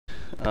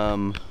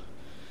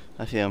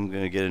I think I'm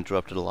gonna get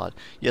interrupted a lot.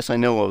 Yes, I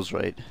know I was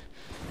right.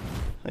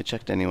 I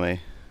checked anyway,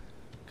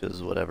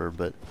 because whatever,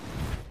 but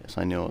yes,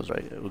 I knew I was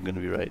right. I was gonna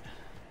be right.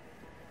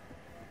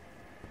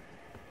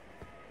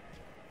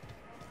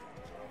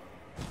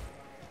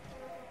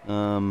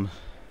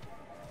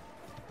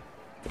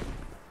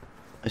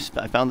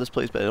 I found this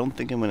place, but I don't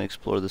think I'm gonna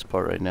explore this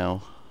part right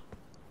now.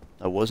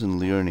 I was in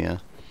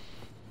Liurnia.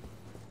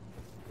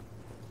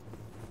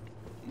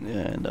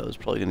 And I was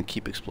probably gonna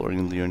keep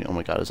exploring Liurnia. Oh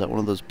my god, is that one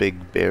of those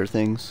big bear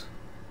things?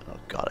 Oh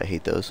god, I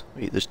hate those.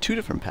 Wait, there's two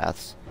different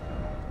paths.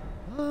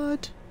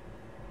 What?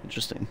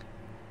 Interesting.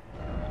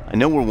 I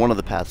know where one of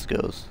the paths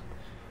goes.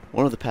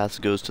 One of the paths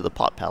goes to the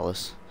Pot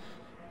Palace.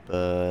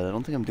 But I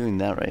don't think I'm doing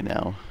that right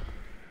now.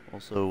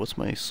 Also, what's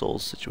my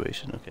soul's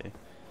situation? Okay.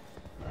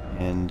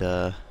 And,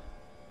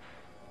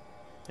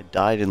 I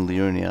died in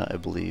Liurnia, I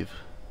believe.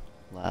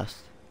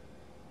 Last.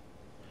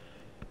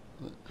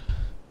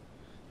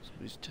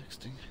 Somebody's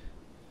texting.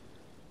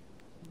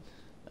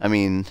 I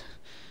mean,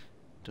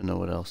 don't know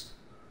what else.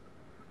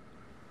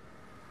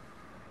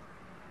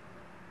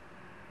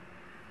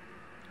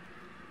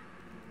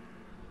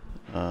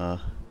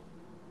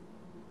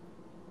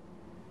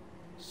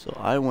 So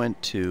I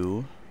went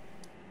to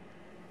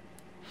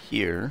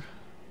here,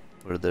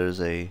 where there's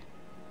a...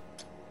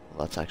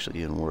 Well, that's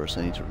actually even worse.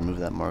 I need to remove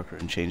that marker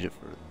and change it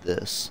for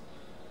this.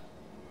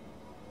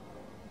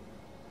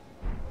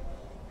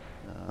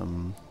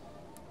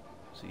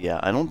 So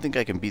yeah, I don't think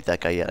I can beat that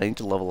guy yet. I need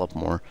to level up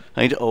more.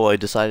 I need to... Oh, I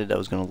decided I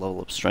was going to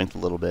level up strength a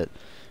little bit,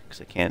 because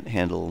I can't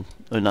handle...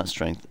 Oh, not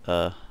strength.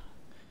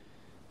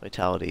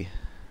 Vitality.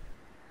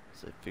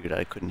 So I figured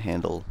I couldn't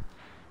handle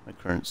my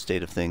current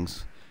state of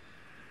things.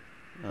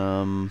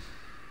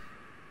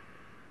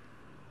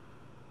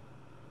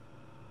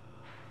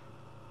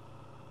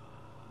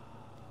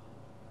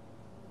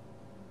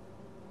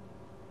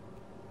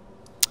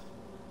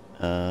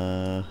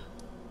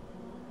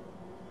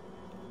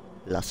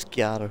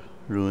 Lasciar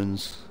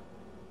ruins.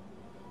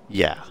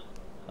 Yeah,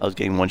 I was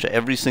getting one shot.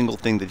 Every single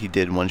thing that he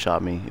did one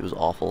shot me. It was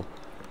awful.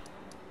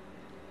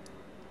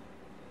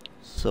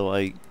 So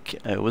I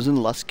was in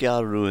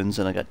Lasciar ruins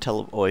and I got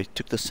I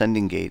took the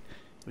sending gate,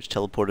 which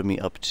teleported me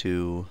up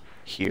to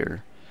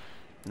here.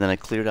 And then I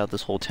cleared out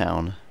this whole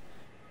town.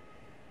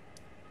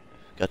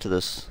 Got to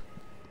this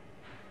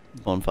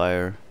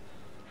bonfire.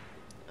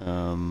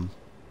 I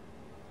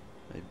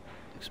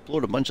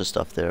explored a bunch of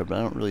stuff there, but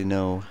I don't really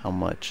know how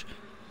much.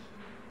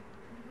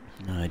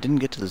 I didn't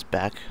get to this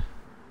back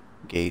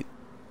gate.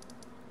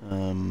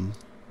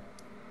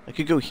 I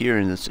could go here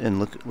and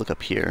look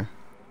up here,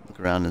 look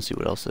around and see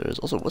what else there is.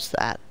 Also, what's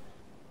that?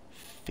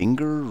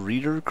 Finger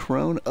reader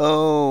crone?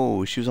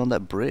 Oh, she was on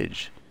that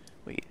bridge.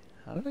 Wait,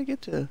 how did I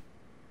get to?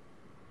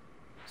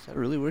 Is that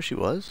really where she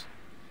was?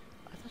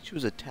 I thought she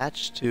was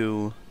attached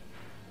to.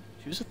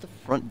 She was at the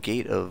front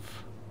gate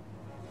of.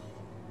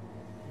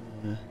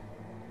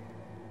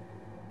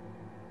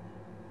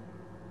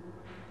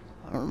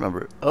 I don't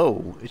remember.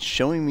 Oh, it's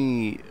showing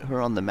me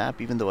her on the map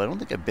even though I don't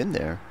think I've been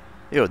there.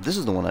 Yo, this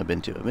is the one I've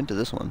been to. I've been to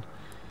this one.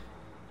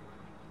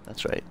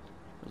 That's right.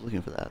 I was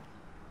looking for that.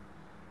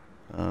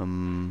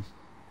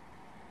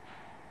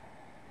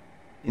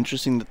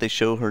 Interesting that they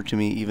show her to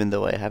me even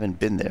though I haven't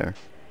been there.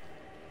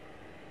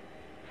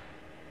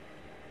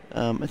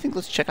 I think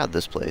let's check out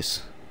this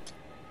place.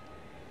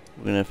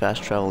 We're gonna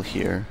fast travel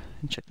here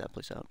and check that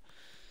place out.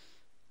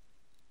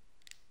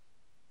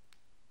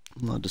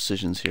 A lot of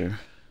decisions here.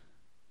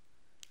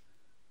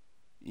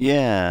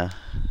 Yeah,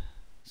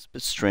 it's a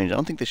bit strange. I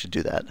don't think they should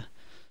do that.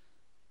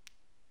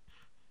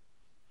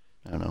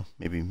 I don't know.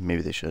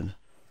 Maybe they should.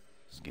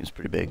 This game's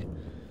pretty big.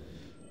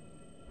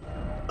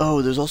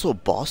 Oh, there's also a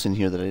boss in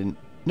here that I didn't...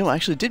 No, I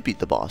actually did beat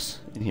the boss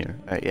in here.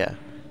 Alright, yeah.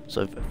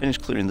 So I've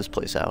finished clearing this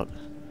place out.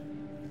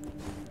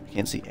 I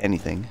can't see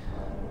anything.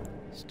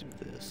 Let's do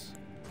this.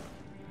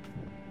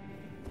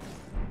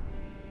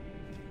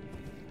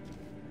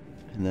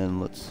 And then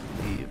let's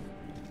leave.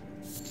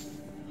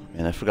 Oh,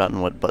 man, I've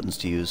forgotten what buttons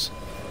to use.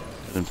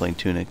 I've been playing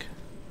Tunic.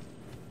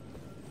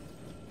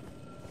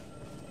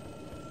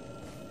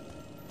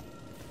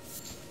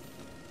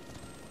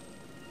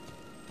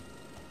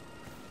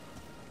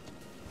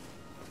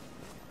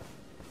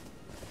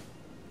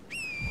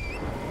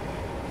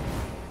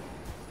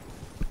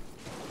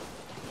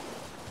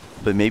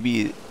 But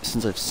maybe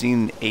since I've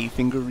seen a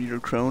finger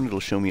reader crone, it'll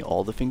show me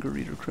all the finger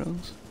reader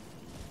crones.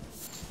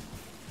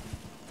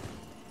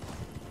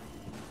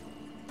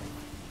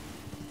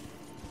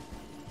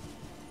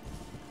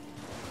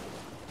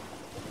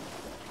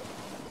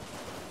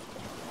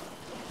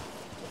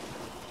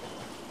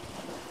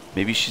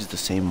 Maybe she's the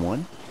same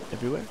one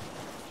everywhere?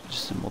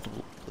 Just in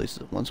multiple places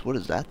at once? What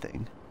is that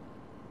thing?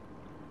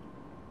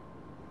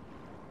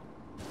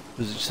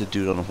 Or is it just a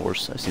dude on a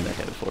horse? I've seen that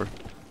guy before.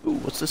 Ooh,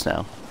 what's this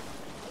now?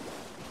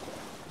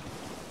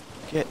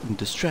 Getting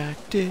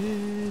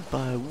distracted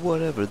by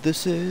whatever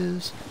this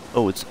is.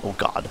 Oh, it's... Oh,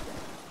 God.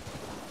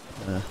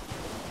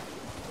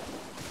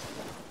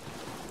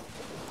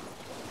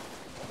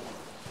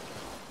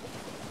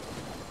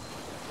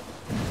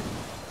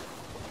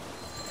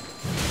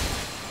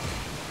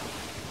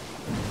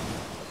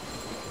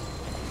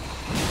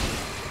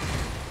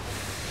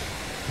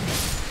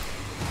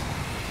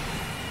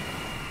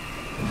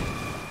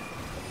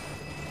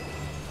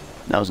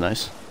 That was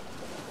nice.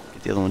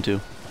 Get the other one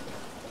too.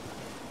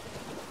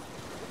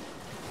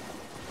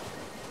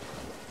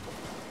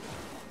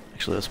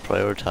 Actually, let's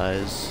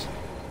prioritize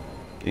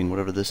getting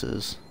whatever this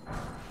is.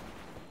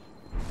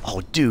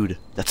 Oh, dude,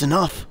 that's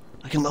enough!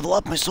 I can level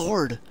up my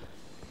sword!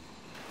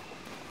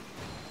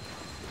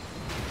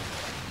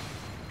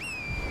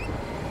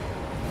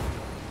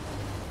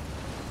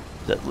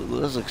 That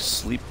looks like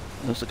sleep.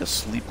 Looks like a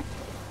sleep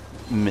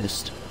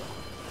mist.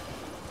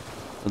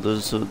 Are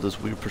those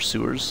weird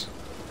pursuers?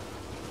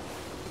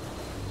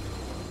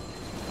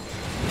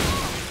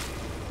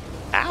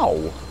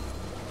 Ow!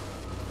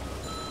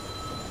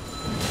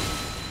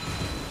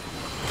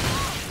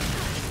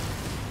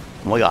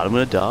 Oh my god, I'm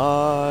gonna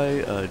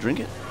die. Drink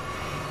it.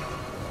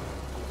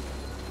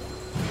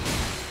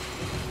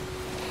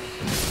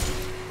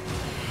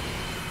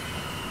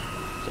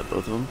 Is that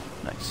both of them?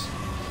 Nice.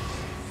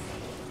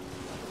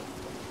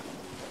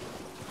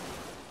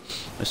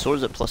 My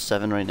sword's at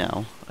 +7 right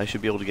now. I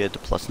should be able to get it to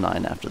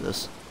 +9 after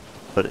this.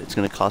 But it's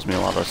gonna cost me a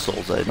lot of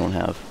souls that I don't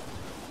have.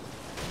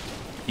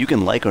 You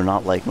can like or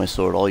not like my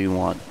sword all you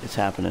want. It's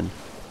happening.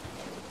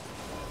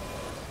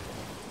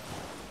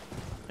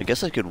 I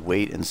guess I could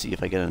wait and see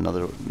if I get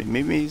another...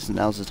 Maybe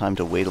now's the time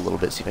to wait a little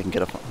bit, see if I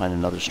can find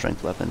another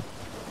strength weapon.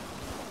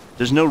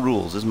 There's no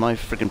rules. This is my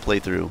freaking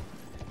playthrough.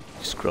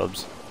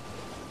 Scrubs.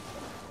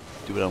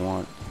 Do what I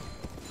want.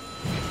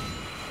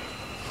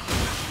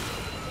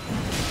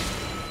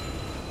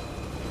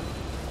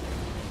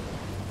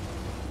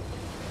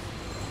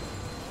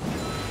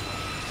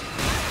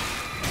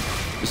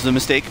 This is a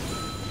mistake.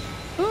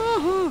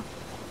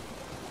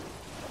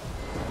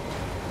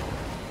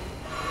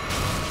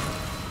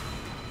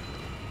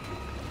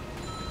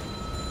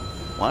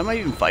 Why am I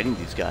even fighting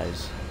these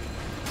guys?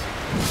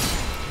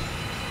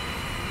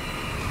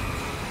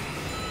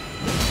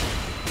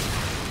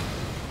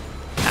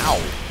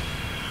 Ow!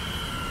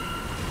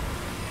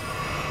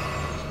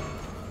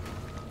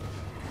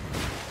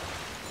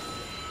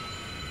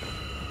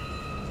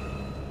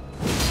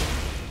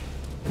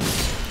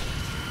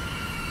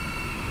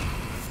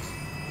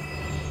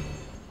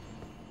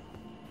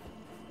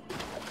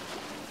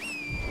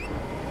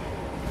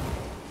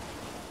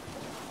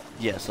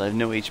 Yes, I have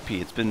no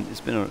HP.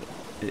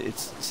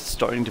 It's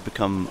starting to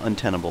become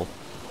untenable.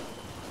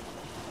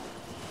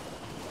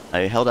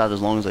 I held out as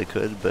long as I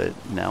could, but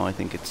now I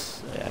think I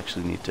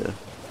actually need to...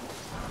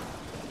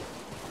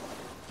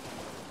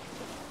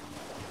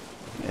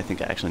 I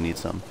think I actually need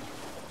some.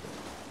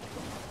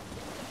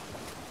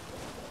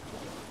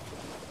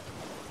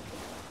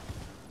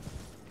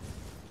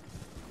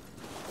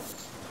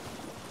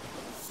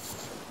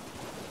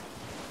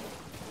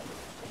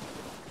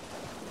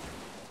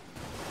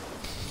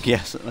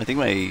 Yes, I think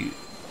my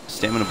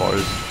stamina bar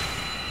is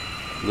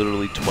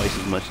literally twice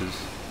as much as...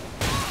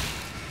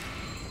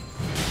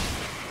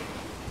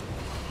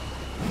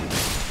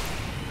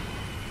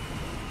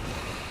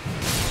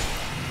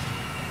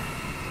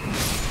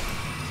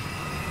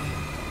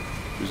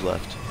 Who's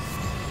left?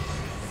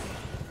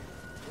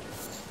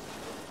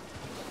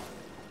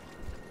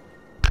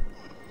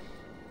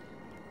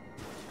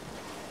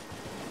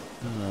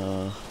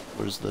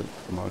 Where's the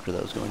marker that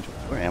I was going to?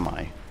 Where am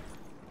I?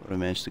 Where did I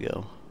manage to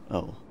go?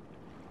 Oh.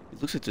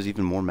 It looks like there's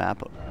even more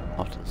map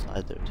off to the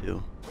side there,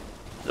 too.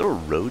 Is there a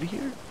road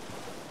here?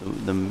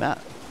 The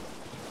map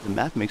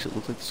makes it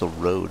look like there's a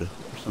road,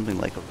 or something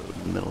like a road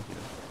in the middle here.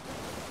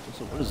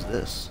 So what is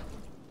this?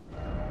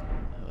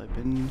 Have I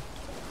been...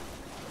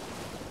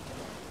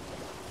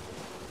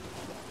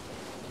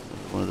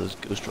 One of those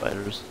Ghost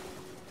Riders.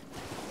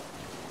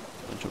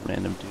 A bunch of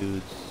random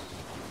dudes.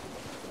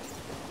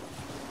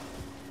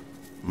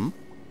 Hmm?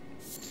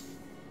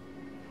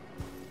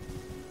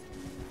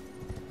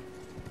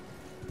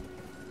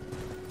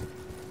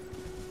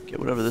 Get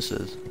whatever this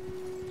is.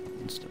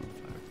 Stone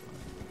fire.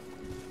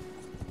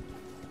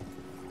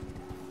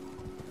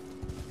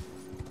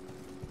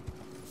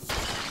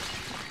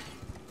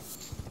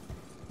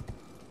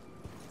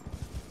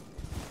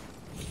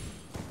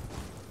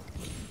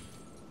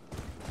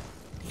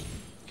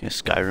 Can I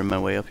Skyrim my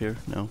way up here?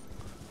 No.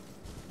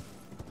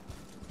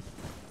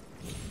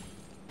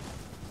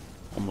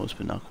 Almost,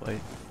 but not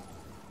quite.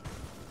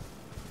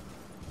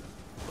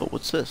 Oh,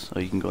 what's this? Oh,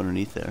 you can go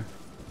underneath there.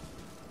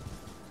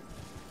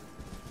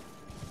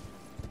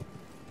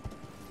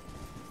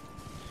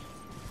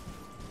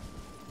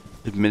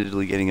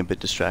 Admittedly getting a bit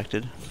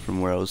distracted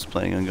from where I was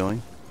planning on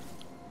going.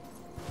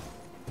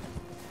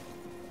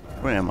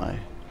 Where am I?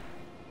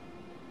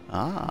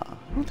 Ah,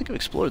 I don't think I've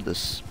explored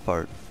this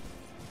part.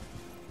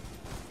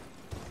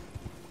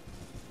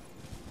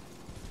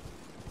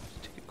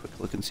 Let's take a quick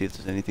look and see if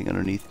there's anything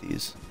underneath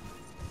these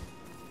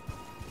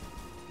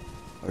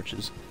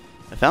arches.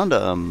 I found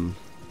a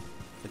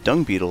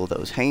dung beetle that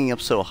was hanging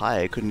up so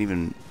high I couldn't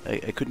even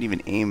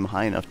aim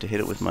high enough to hit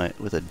it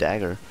with a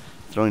dagger,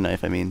 throwing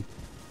knife. I mean.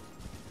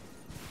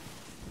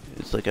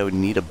 It's like I would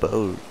need a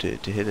bow to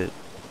hit it.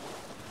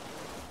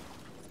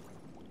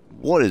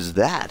 What is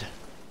that?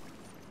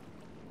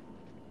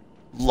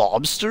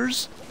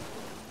 Lobsters?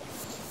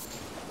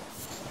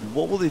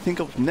 What will they think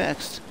of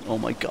next? Oh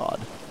my god.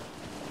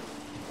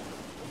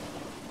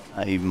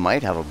 I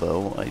might have a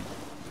bow.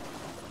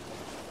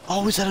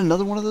 Oh, is that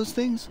another one of those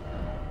things?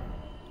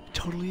 It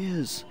totally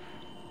is.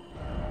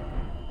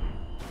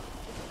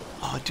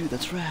 Oh, dude,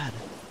 that's rad.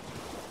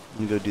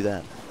 I'm gonna go do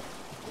that.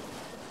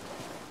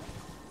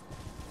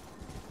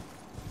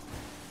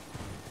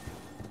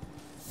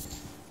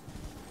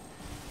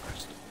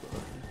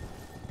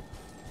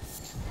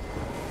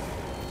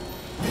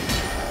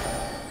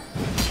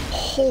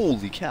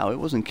 Holy cow, it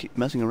wasn't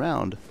messing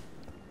around.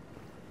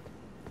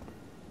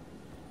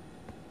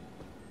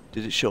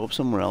 Did it show up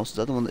somewhere else? Is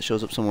that the one that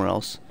shows up somewhere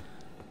else?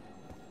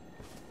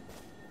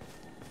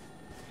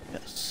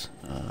 Yes.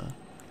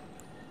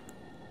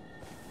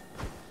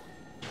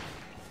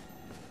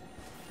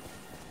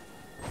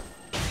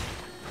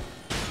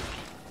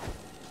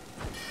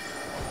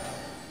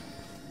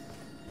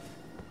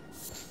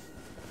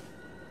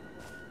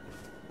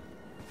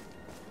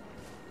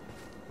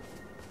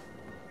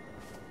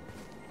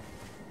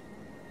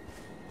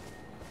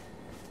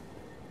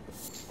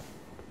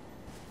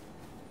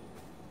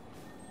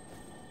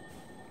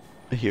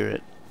 I hear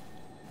it.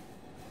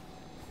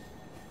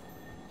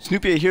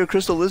 Snoopy, I hear a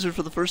crystal lizard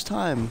for the first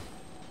time.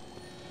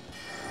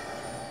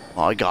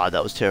 Oh my god,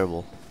 that was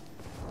terrible.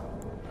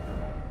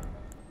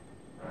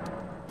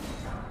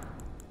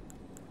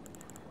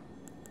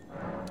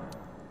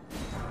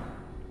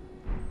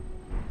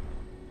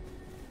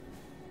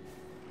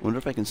 Wonder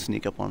if I can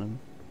sneak up on him.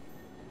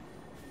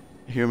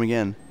 I hear him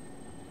again.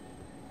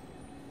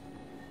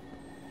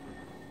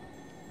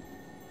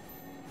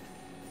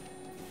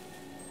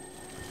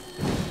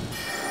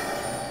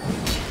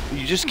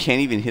 You just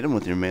can't even hit him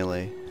with your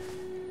melee.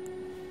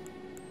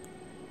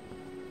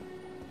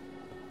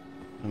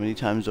 How many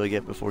times do I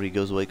get before he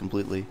goes away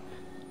completely?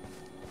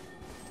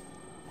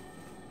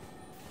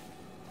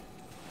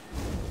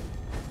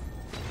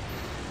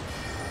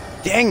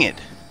 Dang it!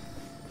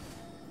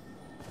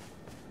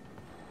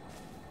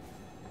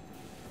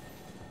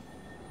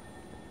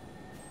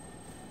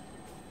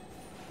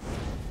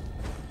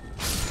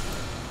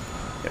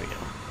 There we go.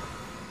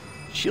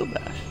 Shield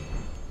bash.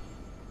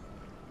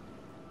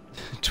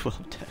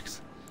 12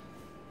 decks.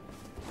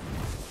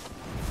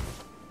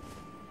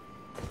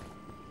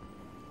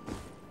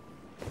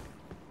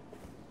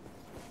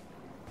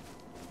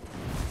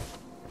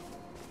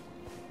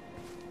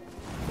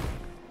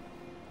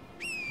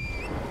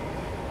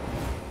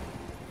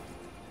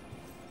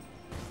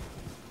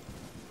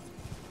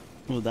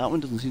 Well, that one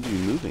doesn't seem to be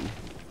moving.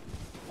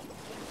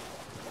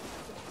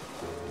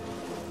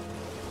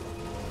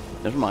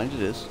 Never mind, it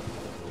is.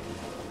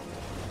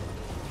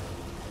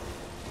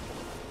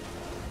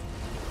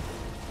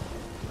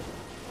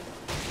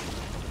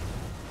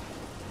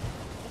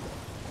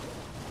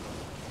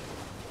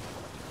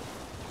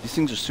 These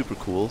things are super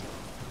cool.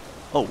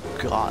 Oh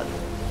god.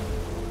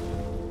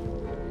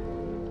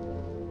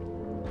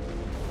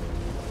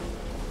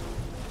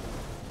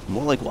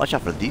 More like watch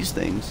out for these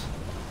things.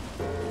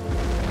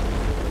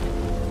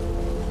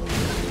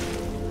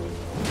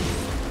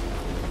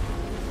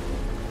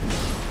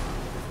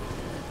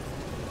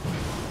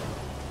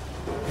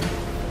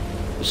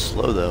 They're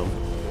slow though.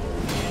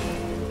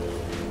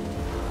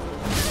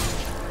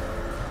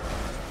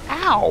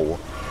 Ow!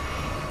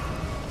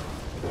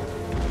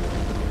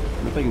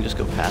 I wonder if I can just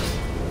go past.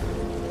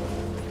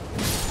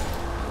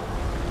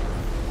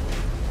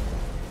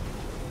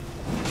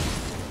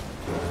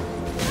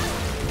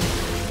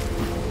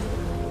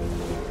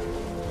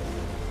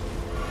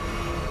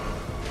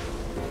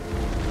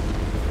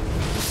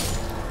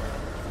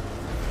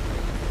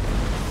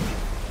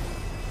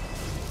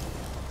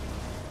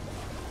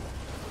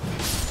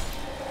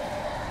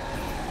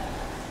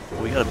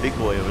 We got a big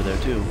boy over there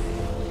too.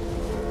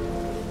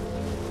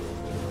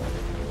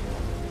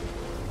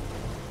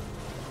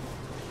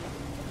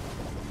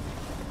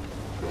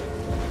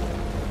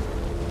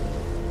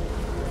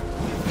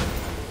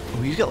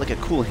 Oh, he's got like a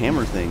cool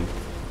hammer thing.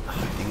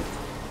 Oh, dang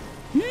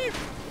it.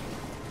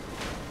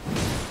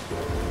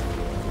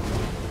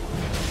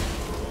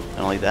 I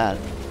don't like that.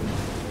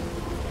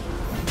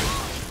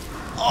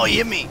 Oh, he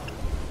hit me!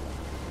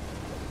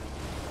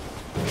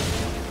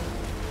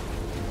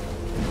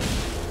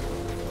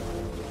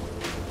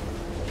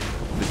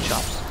 Good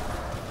chops.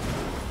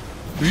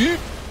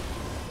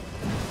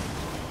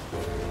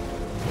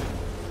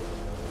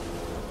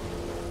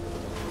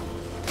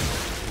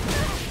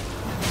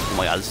 Oh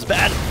my god, this is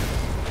bad!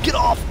 Get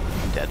off!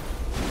 I'm dead.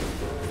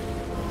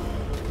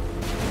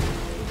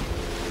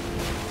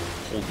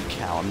 Holy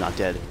cow, I'm not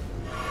dead.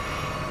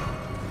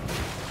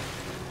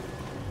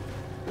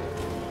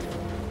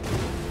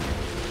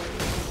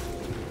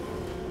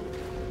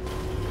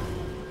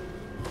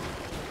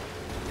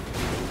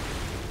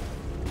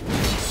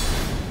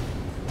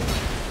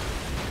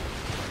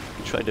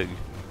 Try to...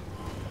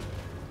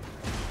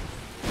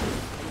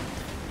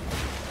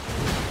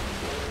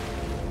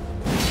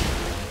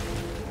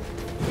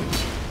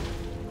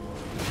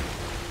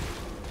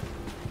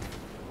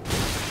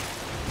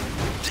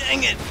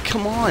 Dang it!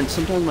 Come on!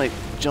 Sometimes my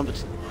jump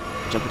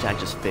attack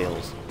just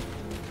fails.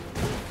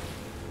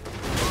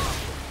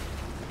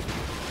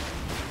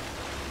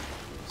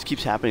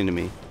 keeps happening to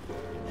me.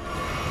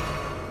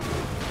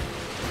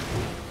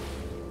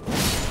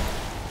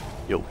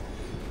 Yo.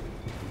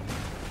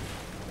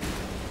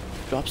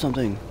 Drop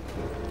something.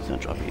 He's not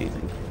dropping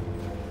anything.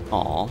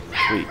 Aw,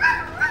 wait.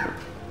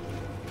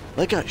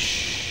 Let go.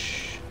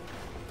 Shh.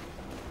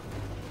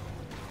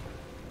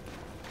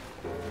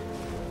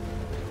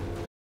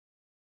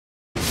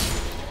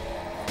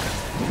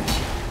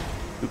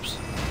 Oops.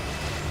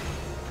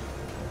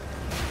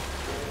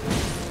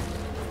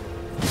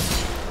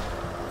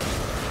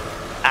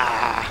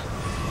 Ah!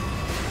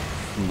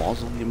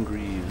 Mausoleum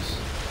Greaves.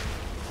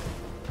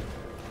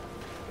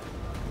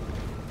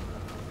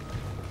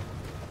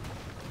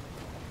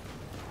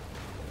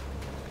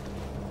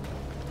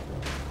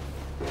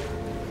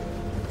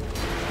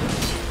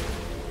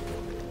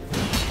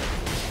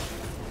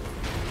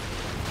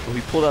 Oh,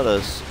 he pulled out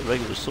a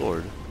regular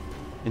sword,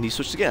 and he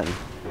switched again.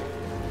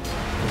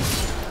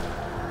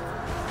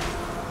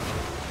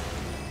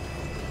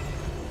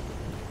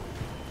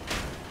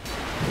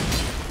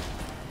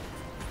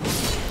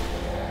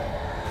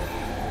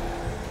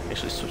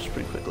 Actually switched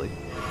pretty quickly.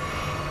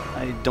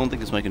 I don't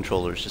think it's my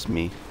controller, it's just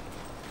me.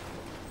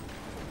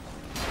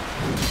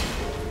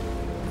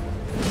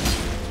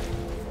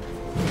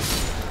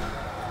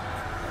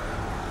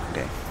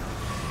 Okay.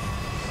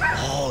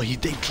 Oh,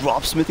 they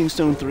dropped Smithing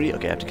Stone 3?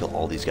 Okay, I have to kill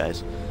all these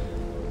guys.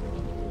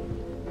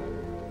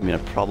 I mean, I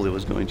probably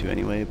was going to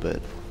anyway, but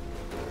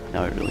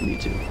now I really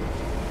need to.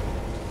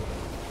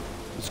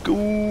 Let's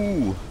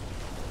go!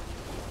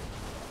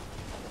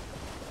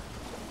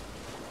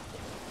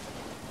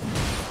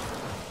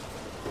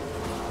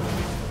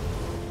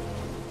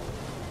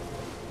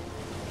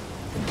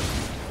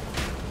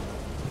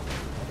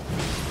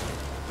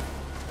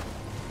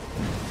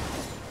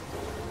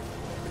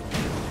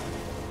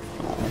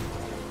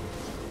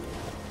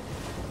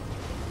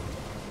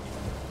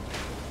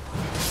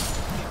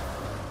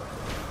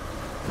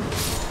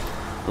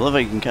 I love how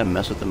you can kind of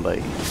mess with them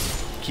by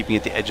keeping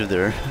at the edge of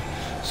their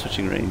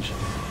switching range.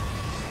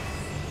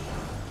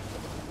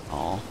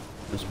 Aw,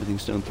 no Smithing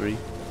Stone 3. Is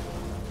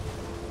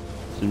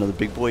there another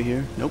big boy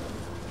here? Nope,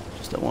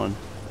 just that one.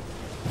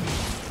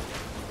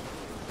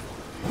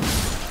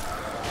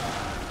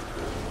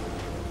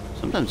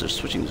 Sometimes their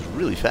switching is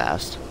really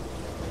fast.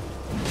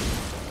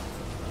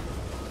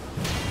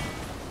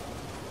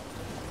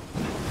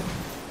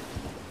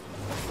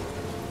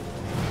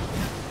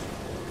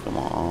 Come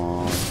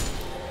on.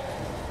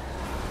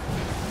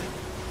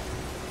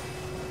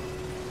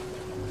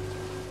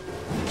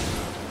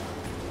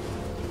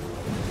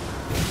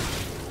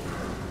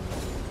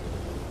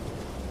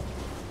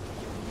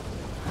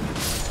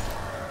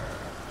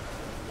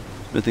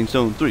 Smithing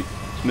Stone 3.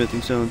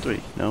 Smithing Stone 3.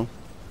 No?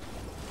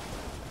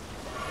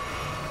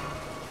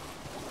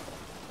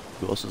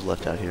 Who else is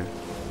left out here?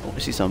 Oh, I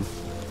see some.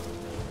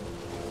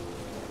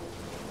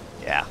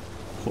 Yeah.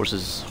 Horse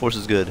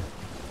is good.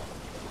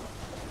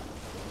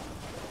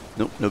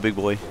 Nope, no big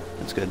boy.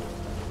 That's good.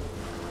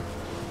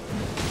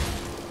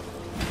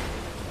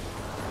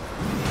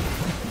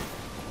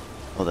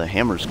 Oh, the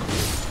hammer's cool.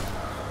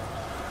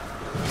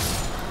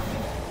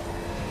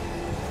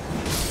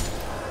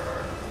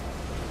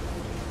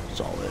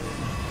 Solid.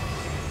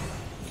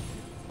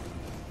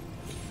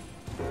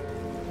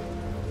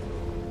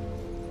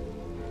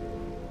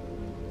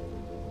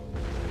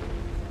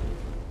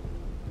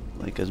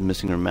 Laika's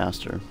missing her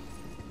master.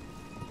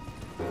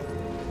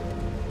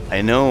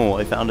 I know,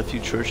 I found a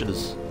few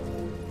churches.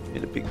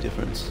 Made a big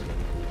difference.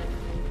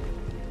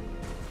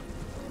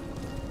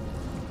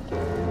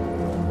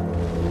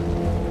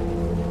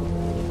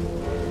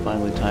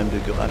 Finally time to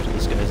go after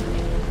this guy's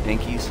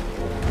Yankees.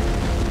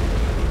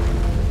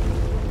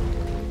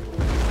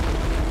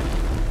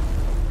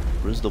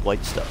 Where's the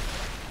white stuff?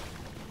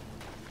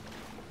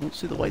 I don't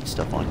see the white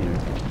stuff on here.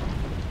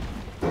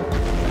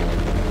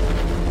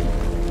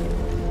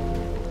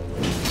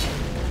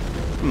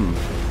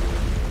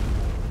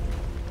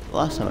 The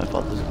last time I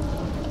fought this guy,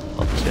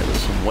 there was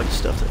some white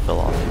stuff that fell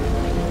off.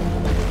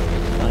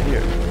 Not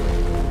here.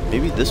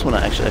 Maybe this one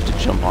I actually have to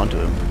jump onto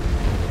him.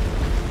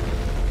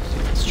 See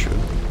if that's true.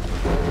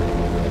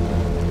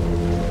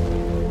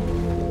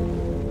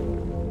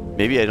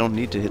 Maybe I don't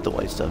need to hit the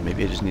white stuff.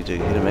 Maybe I just need to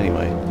hit him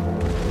anyway.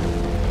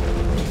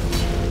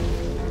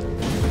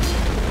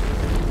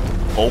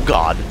 Oh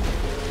God.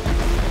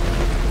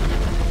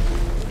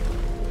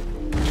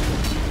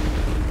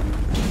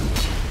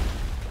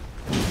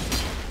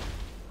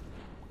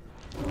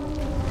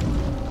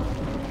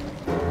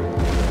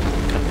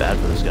 Bad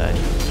for this guy.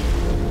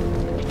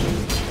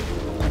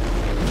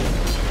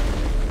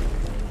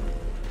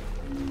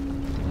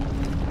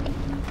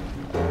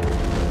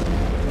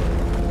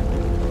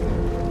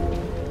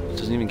 It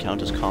doesn't even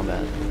count as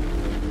combat.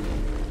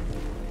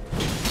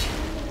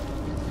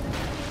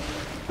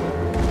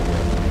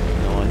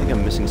 No, I think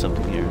I'm missing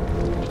something here.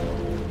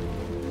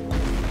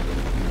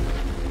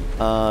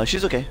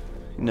 She's okay.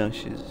 No,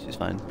 she's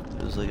fine.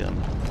 It was like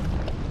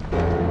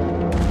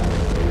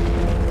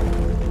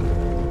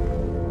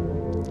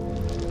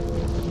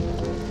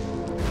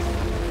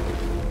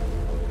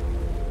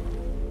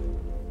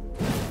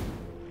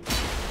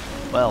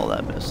Well,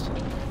 that missed.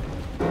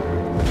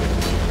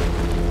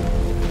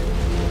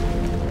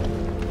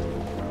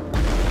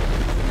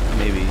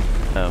 Maybe,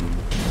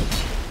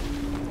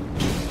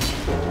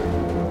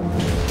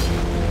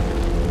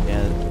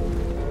 yeah,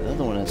 the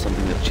other one has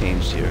something that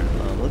changed here.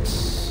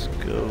 Let's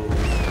go.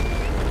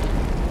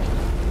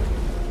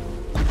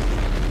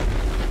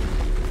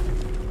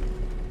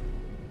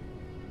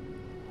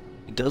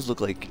 It does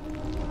look like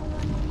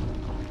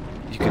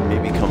you can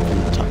maybe come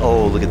from the top.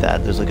 Oh, look at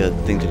that. There's like a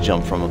thing to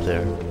jump from up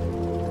there.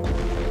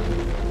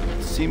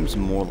 Seems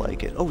more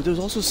like it. Oh, there's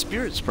also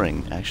Spirit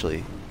Spring,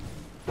 actually.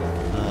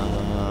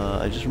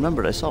 I just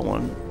remembered I saw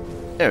one.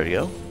 There we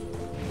go.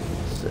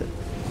 This is it.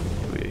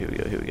 Here we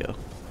go, here we go.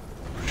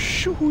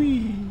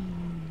 Shoo-wee.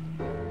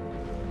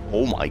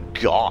 Oh my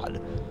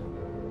god!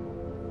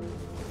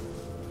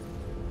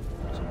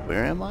 So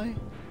where am I?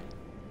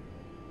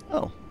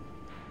 Oh.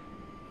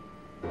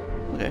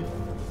 Okay.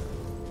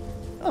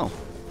 Oh.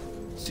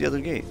 It's the other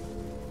gate.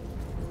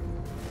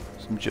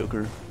 Some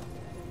joker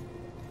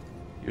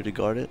here to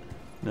guard it?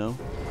 No?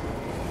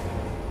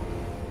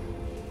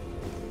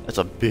 That's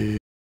a big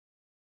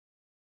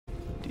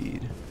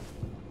deed.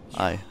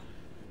 Hi.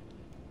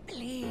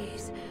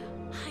 Please,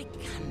 I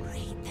can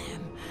read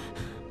them.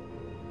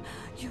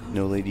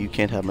 No, lady, you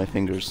can't have my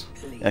fingers.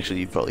 Actually,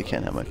 you probably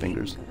can't have my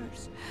fingers.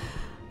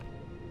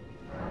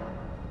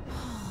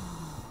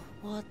 Oh,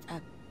 what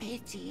a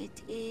pity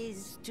it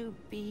is to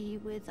be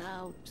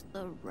without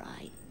the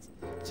right.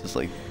 It's just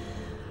like,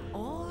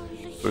 All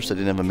first I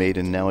didn't have a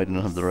maiden, now I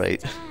don't have the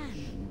right.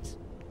 stand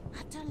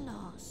at a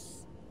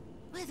loss,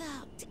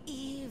 without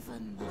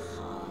even the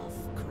half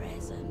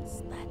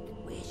crescents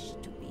that wish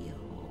to be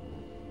home.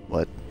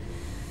 What?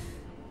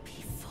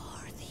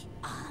 Before the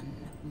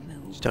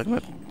unmoving. She's talking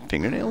about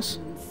fingernails?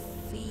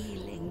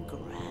 Feeling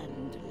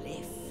grand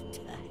lift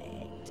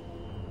ahead.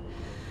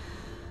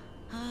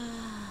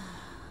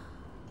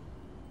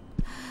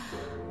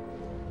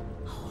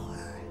 Or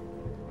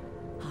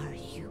are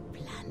you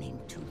planning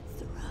to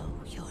throw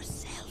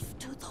yourself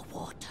to the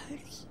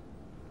waters?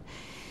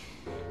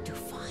 To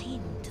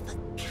find the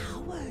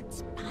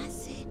coward's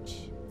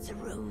passage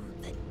through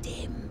the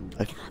dim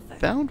I cavern?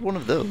 found one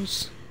of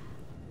those.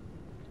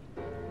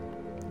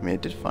 I mean, I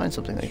did find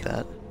something like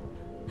that.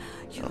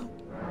 You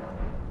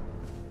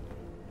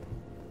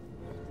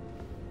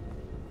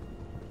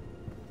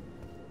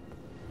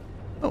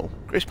Oh,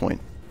 Grace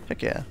Point.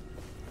 Heck yeah.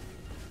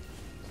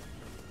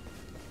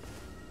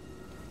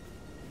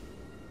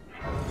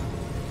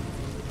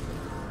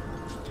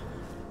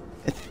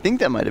 I think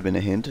that might have been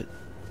a hint.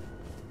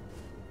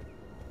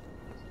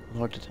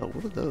 Hard to tell.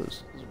 What are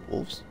those? Those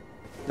wolves?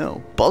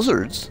 No.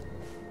 Buzzards?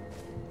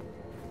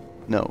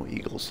 No,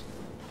 eagles.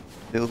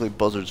 They look like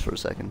buzzards for a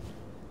second.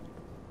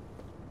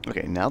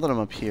 Okay, now that I'm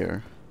up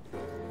here...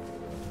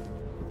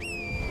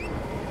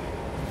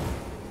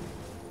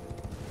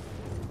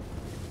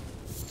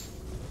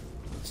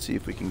 Let's see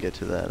if we can get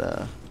to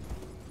that,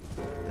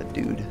 that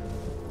dude.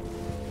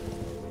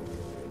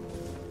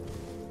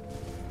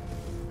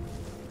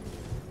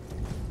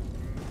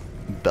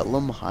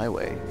 Bellum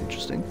Highway.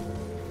 Interesting.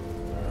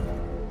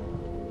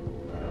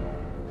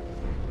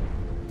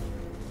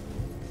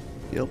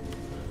 Yep.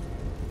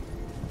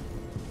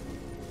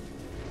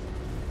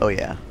 Oh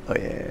yeah. Oh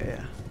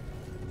yeah.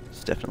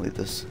 It's definitely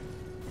this.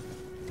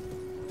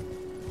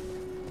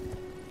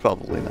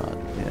 Probably not.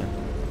 Yeah.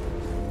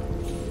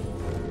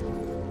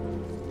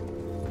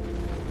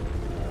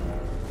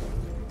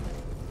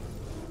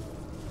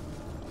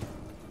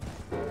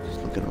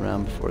 Just looking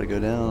around before I go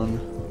down.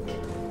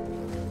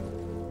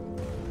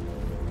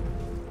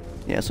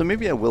 Yeah, so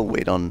maybe I will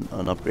wait on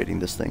upgrading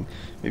this thing.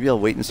 Maybe I'll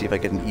wait and see if I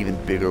get an even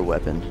bigger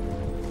weapon.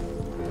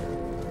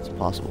 It's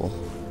possible.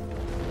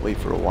 Wait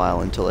for a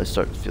while until I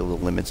start to feel the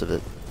limits of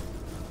it.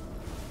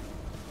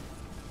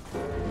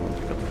 I'll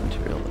pick up the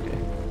material, okay.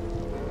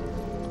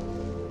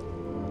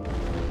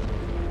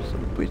 So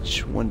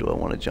which one do I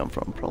want to jump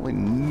from? Probably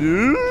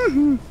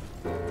no,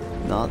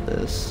 not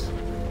this.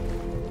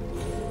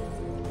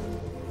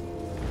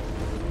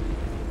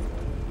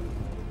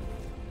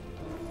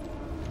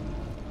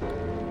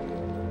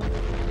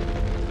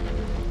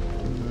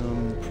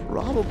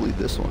 Probably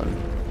this one.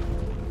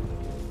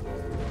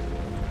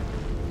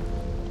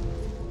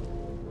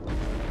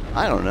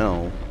 I don't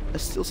know. That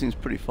still seems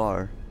pretty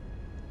far.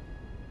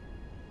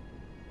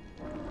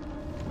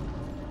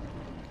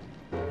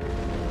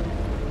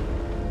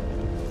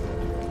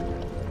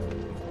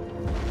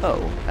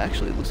 Oh,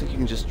 actually, it looks like you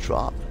can just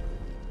drop.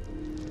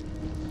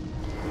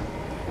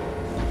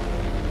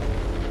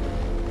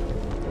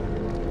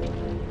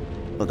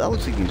 Oh, that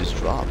looks like you can just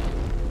drop.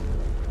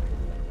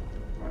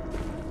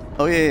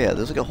 Oh yeah,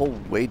 there's like a whole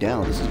way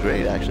down. This is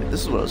great, actually.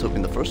 This is what I was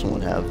hoping the first one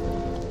would have.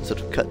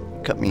 Sort of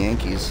cut me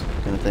Yankees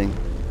kind of thing.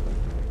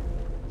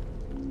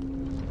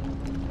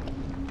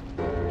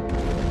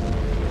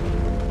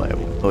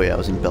 Oh yeah, I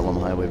was in Bellum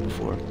Highway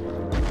before.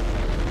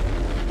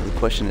 The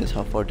question is,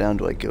 how far down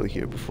do I go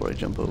here before I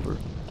jump over?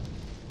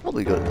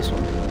 Probably go to this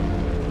one.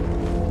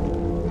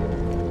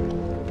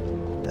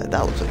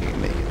 That looks like you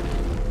can make it.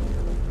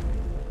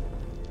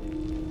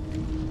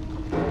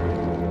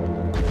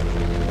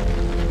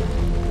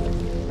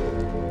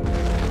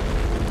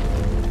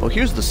 Oh,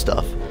 here's the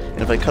stuff.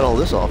 And if I cut all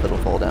this off, it'll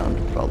fall down,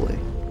 probably.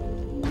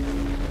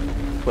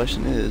 The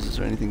question is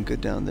there anything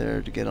good down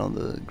there to get on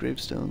the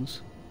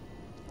gravestones?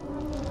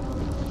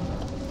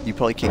 You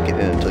probably can't get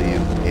in until you...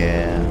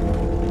 Yeah.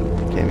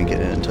 Can't even get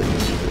in until you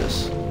do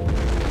this.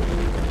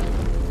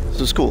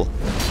 This is cool.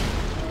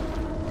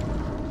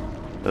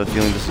 I have a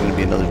feeling this is going to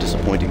be another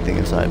disappointing thing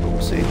inside, but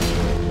we'll see.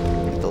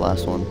 Like the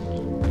last one.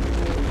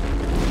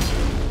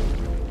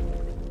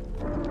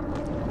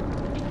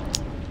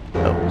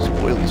 Oh,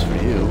 spoilies for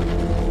you.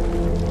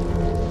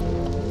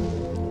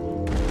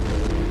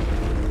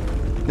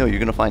 No, you're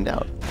going to find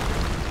out.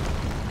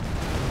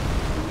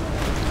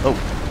 Oh,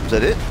 is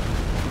that it?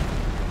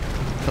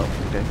 Oh,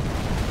 okay.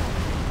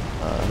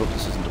 I hope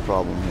this isn't a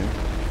problem here.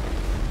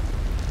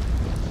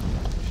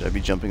 Should I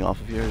be jumping off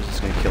of here? Is this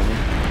going to kill me?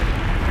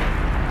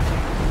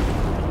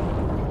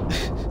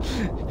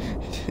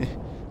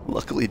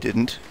 Luckily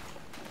didn't.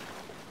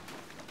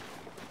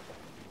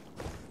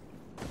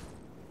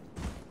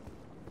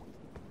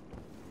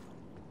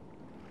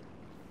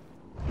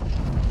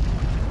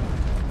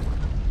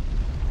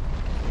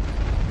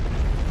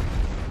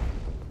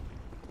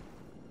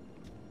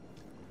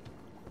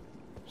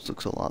 This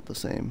looks a lot the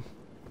same.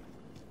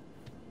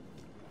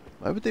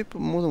 Why would they put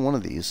more than one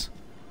of these?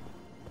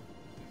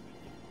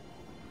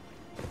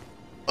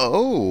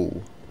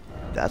 Oh!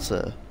 That's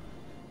a...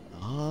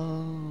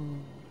 Oh...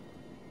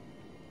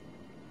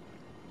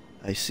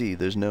 I see,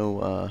 there's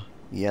no,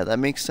 yeah, that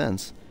makes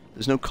sense.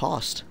 There's no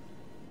cost.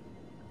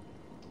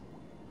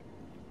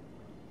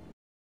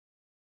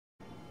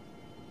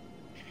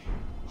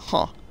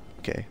 Huh.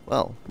 Okay,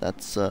 well,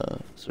 that's,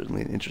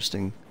 certainly an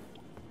interesting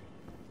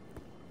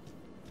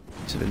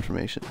piece of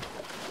information.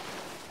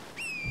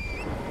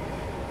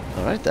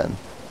 Alright then.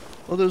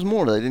 Well, there's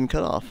more that I didn't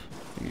cut off.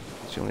 You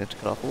only have to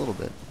cut off a little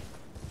bit.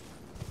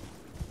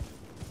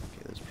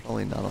 Okay, there's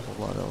probably not a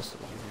whole lot else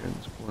over here in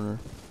this corner.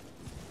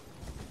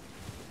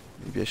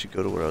 Maybe I should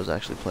go to where I was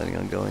actually planning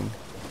on going.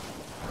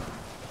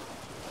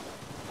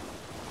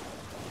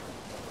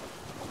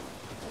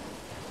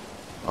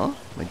 Huh?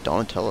 My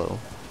Donatello.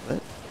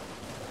 What?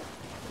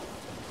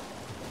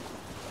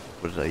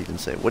 What did I even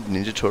say? What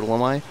Ninja Turtle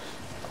am I?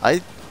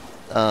 I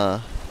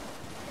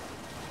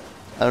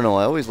don't know,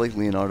 I always liked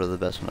Leonardo the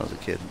best when I was a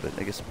kid, but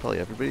I guess probably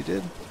everybody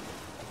did.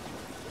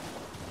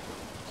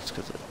 Just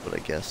because of what I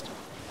guessed.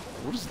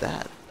 What is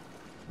that?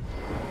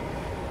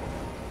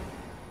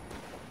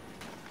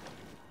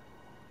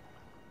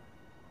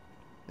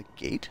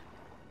 Gate?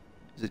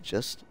 Is it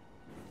just...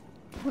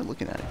 What am I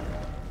looking at?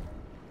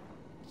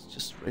 It's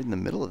just right in the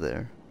middle of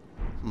there.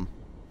 Hmm.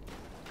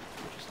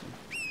 Interesting.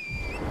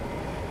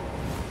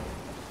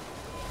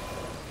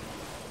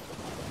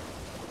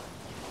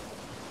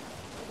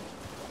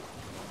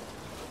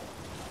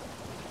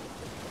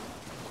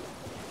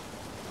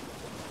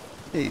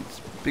 Hey, it's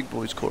Big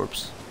Boy's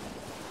corpse.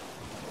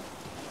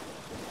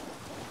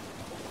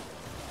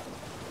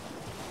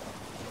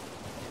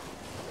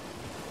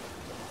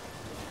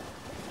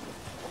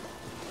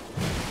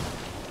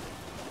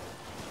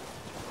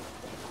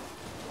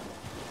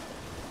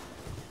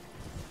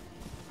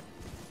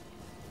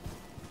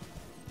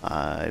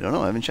 I don't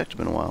know, I haven't checked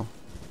him in a while.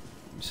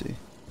 Let me see.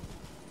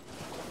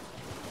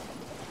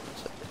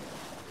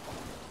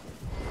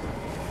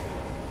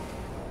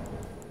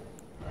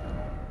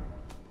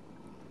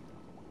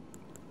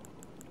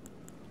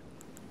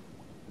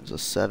 There's a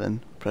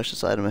 7.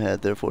 Precious item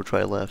ahead, therefore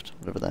try left.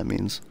 Whatever that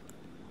means.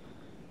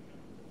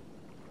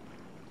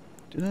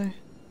 Did I?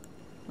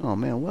 Oh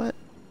man, what?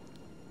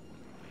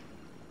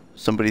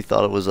 Somebody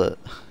thought it was a...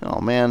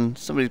 Oh man,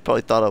 somebody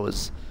probably thought I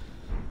was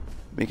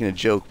making a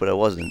joke, but I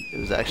wasn't. It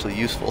was actually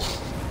useful.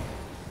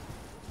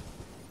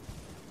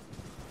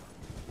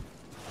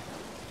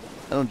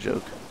 I don't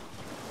joke.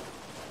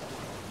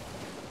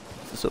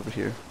 What's this over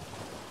here?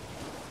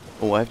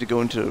 Oh, I have to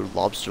go into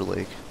Lobster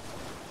Lake.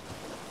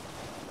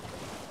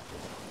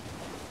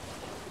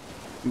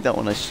 I think that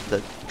one,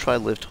 that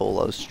try-lift hole,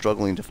 I was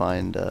struggling to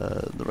find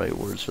the right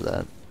words for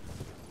that.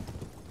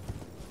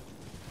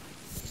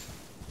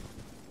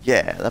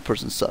 Yeah, that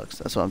person sucks.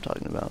 That's what I'm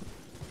talking about.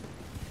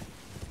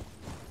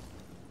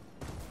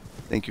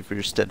 Thank you for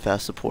your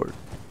steadfast support.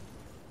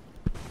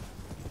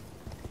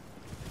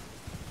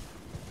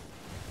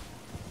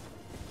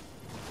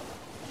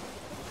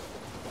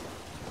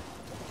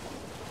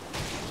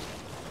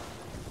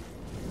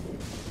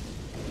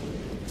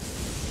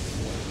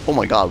 Oh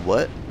my god,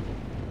 what?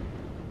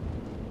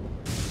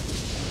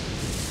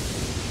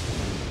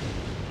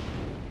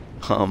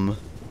 A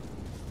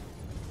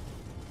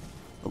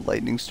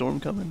lightning storm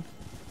coming?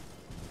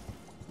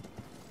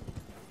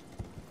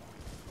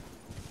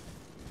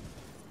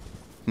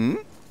 Hmm?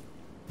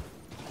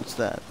 What's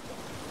that?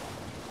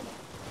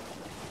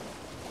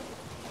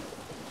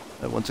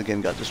 I once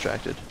again got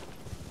distracted.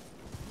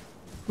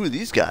 Who are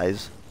these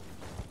guys?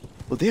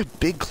 Well, they have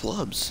big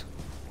clubs.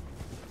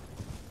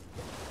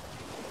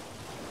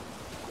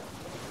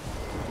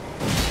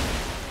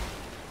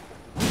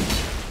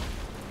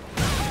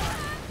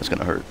 That's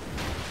gonna hurt.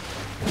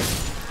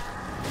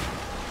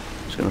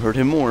 It's gonna hurt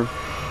him more.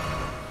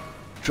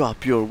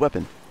 Drop your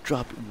weapon.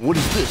 Drop. What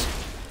is this?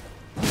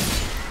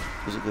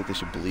 Those look like they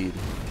should bleed.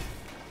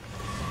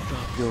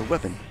 Drop your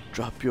weapon.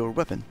 Drop your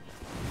weapon.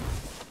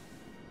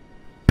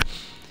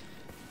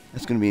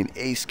 That's going to be an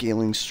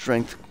A-scaling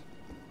strength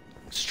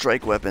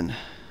strike weapon.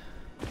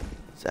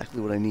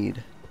 Exactly what I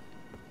need.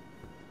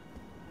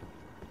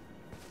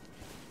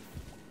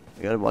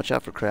 I gotta watch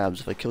out for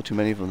crabs. If I kill too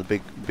many of them, the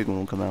big one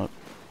will come out.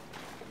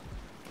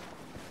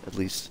 At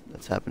least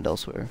that's happened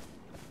elsewhere.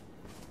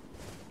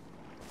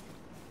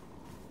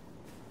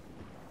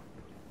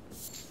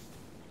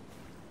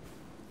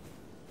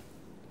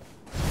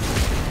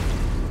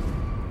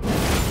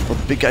 Oh,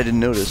 the big guy didn't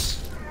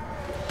notice.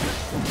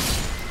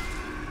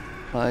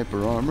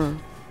 Hyper armor.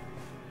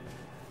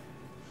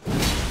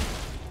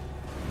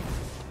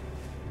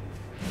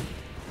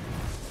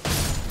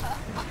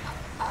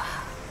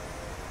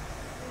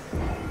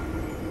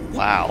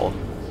 Wow.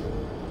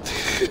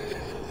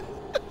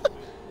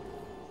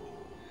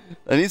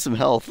 I need some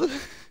health.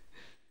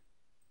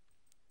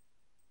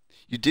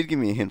 You did give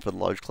me a hint for the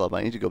large club.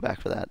 I need to go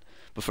back for that.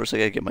 But first I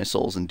gotta get my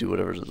souls and do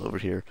whatever's over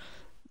here.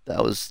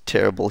 That was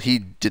terrible. He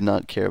did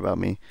not care about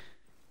me.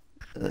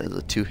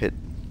 The 2-hit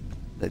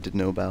that I didn't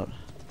know about.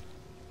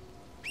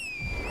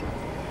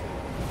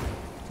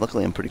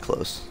 Luckily I'm pretty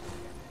close.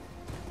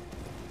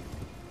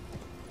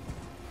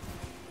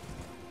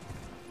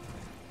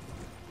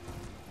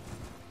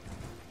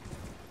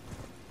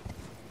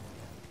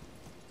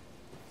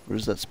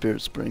 Where's that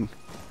spirit spring?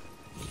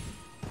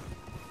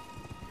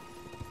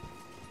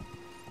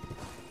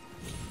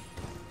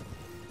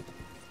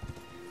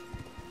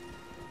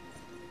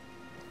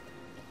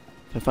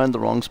 If I find the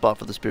wrong spot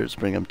for the spirit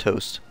spring, I'm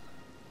toast.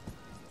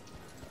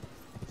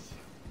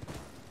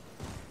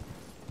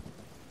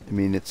 I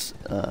mean, it's,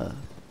 I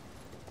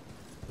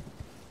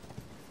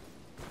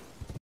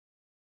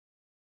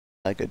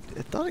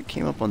thought it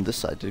came up on this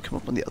side. Did it come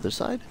up on the other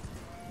side?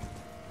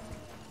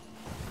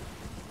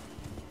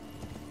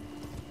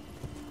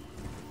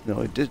 No,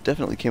 it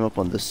definitely came up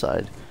on this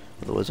side.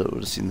 Otherwise I would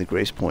have seen the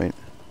grace point.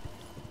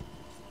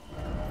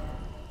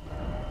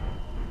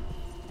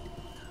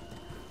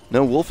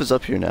 No, Wolf is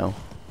up here now.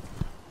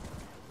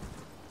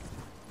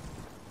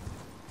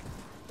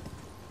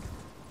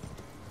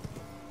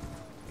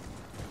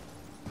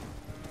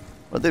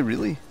 Are they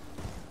really?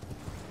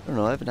 I don't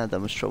know, I haven't had that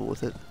much trouble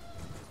with it.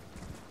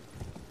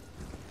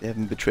 They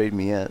haven't betrayed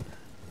me yet.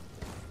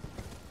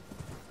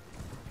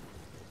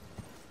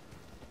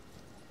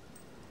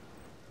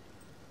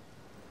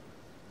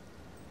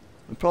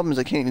 The problem is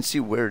I can't even see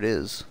where it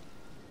is.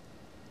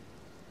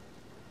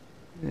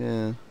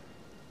 Yeah.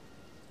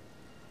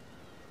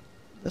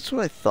 That's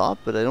what I thought,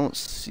 but I don't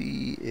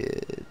see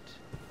it.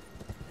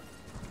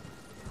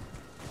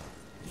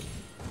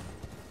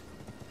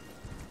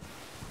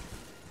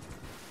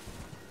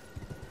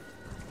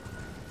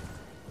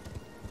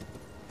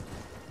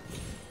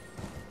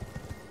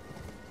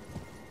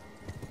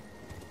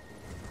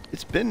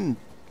 It's been...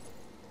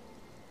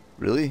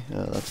 Really?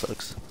 Oh, that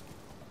sucks.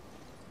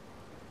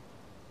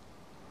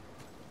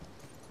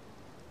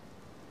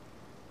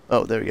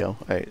 Oh, there we go.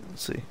 Alright,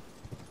 let's see.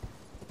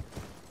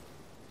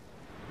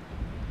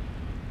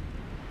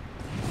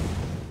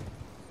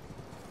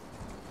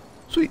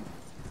 Sweet.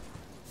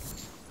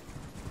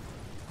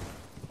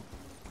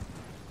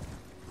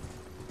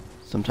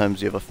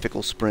 Sometimes you have a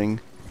fickle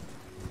spring.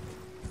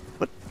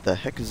 What the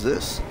heck is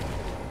this?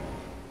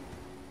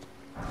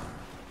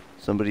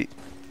 Somebody...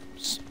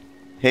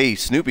 Hey,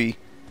 Snoopy!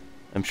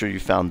 I'm sure you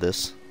found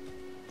this.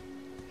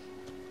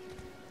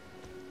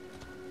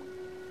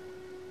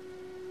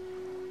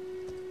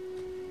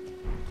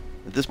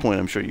 At this point,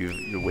 I'm sure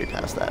you're way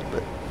past that,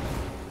 but...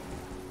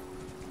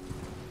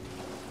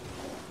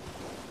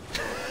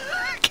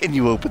 Can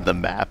you open the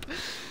map?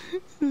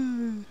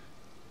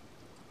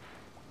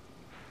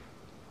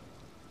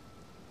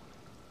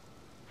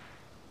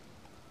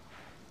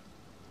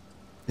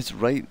 It's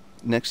right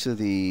next to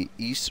the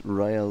East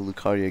Raya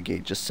Lucaria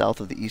gate, just south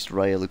of the East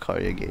Raya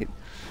Lucaria gate.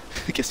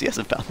 I guess he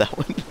hasn't found that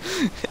one.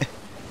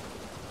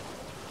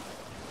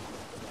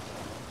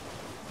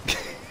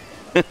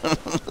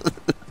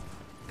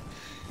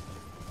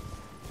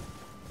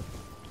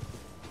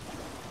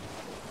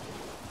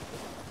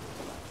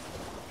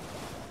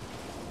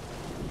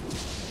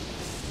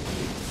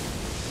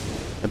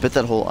 I bet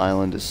that whole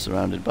island is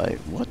surrounded by...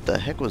 What the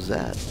heck was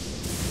that?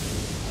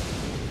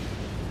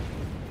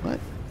 What?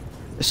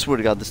 I swear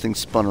to God this thing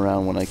spun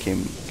around when I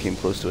came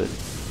close to it.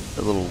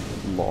 A little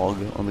log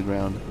on the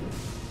ground.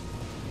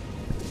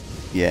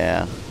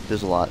 Yeah,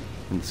 there's a lot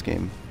in this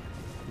game.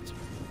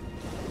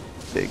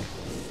 It's big.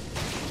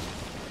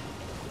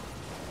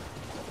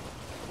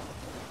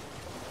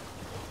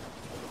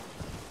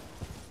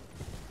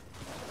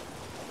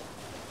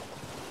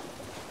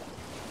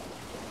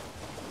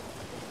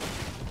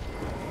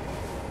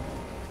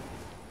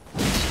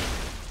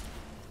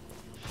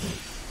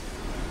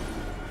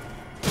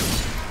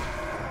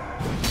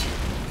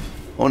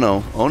 Oh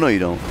no. Oh no, you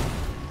don't.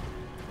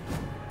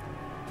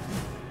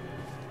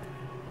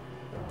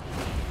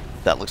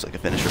 That looks like a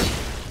finisher.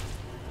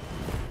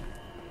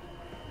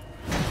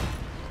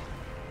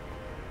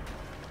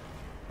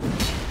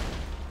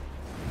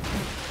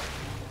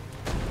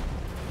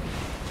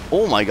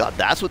 Oh my god,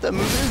 that's what that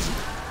move is?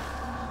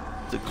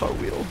 It's a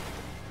cartwheel.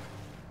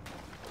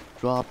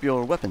 Drop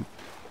your weapon.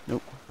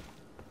 Nope.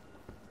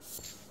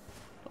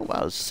 Oh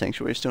wow, does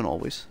Sanctuary Stone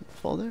always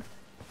fall there?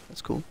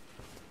 That's cool.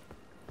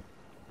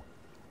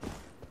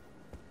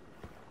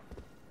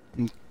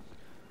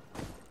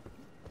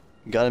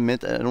 Gotta admit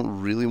that I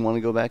don't really want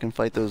to go back and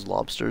fight those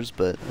lobsters,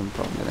 but I'm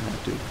probably gonna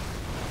have to.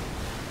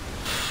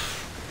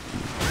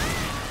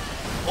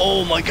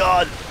 Oh my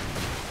god!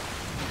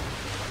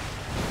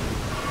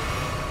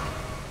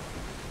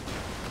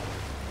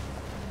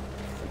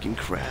 Freaking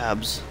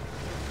crabs.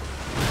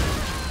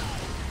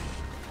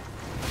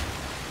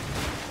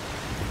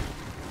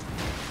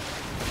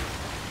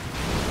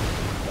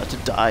 About to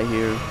die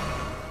here.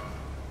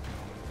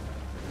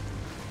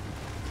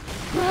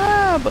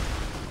 Crab!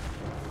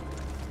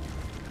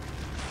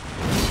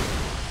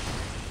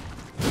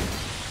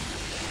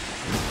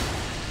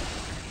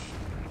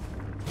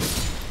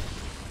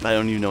 I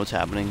don't even know what's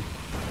happening.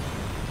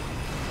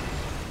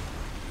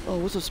 Oh,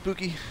 what's up,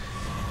 Spooky?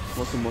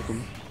 Welcome,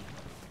 welcome.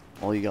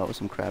 All you got was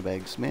some crab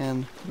eggs.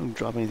 Man, I don't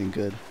drop anything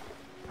good.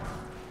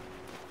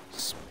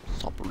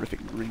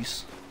 Soporific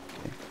grease.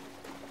 Okay.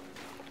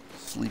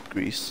 Sleep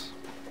grease.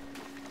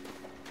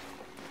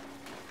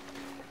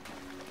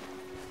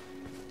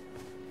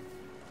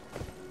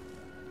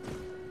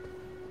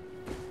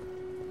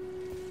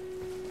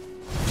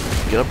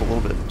 Get up a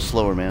little bit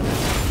slower, man.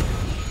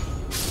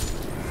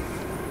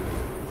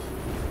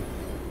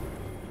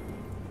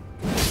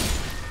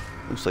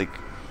 Looks like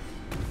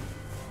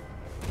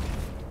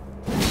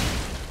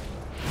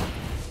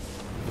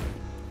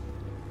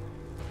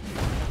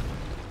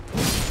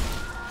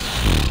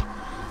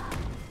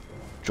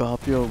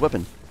drop your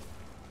weapon.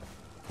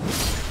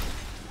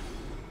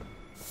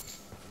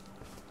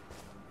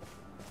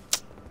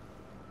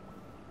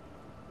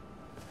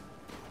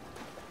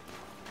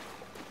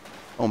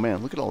 Oh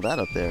man, look at all that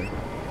up there.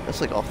 That's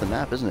like off the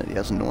map, isn't it? Yeah,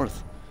 it's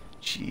north.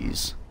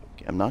 Jeez.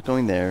 Okay, I'm not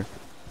going there.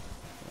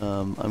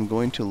 I'm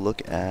going to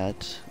look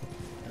at,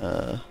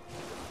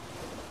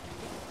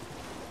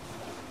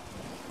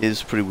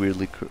 is pretty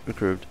weirdly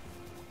curved.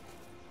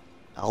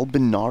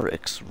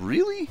 Albinarix,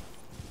 really?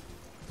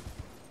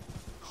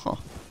 Huh.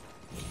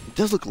 It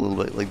does look a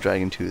little bit like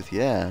Dragon Tooth,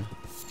 yeah.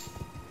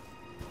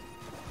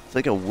 It's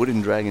like a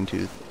wooden Dragon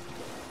Tooth.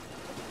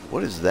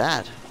 What is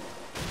that?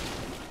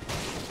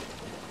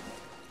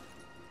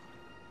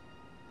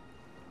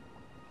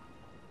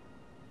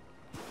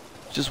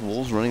 Just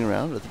wolves running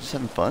around? Are they just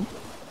having fun?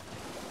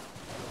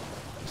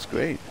 That's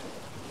great.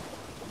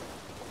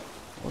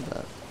 Love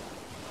that.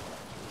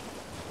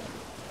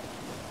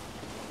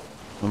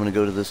 I'm gonna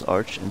go to this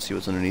arch and see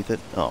what's underneath it.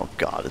 Oh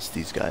god, it's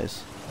these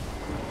guys.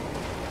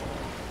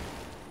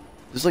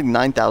 There's like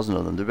 9,000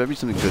 of them. There better be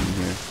something good in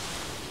here.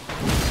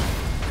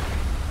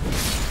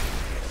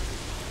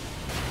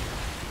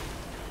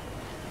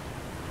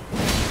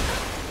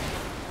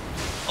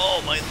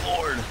 Oh my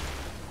lord!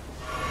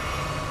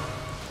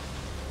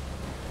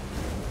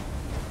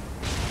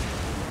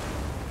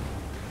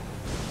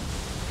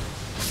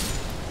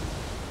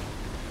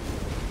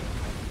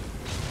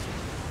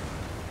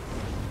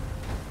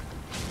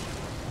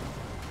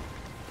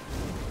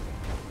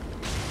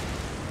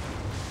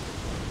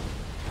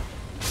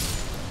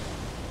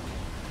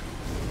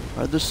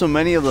 Why are there so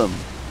many of them?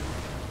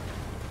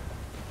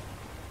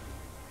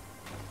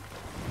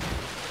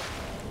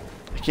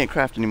 I can't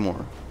craft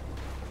anymore.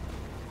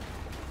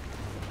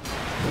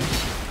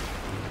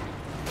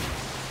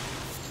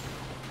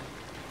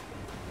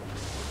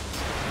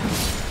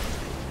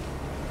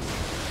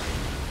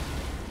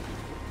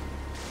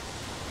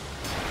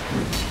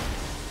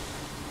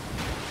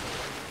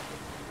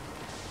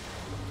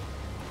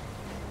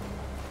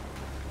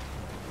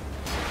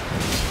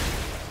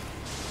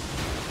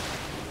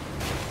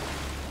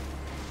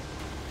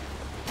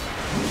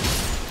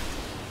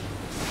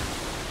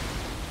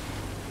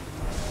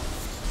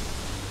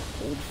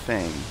 Old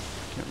Fang.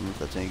 Can't remember if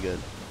that's any good.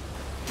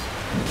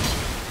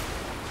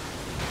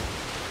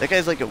 That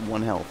guy's like at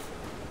 1 health.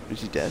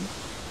 Is he dead?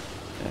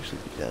 He actually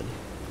be dead.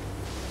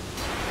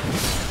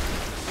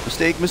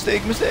 Mistake,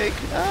 mistake, mistake!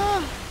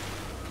 Ah!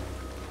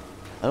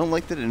 I don't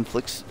like that it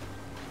inflicts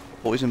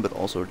poison but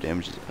also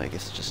damages. I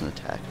guess it's just an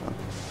attack, huh?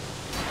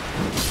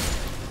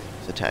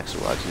 His attacks are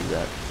allowed to do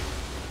that.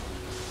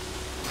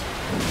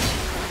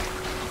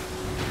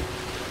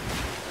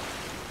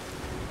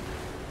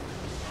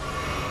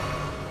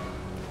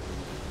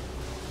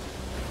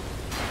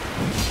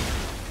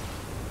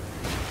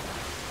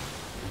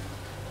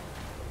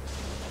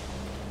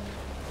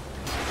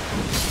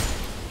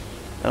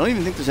 I don't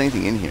even think there's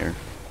anything in here.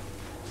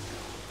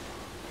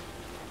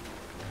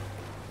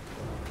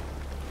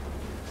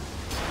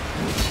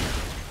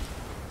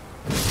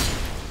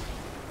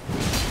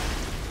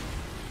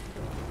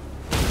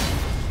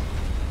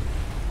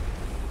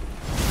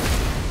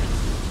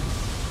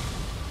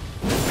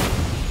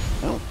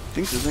 I don't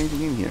think there's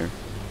anything in here.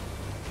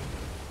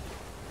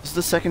 This is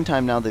the second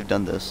time now they've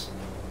done this.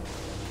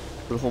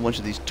 Put a whole bunch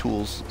of these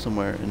tools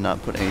somewhere and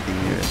not put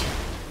anything near it.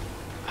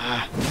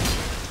 Ah.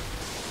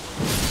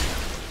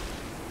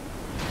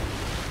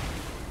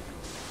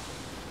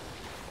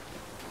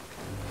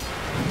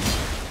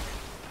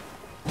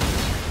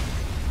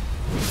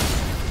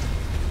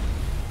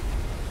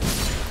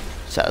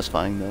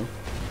 satisfying though.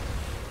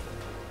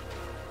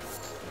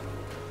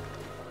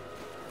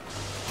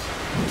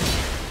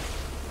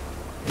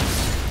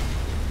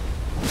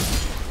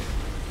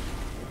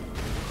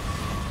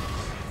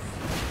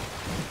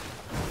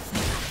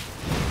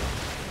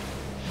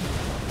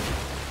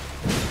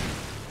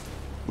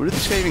 Where did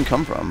this guy even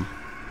come from?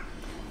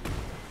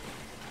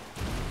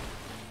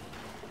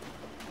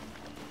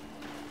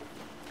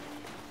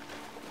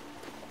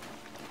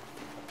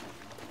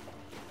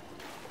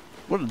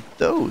 What are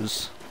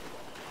those?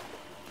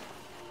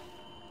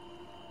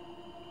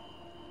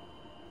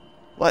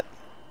 What?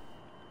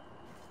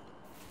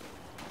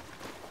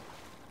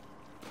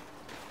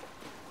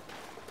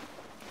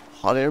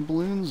 Hot air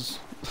balloons?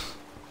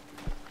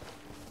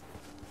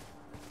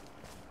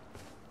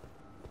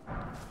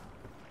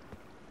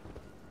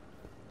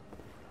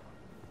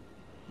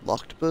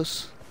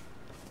 Octopus?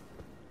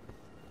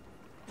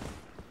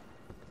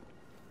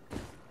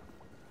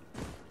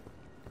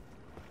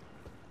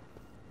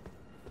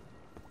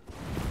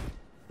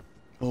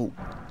 Oh.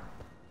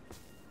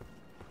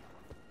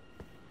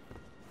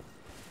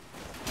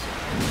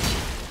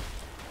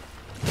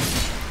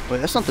 Wait,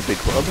 that's not the big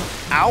club.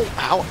 Ow,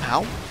 ow,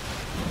 ow.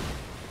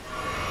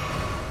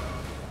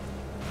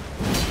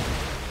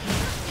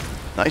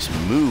 Nice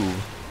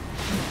move.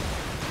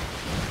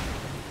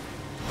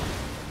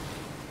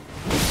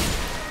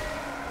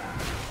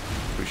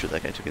 Pretty sure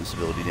that guy took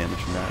instability damage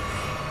from that.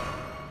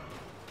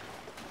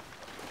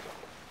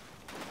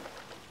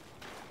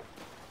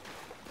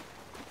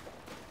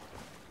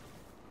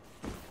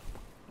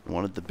 I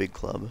wanted the big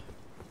club,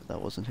 but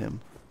that wasn't him.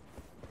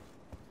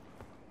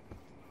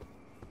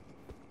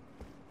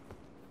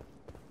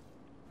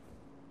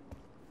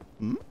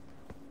 Hmm?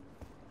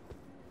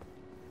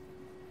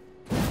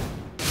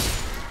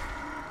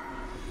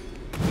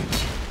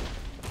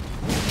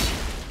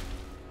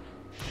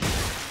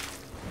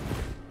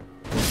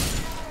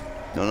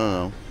 No, no,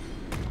 no.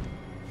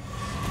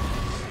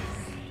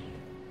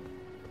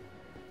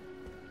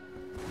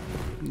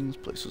 This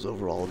place was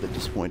overall a bit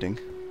disappointing.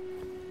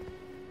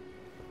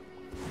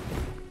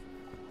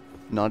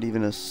 Not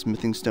even a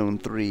smithing stone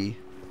 3.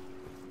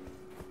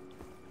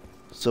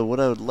 So what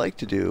I would like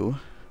to do...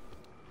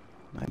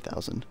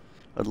 9,000.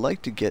 I'd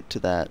like to get to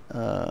that,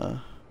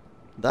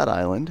 that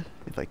island,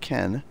 if I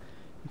can.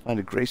 Find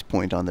a grace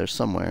point on there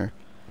somewhere.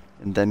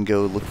 And then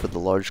go look for the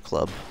large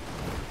club.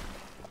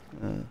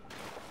 I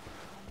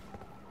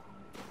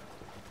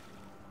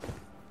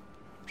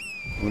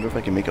wonder if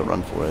I can make a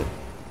run for it.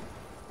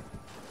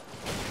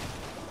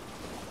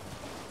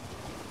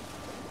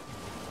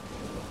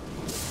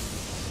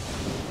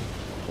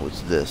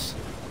 What's this?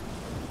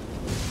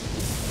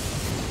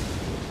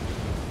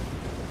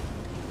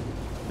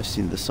 I've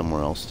seen this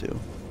somewhere else too.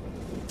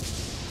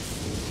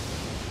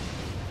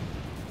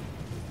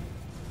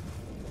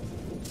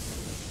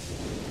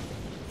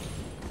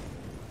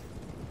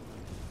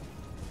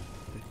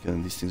 I have a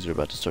feeling these things are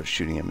about to start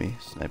shooting at me,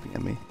 sniping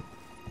at me.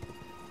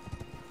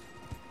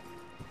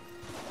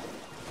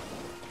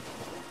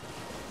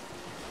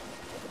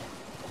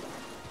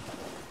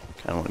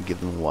 Kinda want to give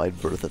them a wide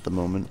berth at the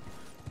moment.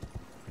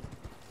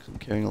 I'm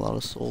carrying a lot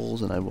of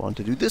souls and I want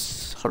to do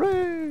this.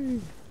 Hooray!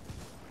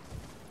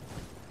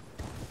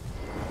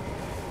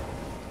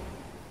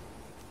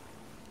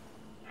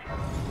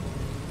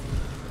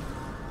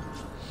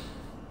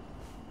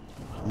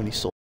 How many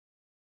souls?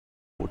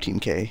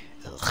 14k.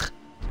 Ugh,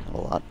 not a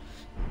lot.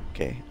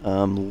 Okay,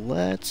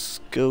 let's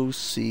go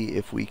see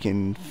if we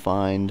can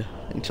find...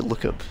 I need to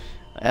look up...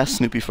 I asked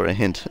Snoopy for a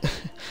hint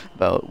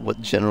about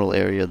what general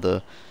area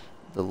the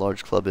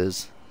large club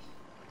is.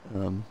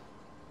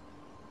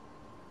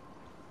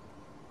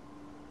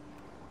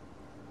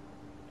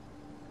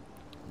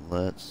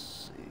 Let's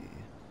see.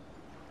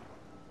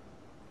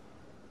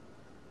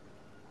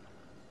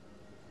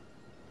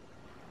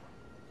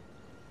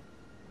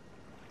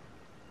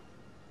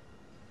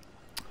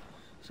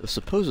 So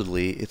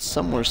supposedly it's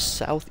somewhere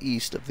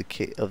southeast of the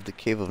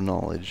Cave of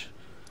Knowledge.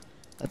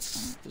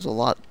 There's a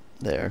lot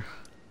there.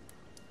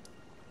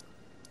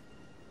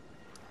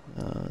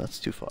 That's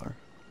too far.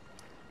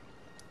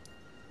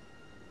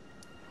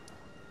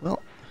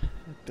 Well,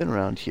 I've been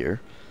around here.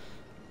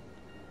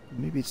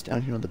 Maybe it's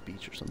down here on the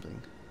beach or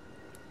something.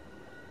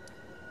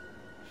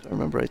 If I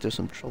remember right, there's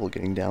some trouble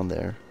getting down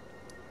there.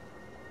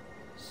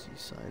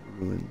 Seaside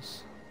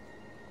ruins.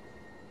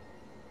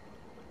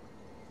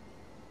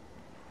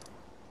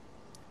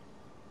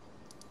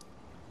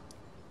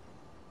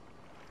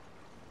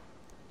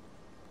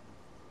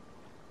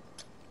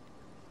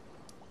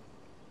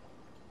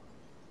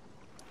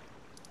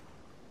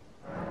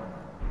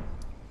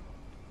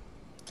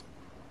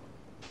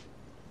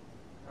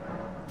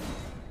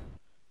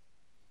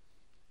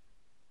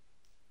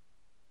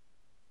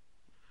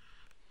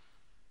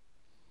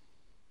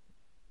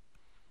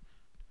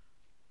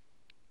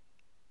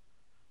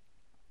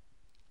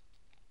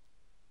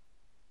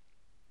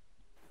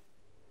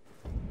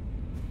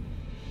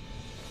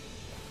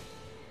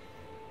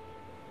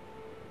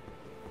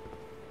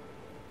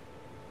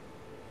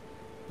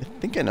 I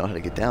think I know how to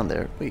get down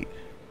there. Wait.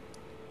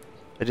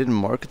 I didn't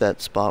mark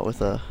that spot with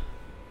a...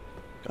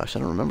 Gosh, I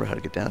don't remember how to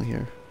get down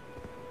here.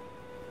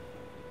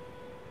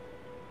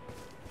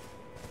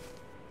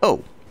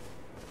 Oh!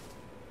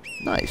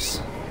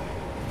 Nice.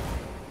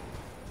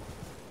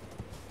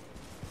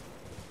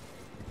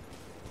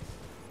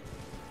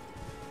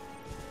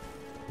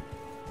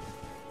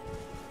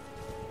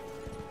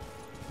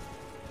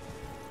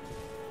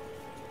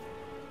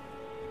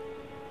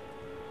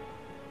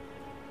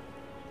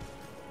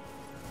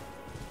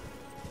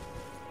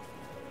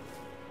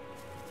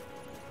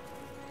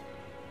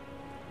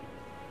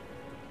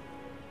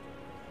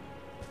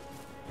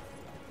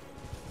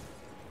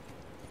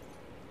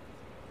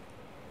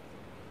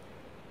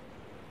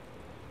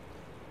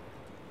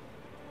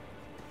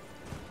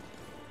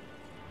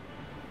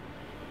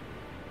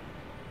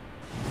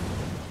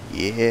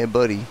 Yeah,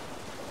 buddy.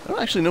 I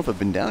don't actually know if I've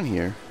been down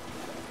here.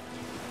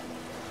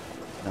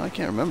 No, I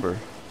can't remember.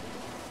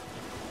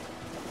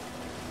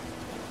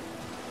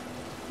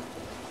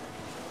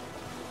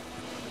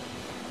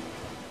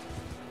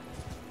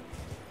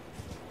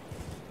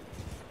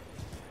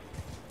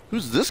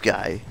 Who's this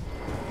guy?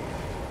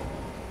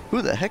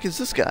 Who the heck is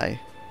this guy?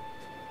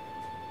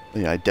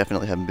 Yeah, I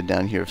definitely haven't been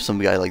down here if some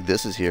guy like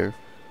this is here.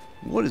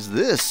 What is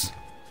this?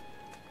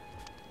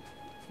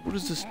 What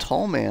is this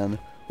tall man?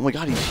 Oh my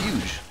god, he's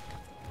huge.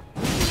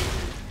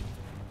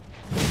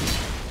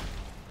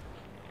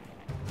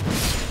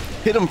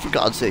 Hit him, for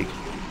God's sake.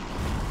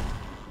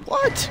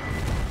 What?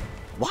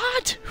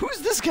 What? Who's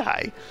this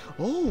guy?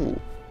 Oh,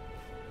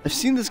 I've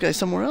seen this guy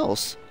somewhere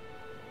else.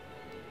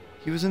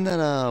 He was in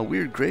that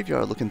weird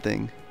graveyard looking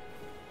thing.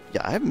 Yeah,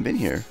 I haven't been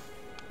here.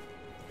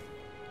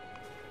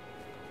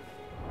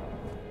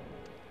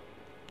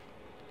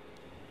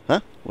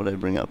 Huh? What did I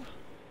bring up?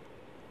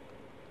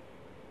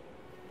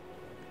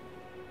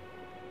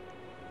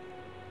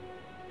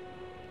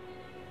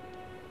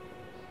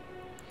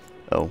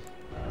 Oh.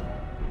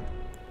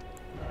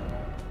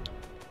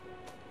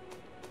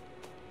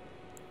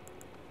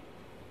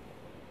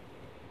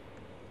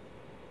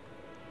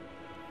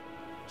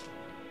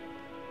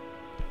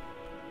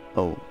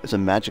 Oh, it's a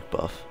magic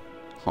buff.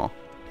 Huh.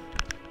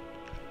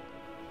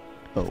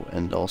 Oh,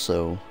 and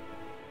also...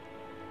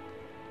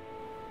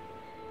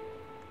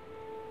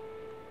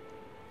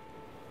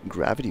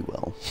 Gravity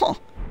well. Huh.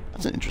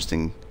 That's an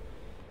interesting...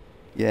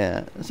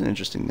 Yeah, that's an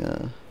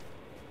interesting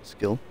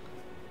skill.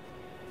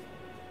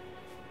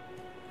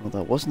 Well,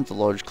 that wasn't the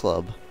large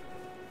club,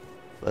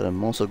 but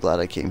I'm also glad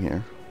I came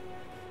here.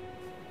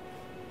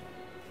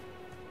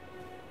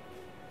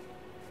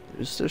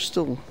 There's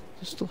still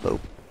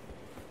hope.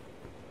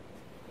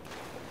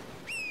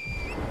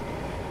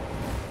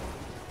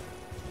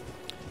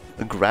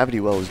 A gravity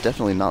well is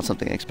definitely not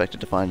something I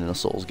expected to find in a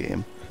Souls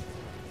game.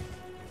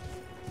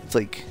 It's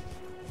like,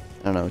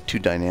 I don't know, too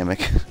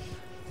dynamic.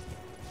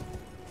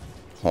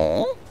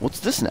 Huh? What's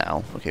this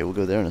now? Okay, we'll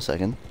go there in a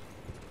second.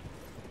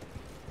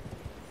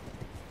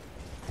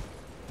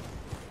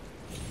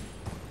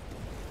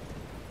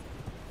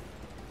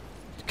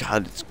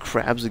 God, it's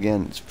crabs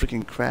again. It's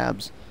freaking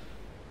crabs.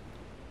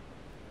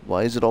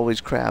 Why is it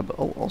always crab?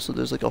 Oh, also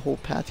there's like a whole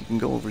path you can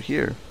go over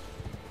here.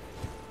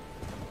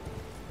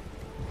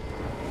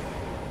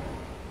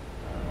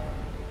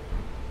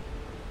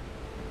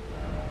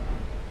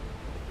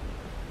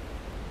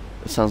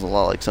 It sounds a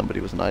lot like somebody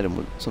with an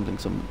item, something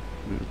some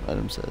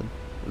item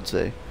would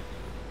say.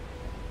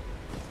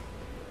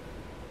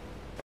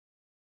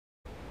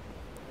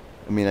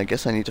 I mean, I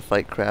guess I need to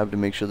fight crab to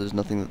make sure there's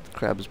nothing that the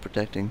crab is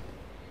protecting.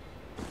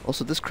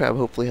 Also, this crab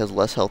hopefully has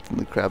less health than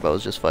the crab I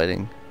was just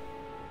fighting.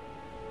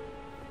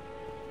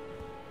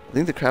 I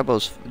think the crab I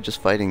was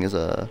just fighting is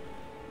a...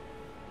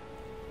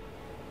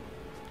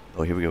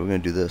 Oh, here we go. We're gonna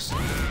do this.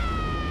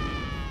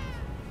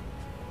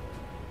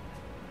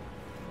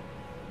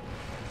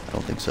 I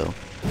don't think so.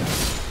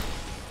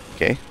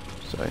 Okay.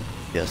 Sorry.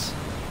 Yes.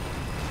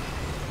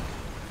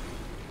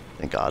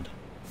 Thank God.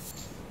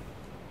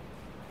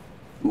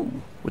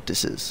 Ooh, what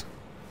this is?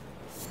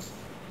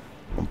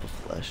 Lump of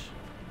flesh.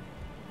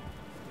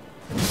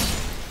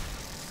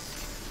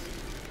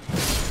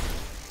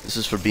 This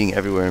is for being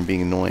everywhere and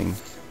being annoying.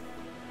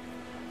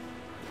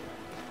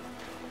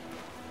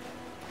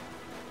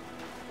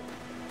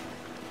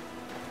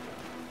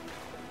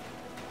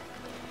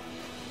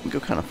 We go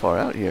kind of far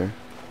out here.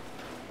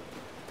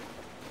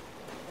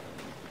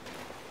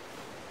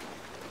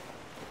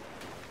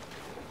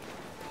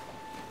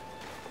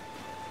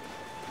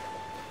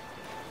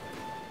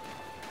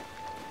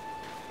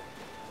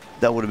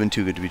 That would have been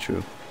too good to be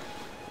true.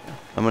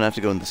 I'm gonna have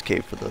to go in this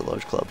cave for the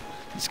large club.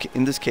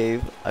 In this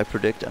cave, I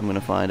predict I'm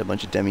gonna find a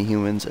bunch of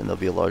demi-humans and there'll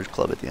be a large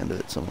club at the end of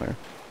it somewhere.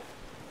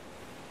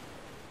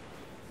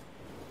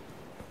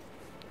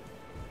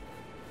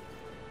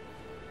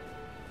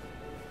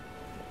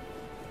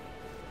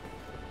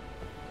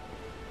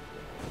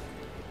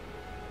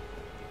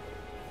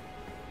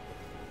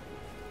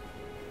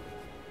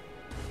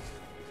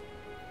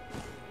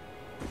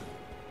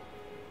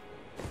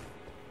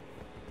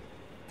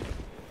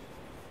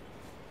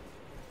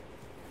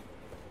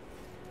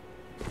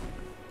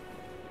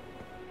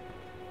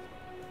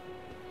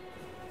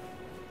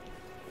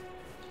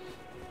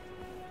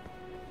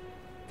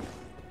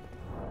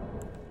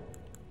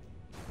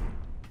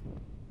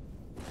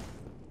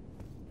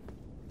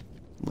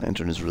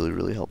 lantern is really,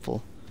 really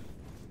helpful.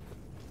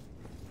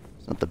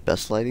 It's not the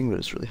best lighting, but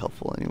it's really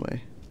helpful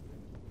anyway.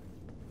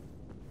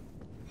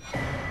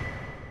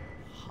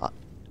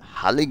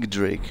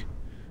 Haligdrake.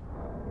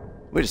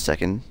 Wait a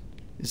second.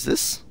 Is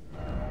this?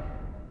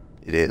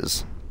 It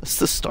is. That's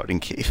the starting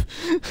cave.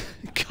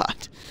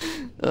 God.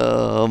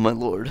 Oh, my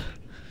lord.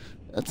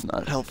 That's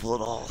not helpful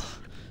at all.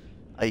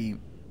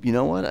 You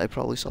know what? I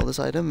probably saw this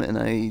item and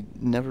I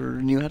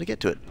never knew how to get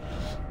to it.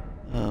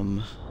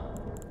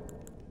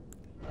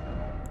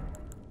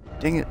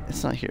 Dang it,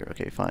 it's not here.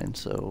 Okay, fine,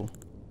 so...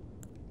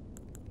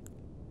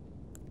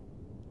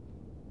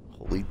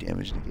 Holy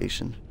damage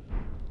negation.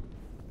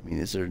 I mean,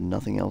 is there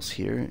nothing else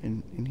here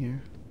in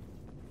here?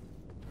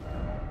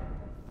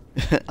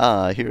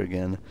 Ah, here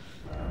again.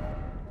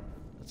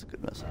 That's a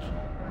good message.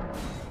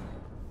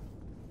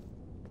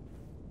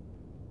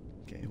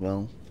 Okay,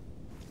 well...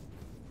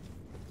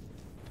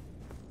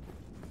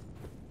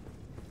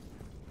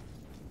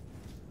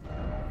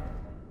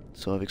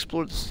 So I've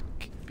explored this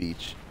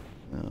beach.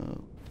 Let's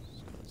go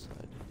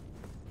outside.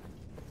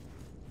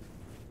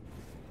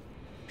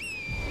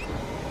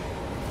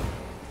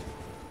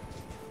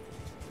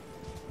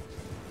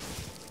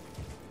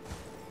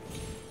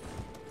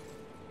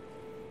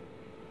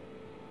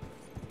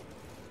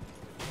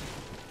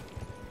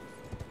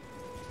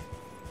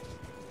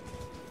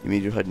 You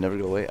mean your HUD never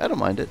go away? I don't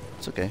mind it.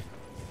 It's okay.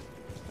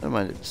 I don't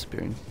mind it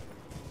disappearing.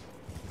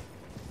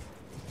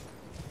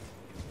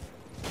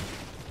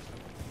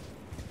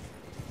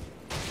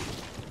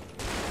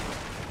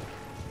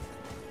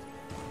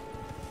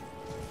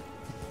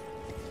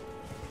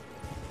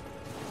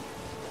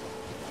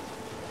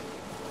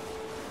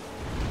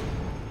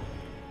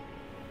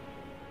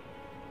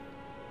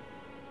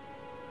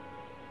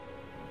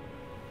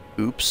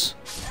 Oops.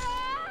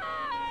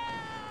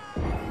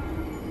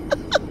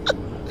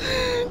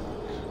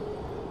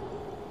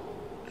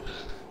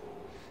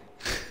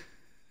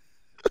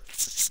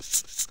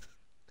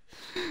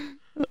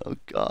 Oh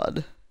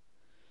God.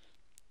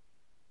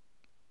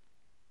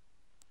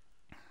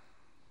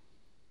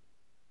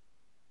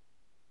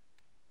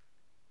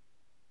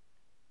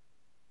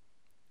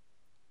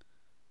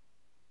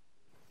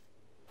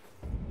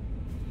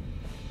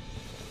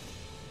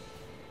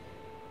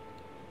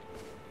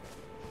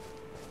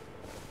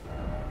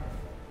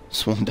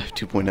 Swan Dive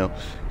 2.0.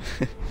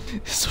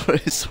 It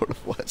sort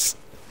of was.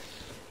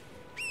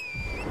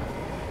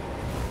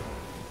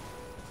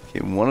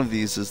 Okay, one of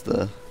these is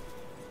the...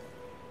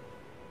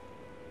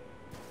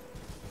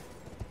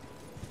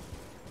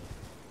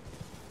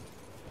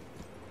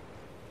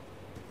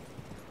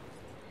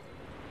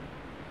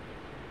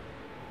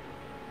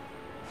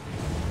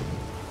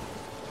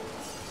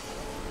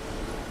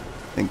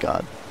 Thank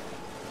God.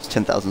 It's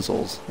 10,000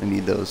 souls. I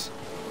need those.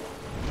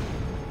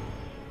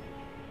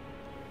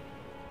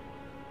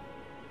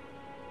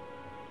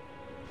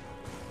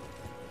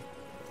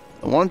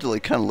 I wanted to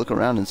like kind of look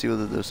around and see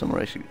whether there's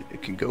somewhere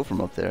it could go from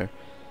up there.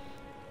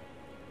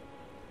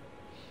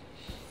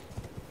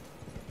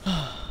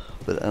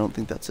 But I don't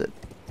think that's it.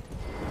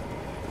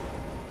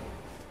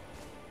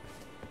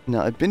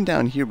 Now, I've been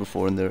down here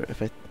before, and there,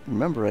 if I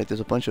remember right, there's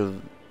a bunch of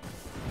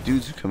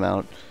dudes who come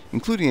out,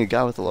 including a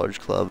guy with a large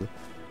club,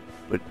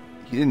 but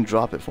he didn't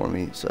drop it for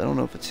me, so I don't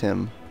know if it's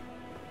him.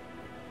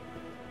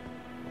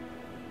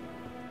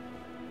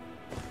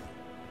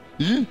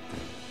 Can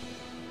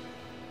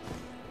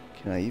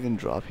I even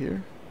drop here? I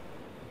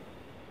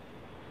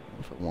don't know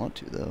if I want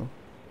to, though.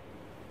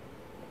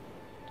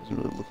 Doesn't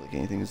really look like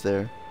anything is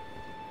there.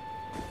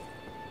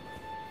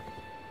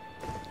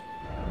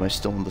 Am I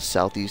still in the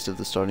southeast of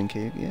the starting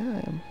cave? Yeah,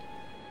 I am.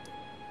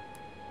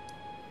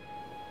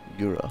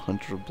 You're a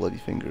hunter of bloody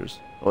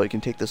fingers. Oh, I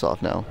can take this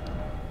off now.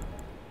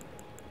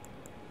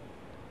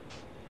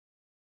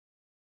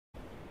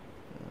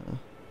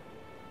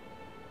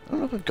 I don't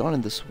know if I've gone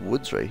in this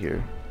woods right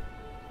here.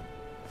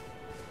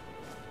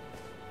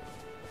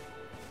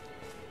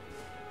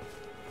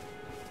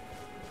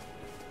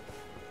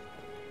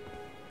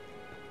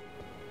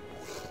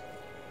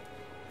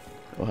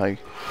 Oh, hi.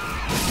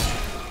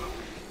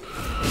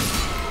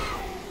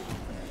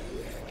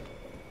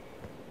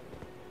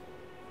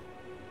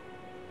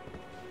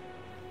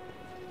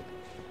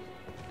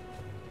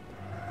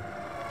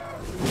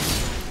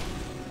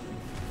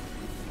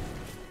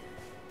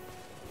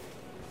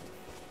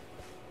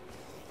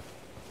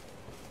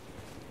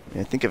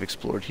 I think I've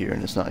explored here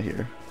and it's not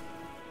here.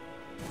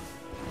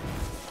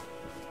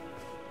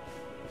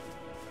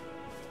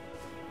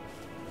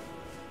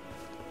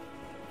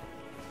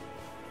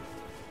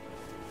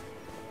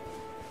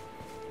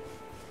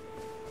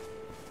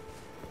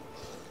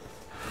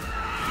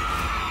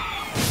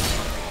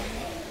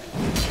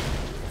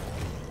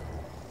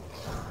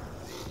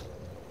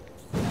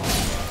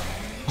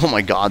 Oh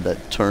my God,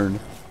 that turn.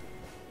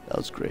 That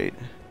was great.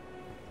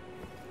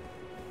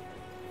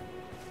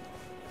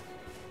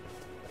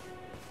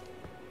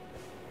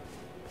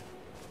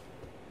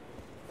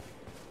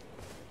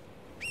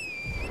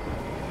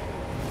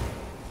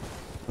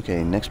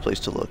 Okay, next place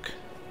to look.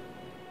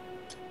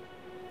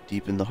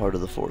 Deep in the heart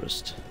of the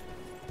forest.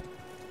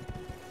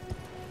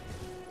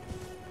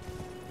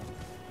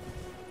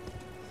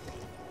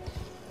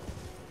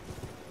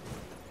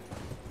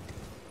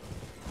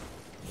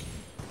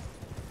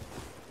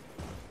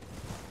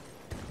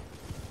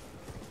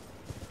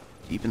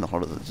 Deep in the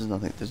heart of the... There's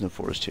nothing. There's no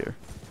forest here.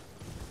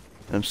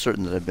 And I'm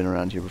certain that I've been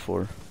around here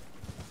before.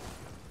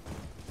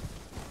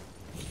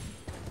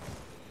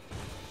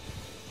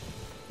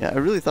 Yeah, I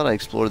really thought I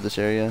explored this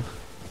area.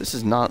 This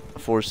is not a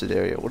forested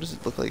area. What does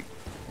it look like?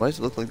 Why does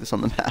it look like this on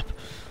the map?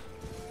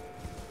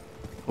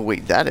 Oh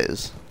wait, that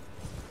is.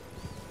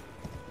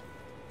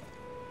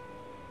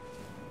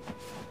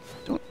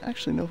 Don't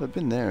actually know if I've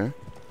been there.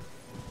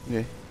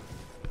 Okay.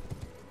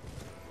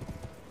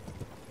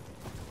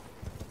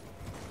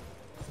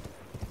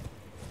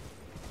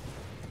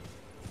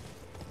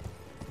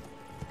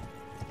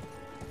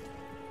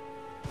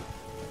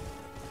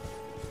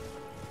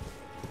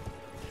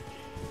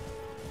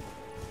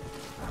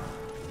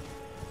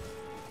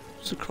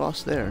 What's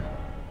across there?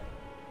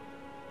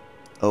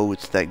 Oh,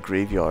 it's that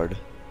graveyard.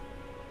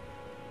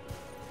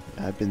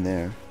 I've been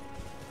there.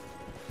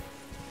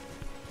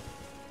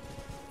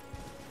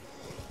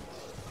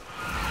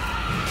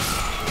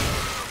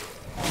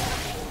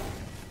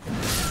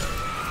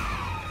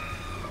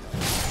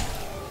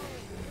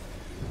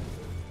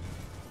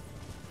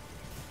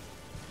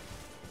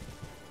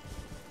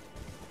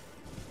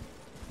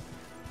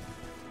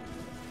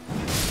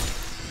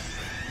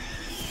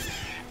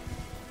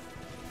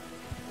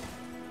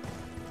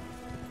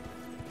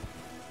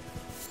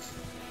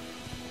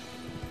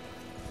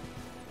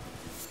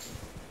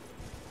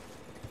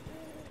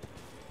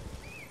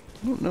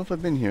 I don't know if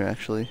I've been here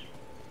actually.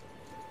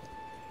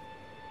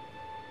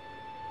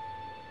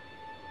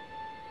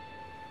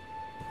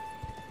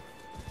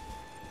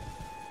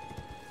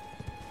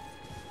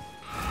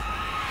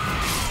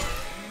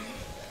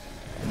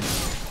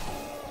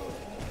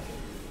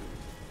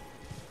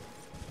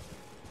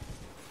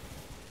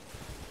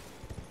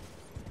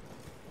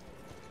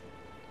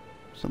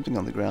 Something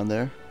on the ground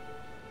there.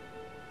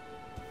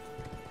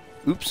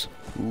 Oops.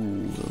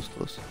 Ooh, that was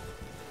close.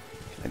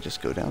 Can I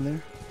just go down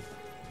there?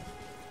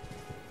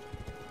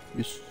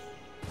 Yes.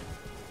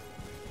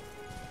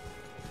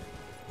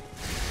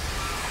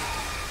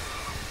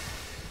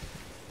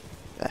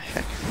 The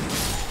heck?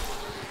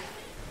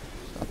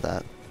 It's not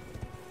that.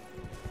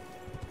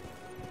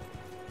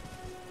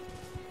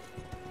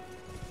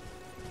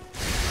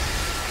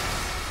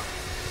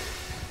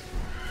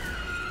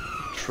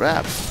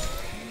 Trap.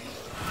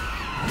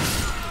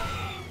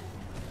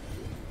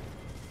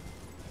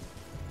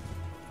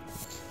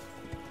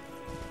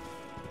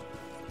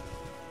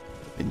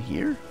 In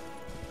here?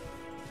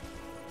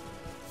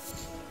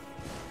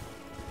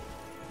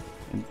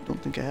 I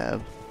don't think I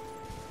have.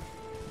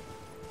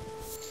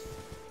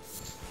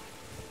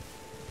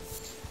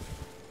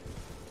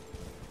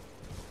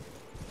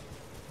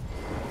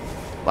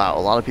 Wow, a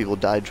lot of people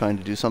died trying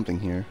to do something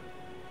here.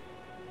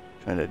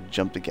 Trying to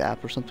jump the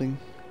gap or something.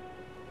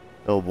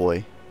 Oh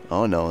boy.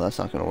 Oh no, that's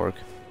not gonna work.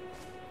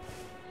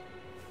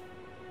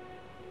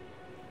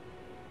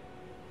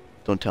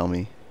 Don't tell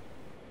me.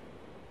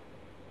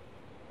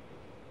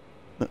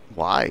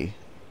 Why?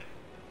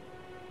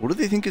 What do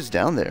they think is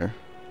down there?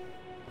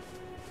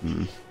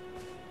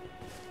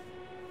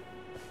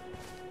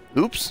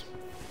 Oops.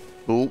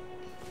 Oh.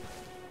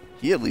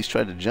 He at least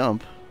tried to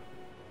jump.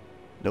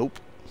 Nope.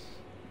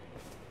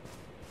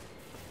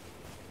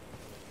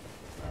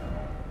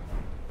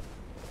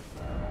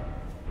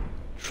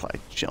 Try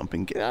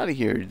jumping. Get out of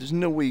here. There's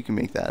no way you can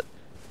make that.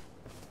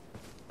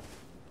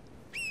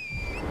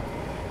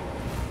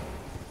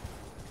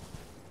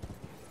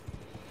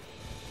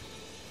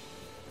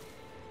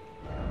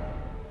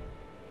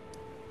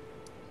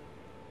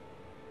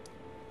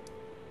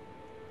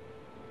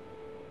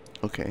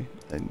 Okay,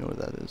 I know where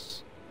that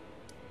is.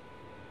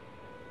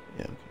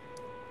 Yeah, okay.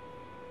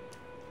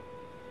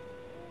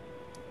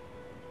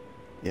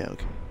 Yeah,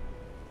 okay.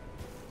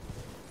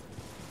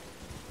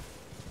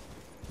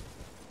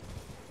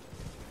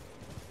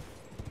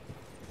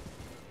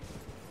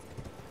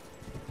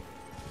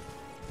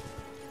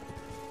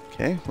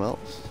 Okay, well,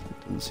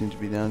 it doesn't seem to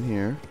be down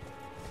here.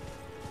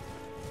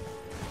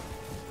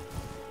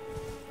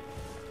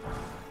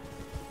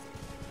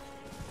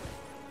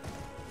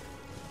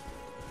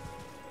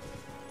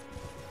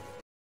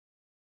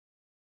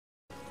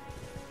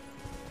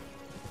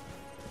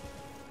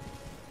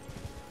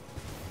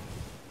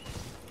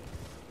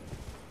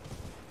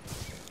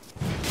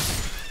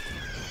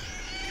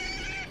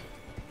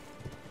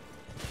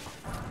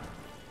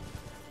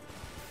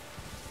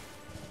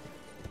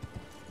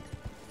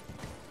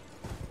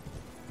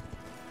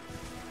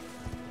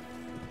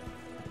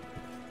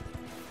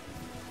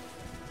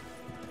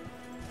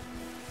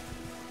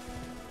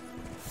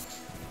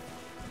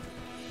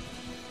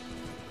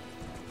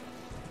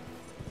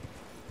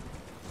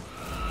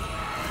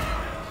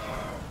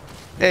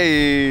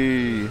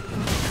 Hey!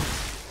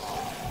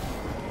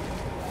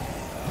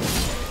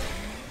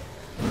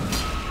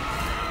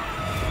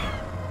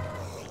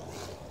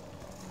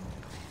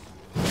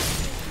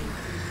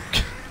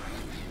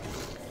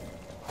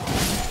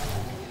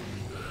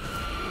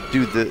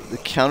 Dude, the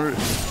counter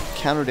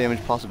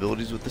damage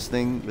possibilities with this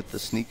thing, with the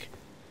sneak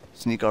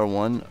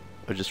R1,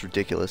 are just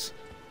ridiculous.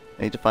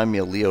 I need to find me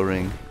a Leo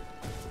ring.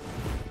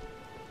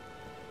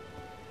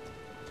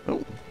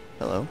 Oh,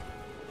 Hello.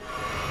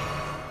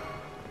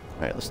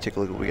 Alright, let's take a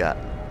look at what we got.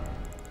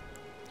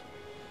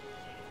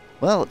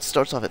 Well, it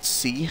starts off at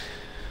C.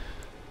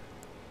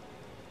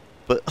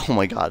 But, oh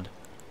my god.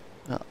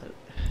 I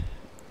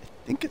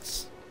think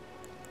it's...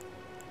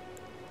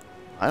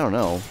 I don't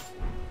know.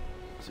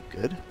 Is it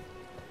good?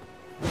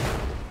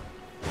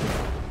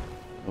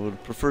 I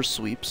would prefer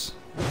sweeps.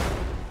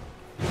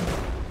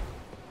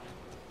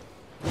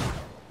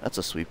 That's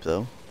a sweep,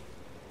 though.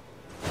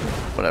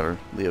 Whatever.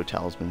 Leo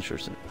Talisman, sure.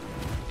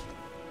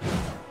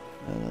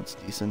 That's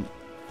decent.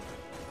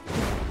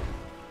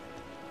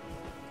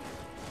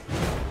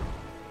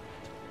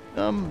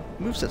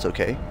 Moveset's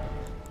okay.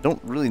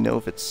 Don't really know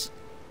if it's...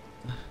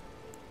 I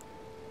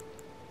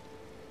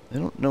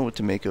don't know what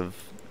to make of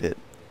it.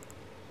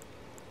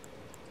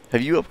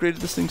 Have you upgraded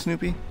this thing,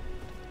 Snoopy?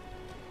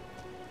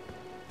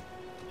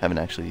 Haven't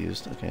actually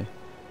used, okay.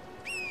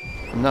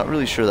 I'm not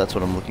really sure that's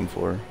what I'm looking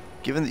for.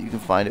 Given that you can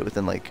find it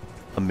within like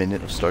a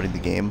minute of starting the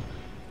game,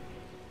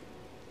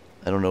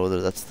 I don't know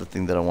whether that's the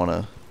thing that I want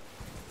to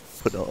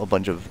put a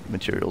bunch of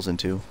materials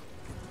into.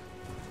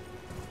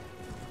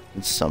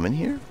 And summon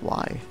here?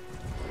 Why?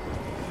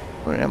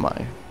 Where am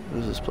I?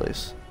 What is this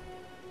place?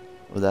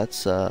 Oh,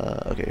 that's,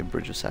 okay,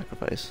 Bridge of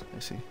Sacrifice. I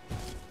see.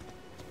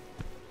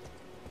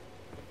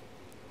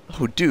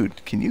 Oh,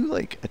 dude, can you,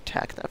 like,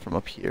 attack that from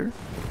up here?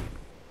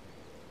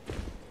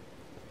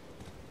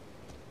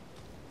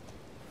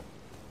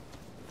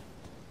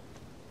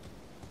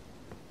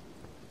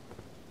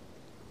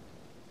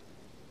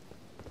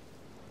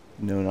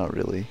 No, not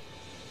really.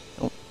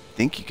 I don't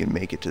think you can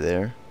make it to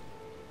there.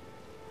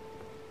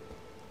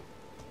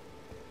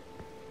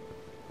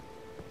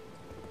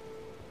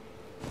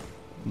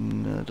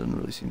 No, it doesn't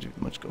really seem to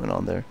be much going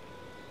on there.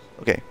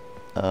 Okay,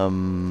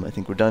 I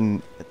think we're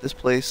done at this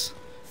place.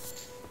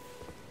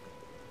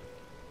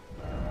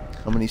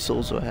 How many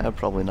souls do I have?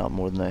 Probably not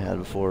more than I had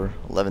before.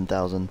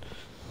 11,000.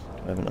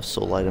 Do I have enough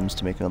soul items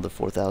to make another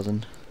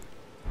 4,000?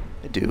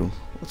 I do.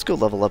 Let's go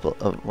level up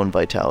one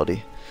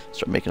vitality.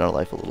 Start making our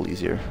life a little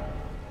easier.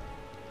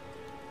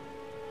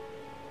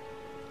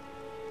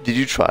 Did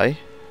you try,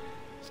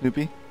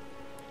 Snoopy,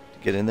 to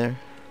get in there?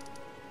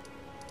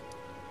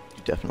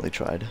 You definitely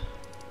tried.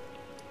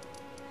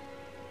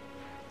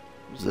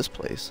 What's this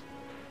place?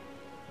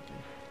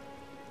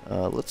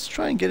 Okay. Let's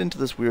try and get into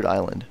this weird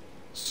island.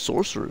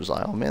 Sorcerer's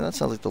Isle. Man, that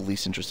sounds like the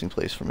least interesting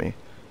place for me.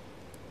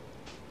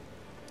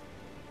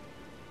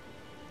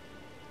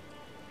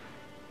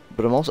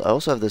 But I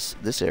also have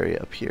this area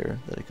up here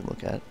that I can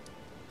look at.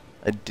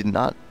 I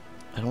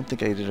don't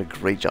think I did a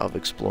great job of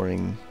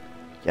exploring.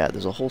 Yeah,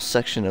 there's a whole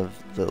section of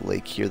the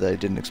lake here that I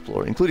didn't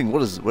explore, including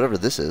whatever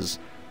this is.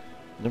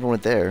 I never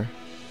went there.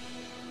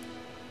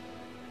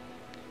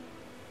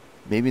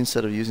 Maybe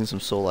instead of using some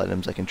soul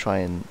items, I can try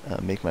and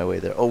make my way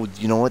there. Oh,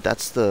 you know what?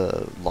 That's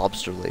the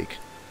lobster lake.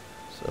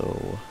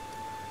 So...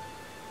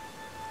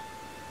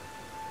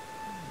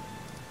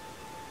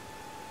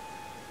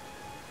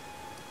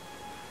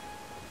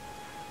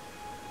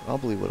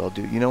 probably what I'll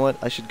do. You know what?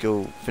 I should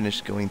go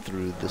finish going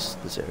through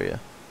this area.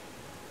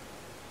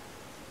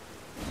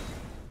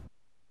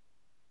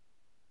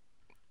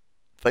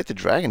 Fight the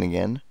dragon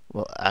again?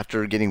 Well,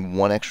 after getting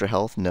 1 extra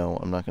health? No,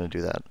 I'm not going to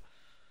do that.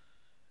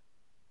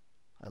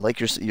 I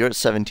like you're at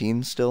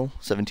 17 still?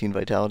 17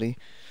 vitality?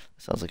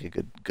 Sounds like a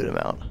good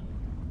amount.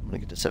 I'm going to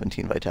get to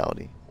 17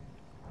 vitality.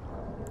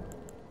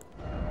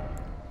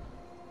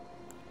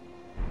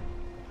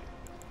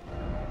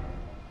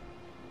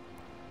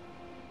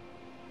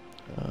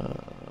 Uh,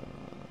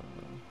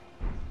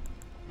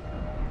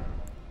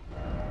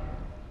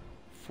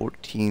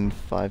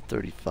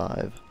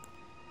 14,535.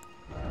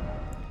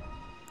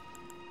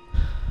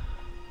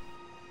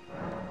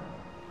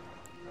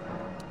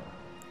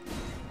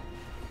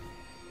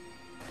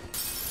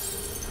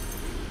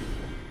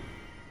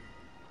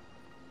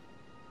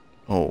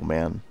 Oh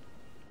man,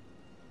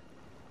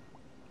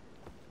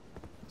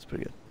 that's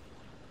pretty good.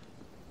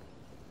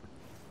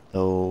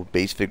 Oh,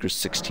 base figure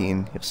 16.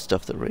 You have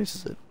stuff that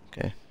raises it.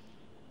 Okay.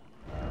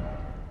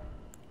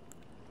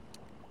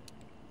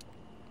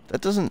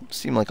 That doesn't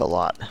seem like a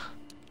lot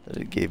that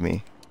it gave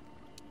me.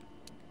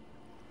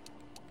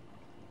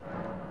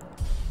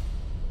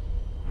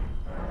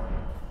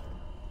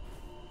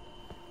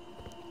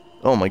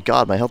 Oh my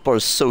god, my health bar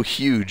is so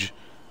huge.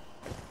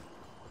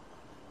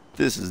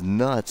 This is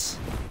nuts.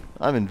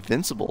 I'm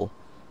invincible.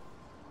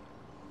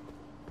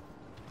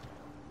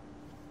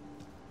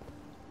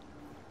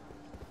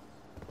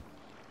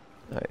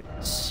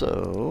 Alright,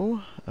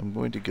 so I'm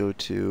going to go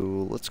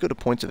to... let's go to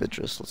points of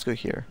interest. Let's go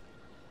here.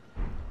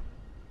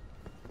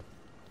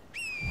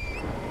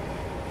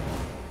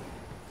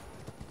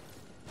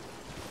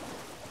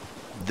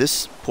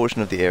 This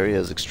portion of the area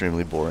is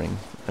extremely boring,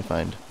 I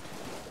find.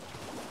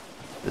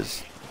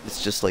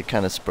 It's just like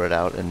kind of spread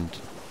out and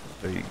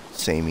very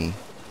samey.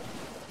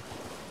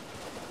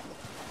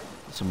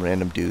 Some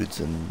random dudes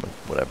and like,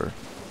 whatever.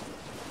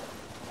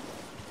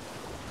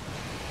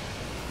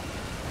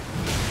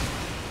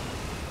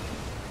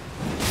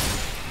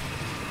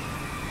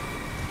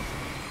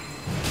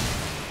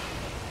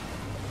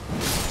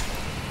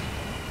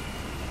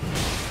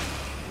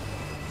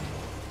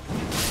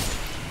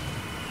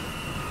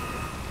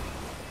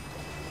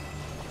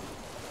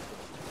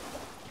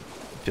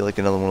 feel like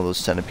another one of those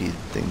centipede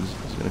things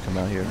is gonna come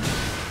out here.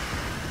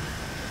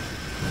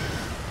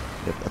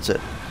 Yep, that's it.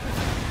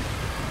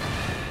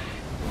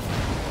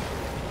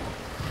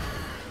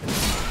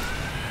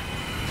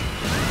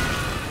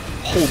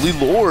 Holy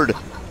Lord!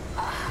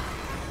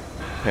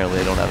 Apparently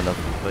I don't have enough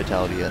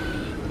vitality yet.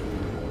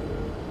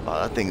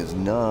 Wow, that thing is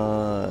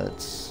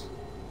nuts.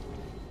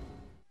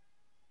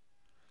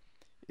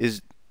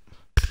 Is...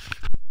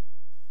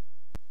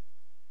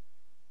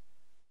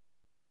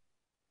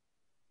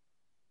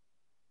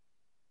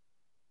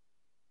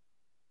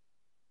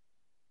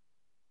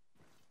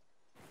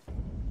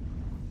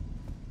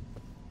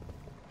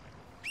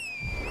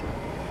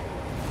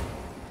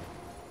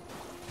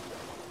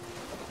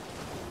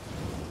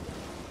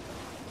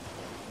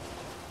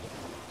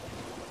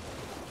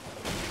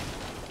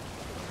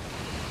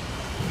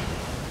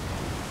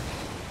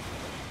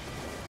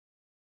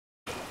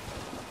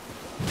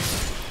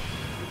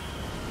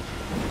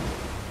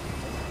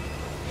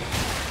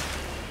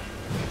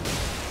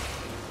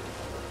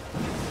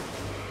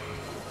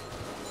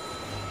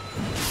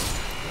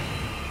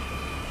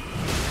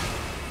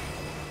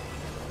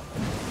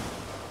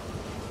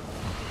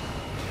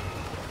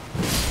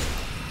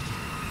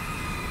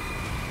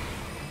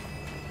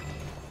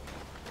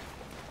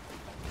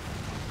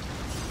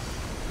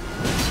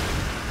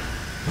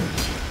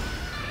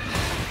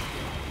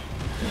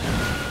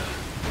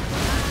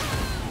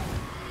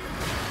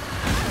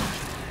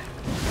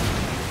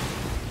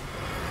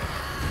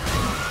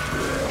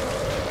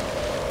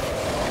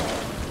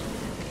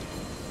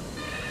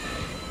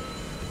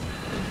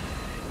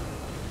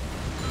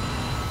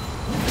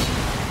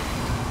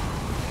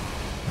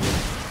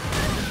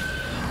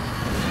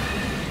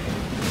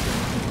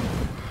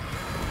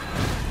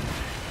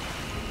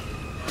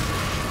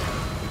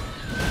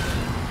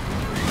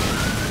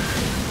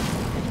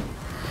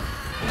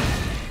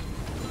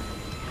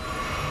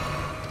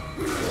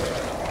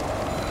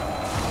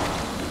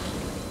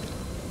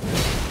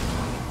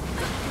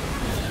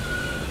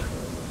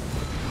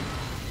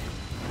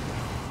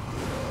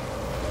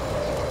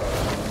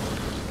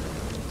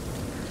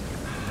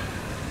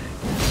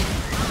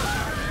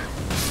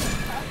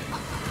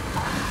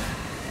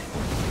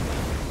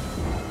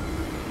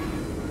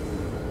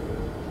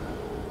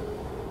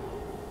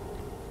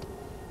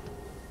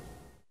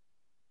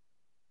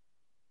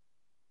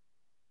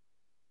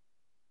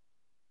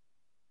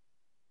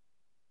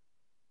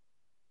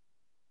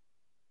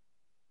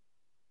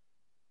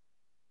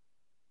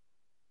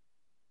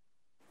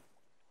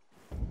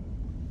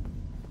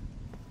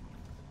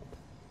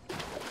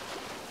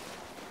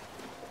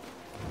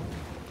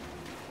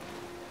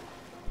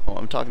 Oh,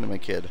 I'm talking to my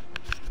kid.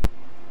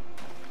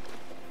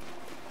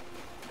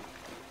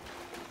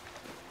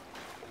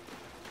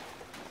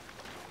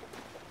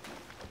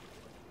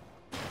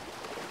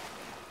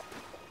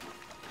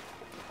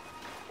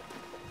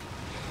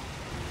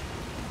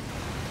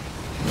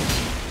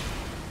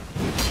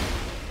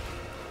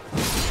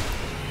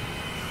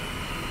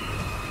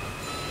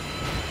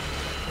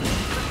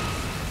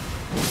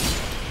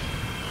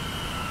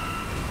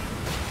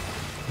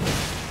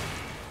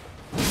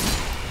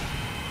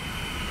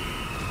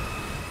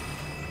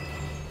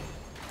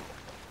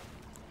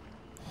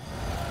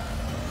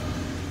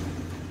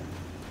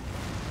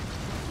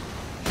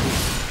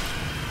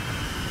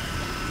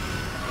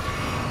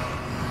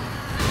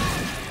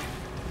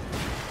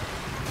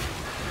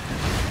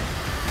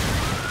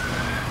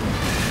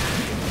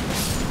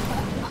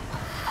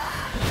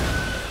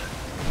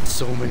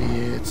 So many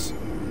hits.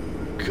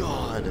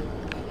 God.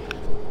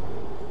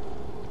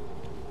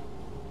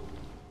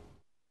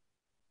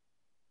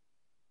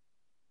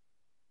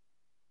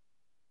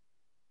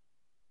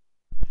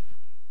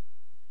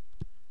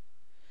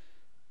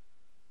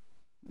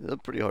 It's a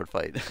pretty hard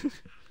fight.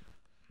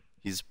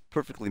 He's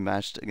perfectly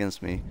matched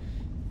against me.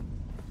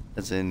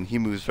 As in, he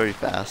moves very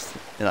fast,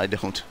 and I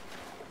don't.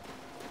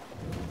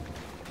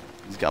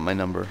 He's got my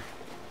number.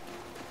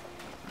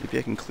 Maybe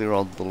I can clear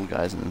all the little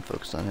guys and then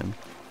focus on him.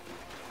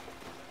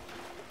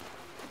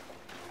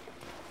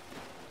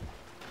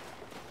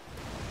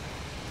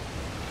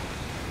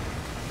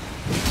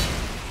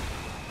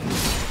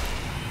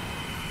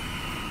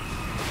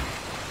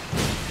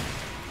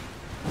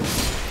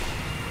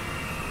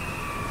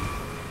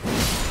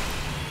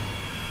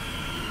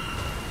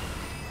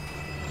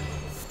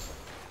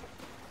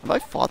 Have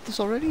I fought this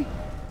already?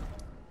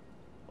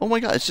 Oh my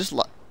god, it's just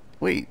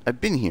wait, I've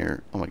been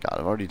here. Oh my god,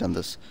 I've already done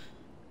this.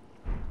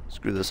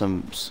 Screw this,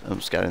 I'm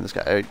scouting this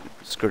guy,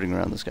 skirting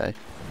around this guy.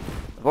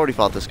 I've already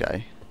fought this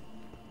guy.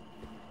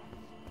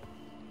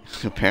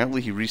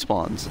 Apparently he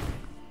respawns.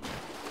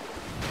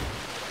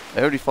 I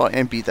already fought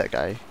and beat that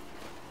guy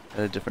at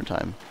a different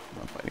time. I'm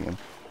not fighting him.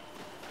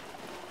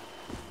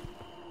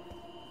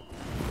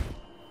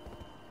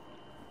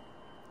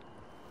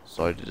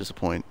 Sorry to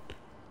disappoint.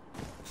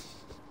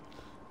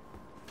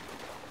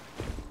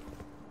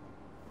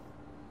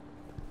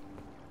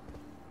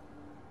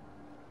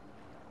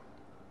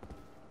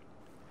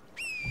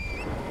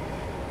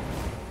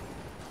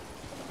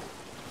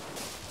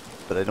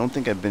 But I don't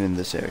think I've been in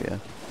this area.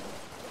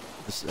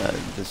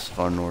 This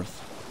far north.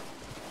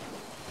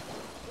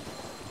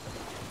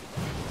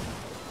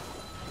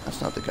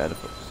 That's not the guy to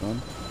focus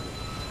on.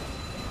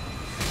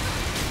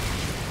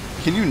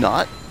 Can you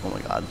not? Oh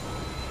my god.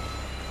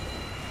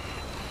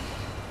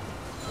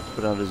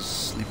 Put out his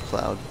sleep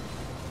cloud.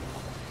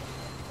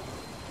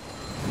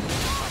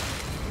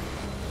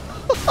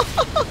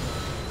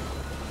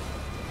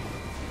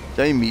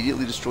 Did I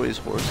immediately destroy his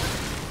horse?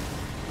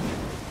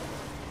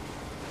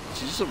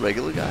 Is he just a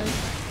regular guy?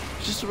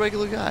 He's just a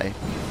regular guy.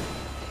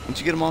 Once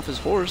you get him off his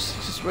horse,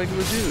 he's just a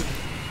regular dude.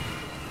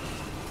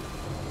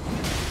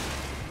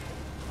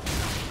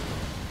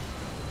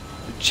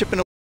 You're chipping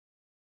away.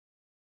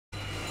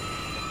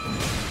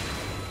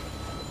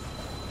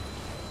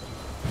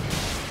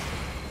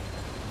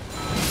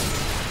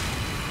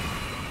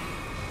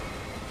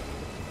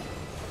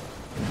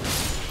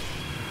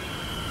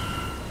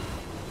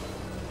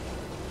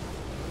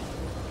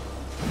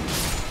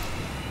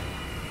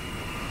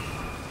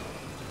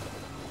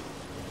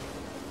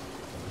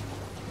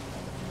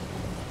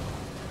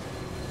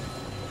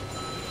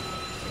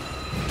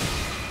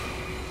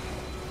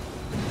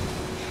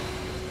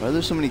 Why are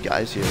there so many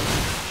guys here?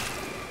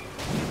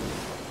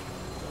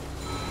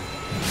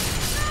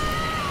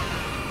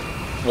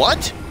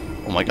 What?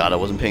 Oh my god, I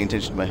wasn't paying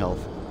attention to my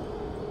health.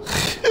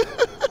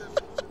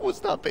 I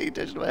was not paying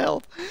attention to my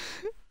health.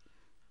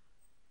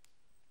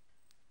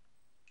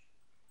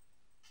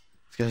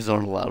 These guys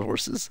aren't allowed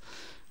horses.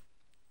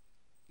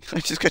 I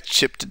just got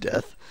chipped to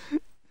death.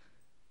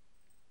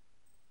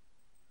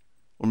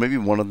 Or maybe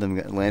one of them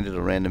landed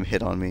a random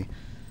hit on me.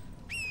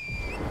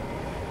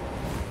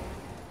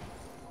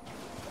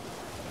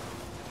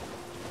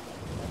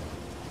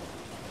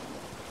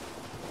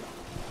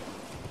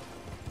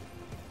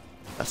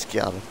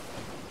 Aschiato.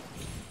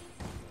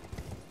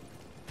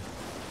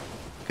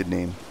 Good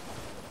name.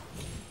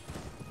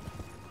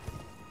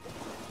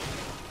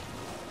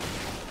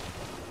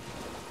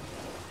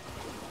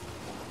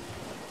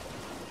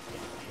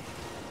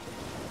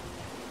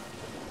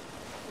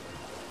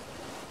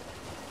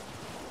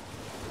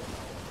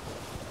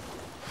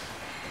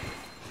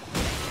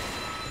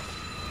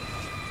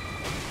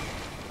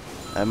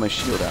 I have my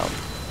shield out.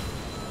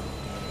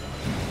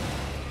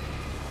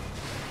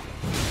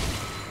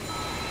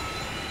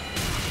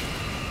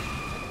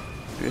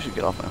 Maybe I should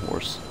get off my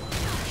horse.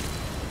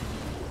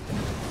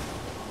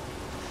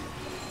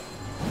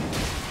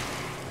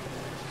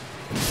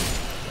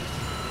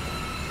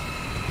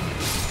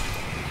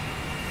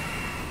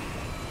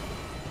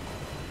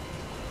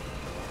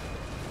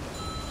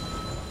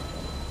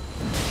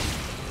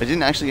 I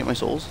didn't actually get my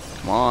souls?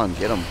 Come on,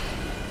 get them.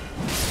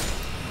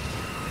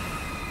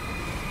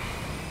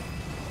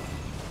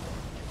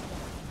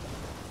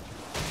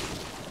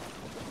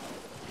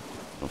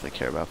 I don't know if I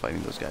care about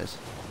fighting those guys.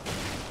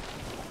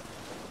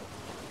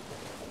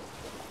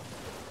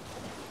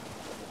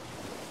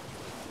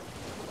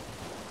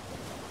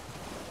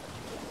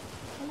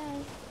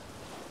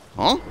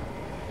 Huh? Hello?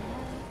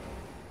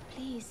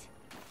 Please.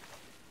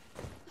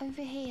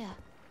 Over here.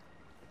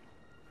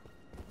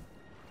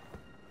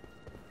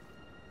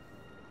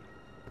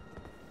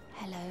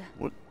 Hello.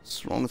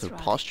 What's wrong with her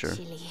It's posture?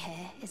 rather chilly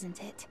here,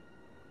 isn't it?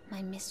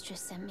 My mistress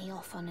sent me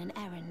off on an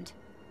errand,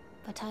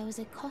 but I was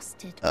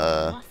accosted by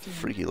a ruffian,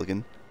 freaky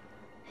looking.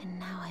 and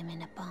now I'm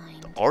in a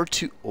bind.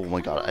 R2. Oh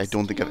my god, I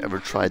don't think I've ever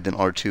tried an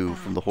R2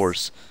 from the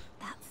horse.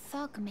 That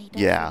thug made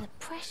Yeah. off with a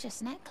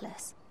precious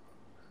necklace.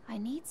 I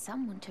need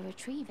someone to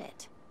retrieve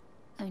it.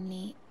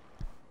 Only,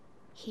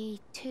 he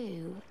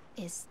too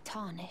is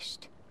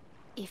tarnished.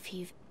 If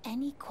you've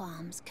any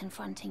qualms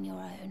confronting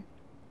your own,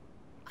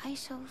 I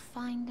shall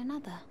find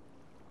another.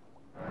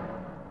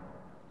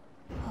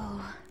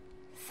 Oh,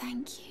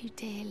 thank you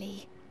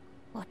dearly.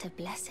 What a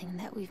blessing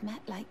that we've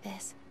met like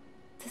this.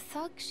 The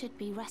thug should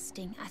be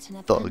resting at an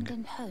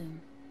abandoned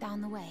home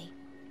down the way.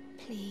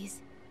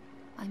 Please,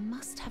 I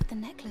must have the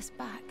necklace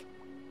back.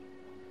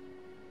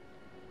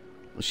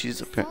 Well,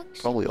 she's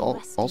probably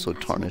also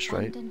tarnished,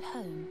 right?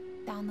 Home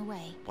down the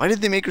way. Why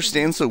did they make her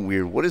stand so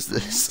weird? What is I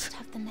this? must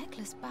have the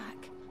necklace back.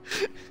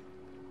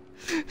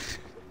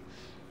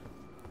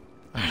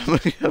 I'm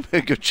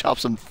gonna go chop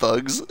some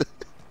thugs.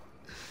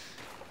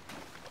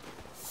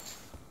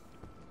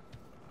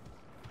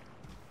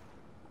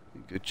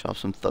 Go chop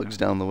some thugs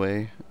down the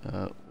way.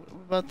 What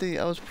about the?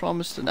 I was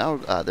promised an hour.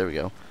 Ah, there we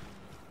go.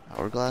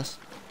 Hourglass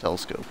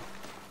telescope.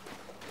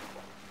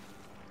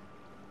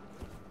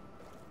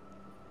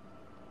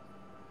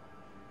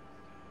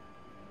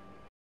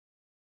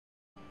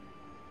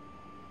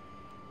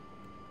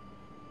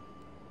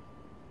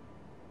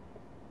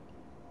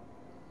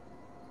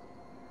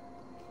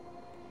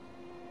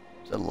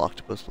 Is that an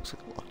octopus? Looks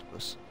like an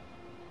octopus.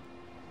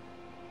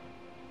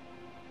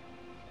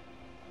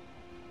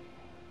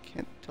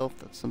 Can't tell if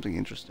that's something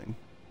interesting.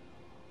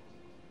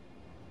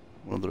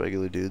 One of the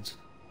regular dudes.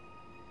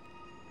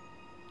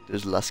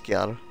 There's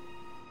Lascar.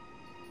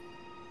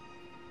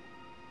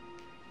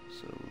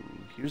 So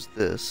here's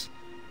this.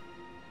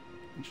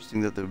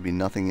 Interesting that there would be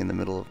nothing in the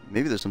middle of.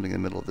 Maybe there's something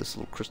in the middle of this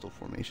little crystal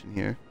formation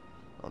here.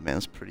 Oh man,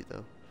 that's pretty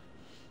though.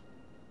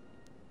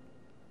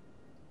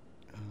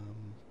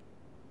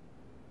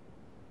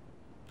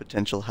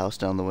 potential house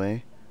down the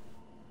way.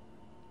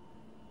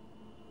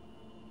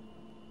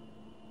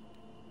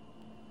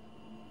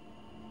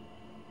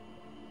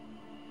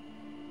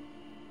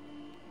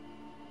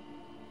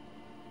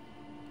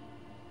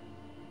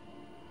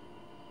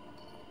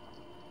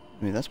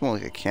 I mean, that's more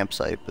like a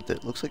campsite, but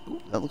that looks like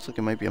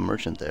it might be a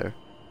merchant there.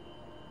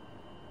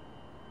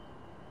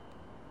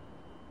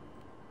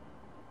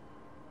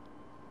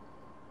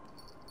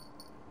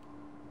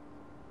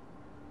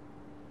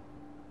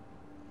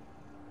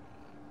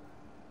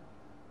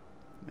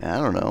 I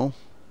don't know.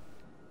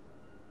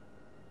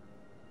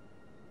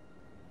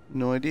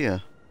 No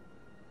idea.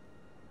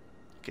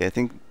 Okay, I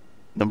think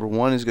number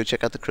 1 is go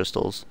check out the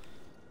crystals.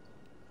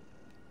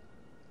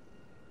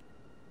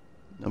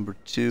 Number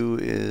 2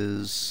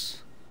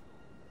 is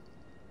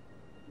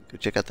go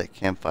check out that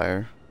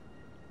campfire.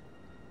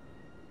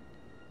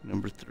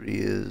 Number 3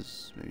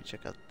 is maybe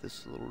check out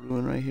this little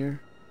ruin right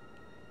here.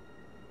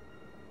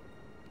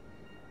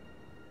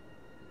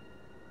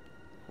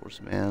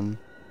 Horseman.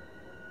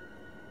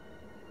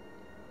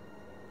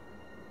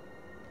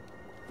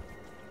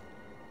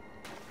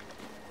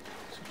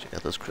 Check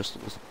out those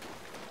crystals.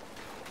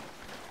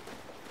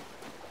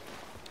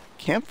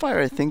 Campfire,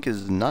 I think,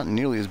 is not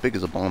nearly as big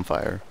as a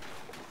bonfire.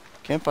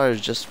 Campfire is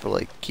just for,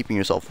 like, keeping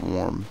yourself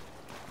warm.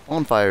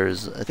 Bonfire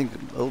is, I think,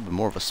 a little bit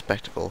more of a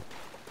spectacle.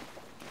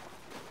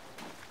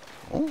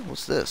 Oh,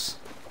 what's this?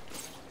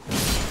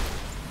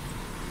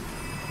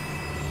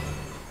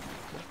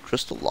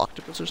 Crystal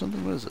octopus or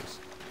something? What is this?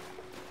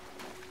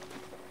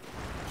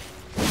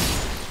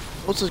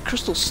 Oh, it's a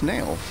crystal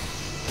snail.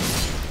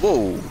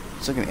 Whoa,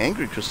 it's like an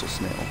angry crystal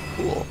snail.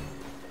 Cool.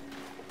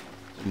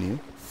 Is it new?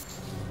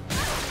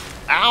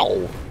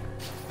 Ow!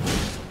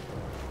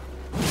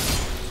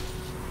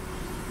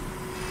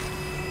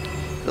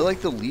 They're like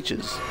the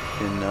leeches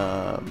in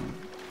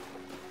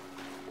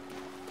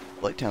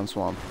Blighttown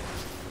Swamp.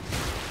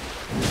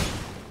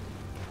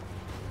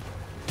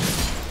 I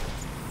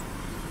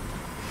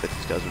bet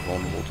these guys are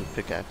vulnerable to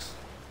pickaxe.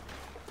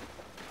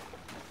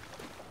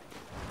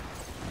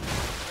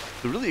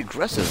 They're really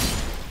aggressive.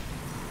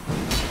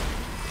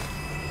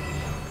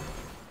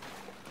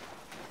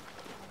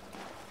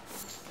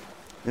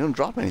 They don't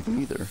drop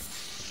anything either.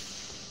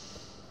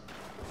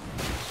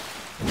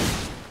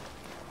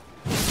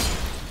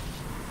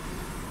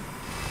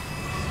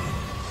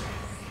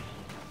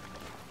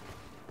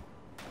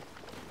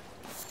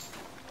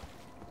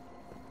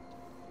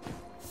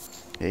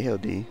 Hey,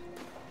 Hody.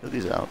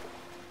 Hody's out.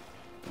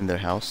 In their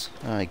house?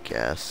 I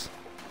guess.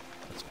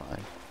 That's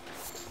fine.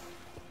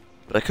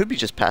 But I could be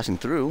just passing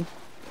through.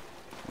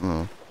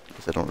 I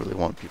guess I don't really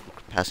want people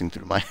passing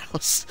through my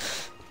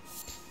house.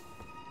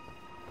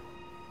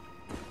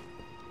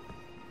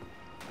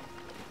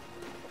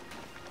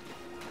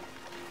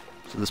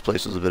 So this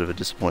place was a bit of a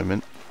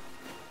disappointment.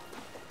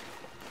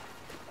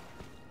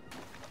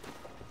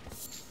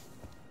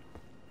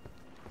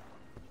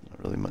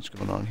 Not really much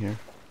going on here.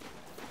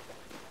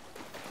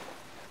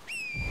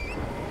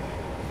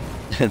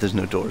 There's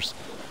no doors.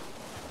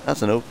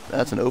 That's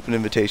an open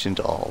invitation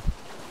to all.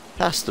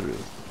 Pass through,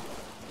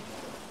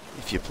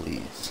 if you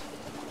please.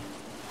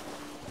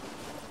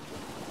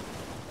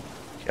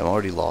 Okay, I'm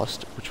already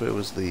lost. Which way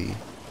was the...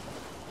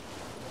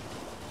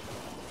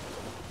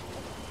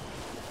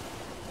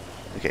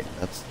 Okay,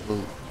 that's the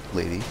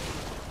lady.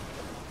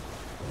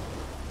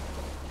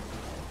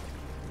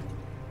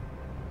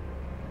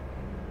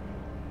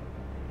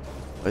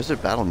 Why is there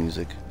battle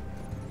music?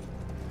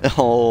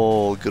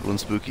 Oh, good one,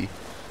 Spooky.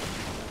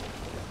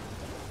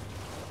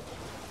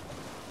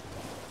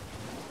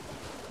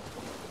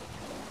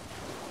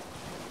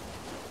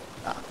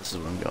 Ah, this is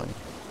where I'm going.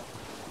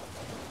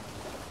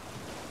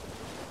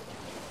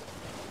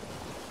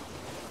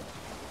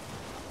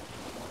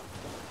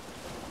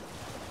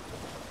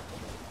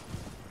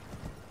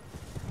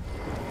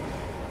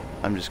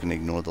 I'm just gonna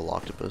ignore the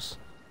octopus.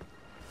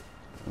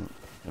 I don't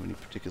have any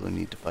particular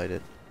need to fight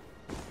it.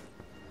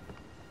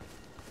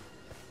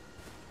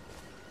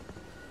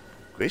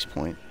 Grace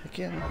Point? Heck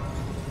yeah.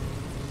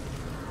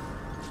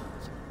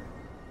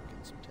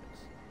 Get some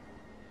text.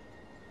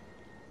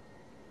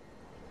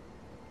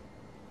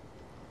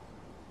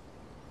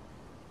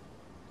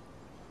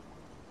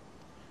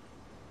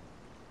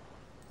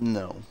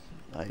 No,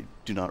 I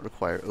do not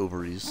require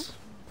ovaries.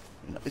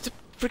 No, it's a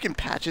freaking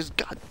Patches.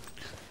 God.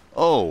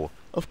 Oh,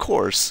 of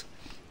course.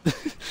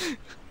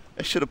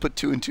 I should have put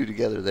 2 and 2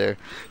 together there.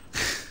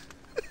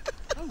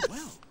 Oh,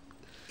 well.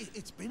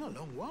 It's been a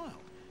long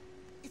while.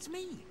 It's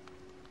me,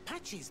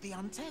 Patches the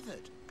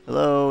Untethered.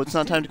 Hello, it's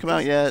not time to come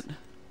out yet.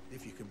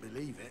 If you can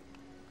believe it.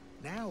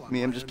 Now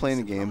I'm just playing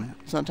the game.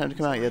 It's not time to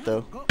come out yet,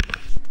 though.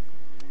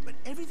 But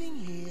everything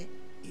here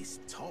is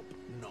top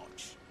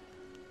notch.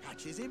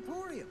 Patches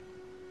Emporium.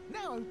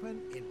 Now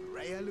open in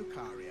Rea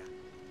Lucaria.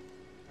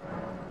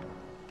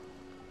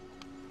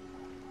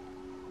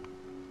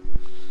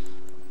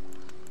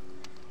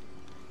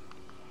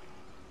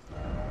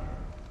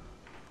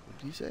 What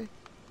did he say?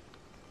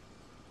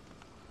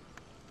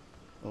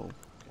 Oh,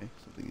 okay.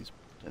 Something he's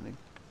pretending.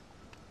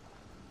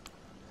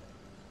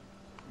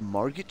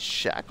 Margit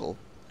Shackle.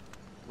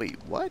 Wait,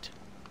 what?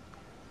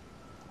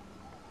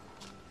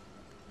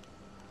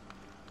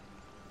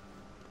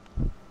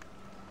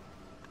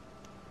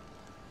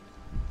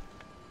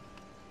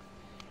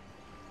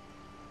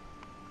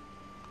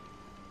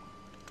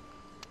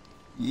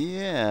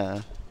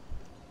 Yeah.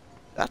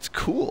 That's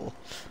cool.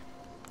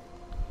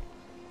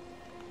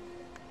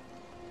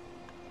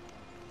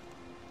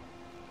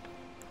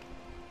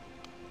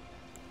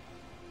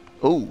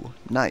 Oh,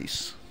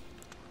 nice.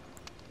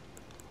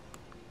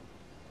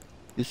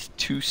 It's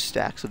 2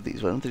 stacks of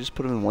these. Why don't they just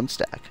put them in 1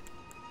 stack?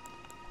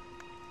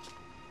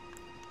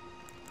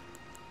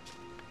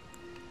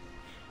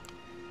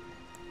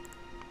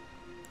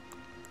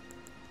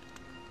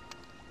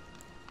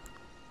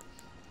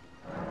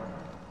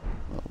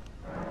 Well,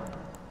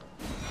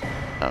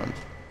 I don't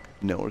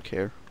know or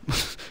care.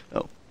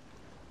 Oh.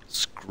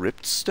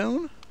 Script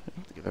stone? I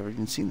don't think I've ever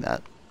even seen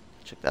that.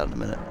 Check that out in a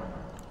minute.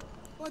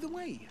 By the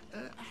way,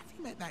 have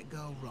you met that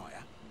girl,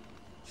 Raya?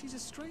 She's a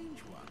strange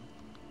one,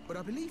 but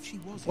I believe she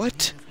was in need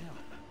of help.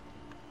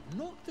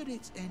 Not that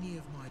it's any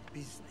of my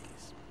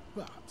business,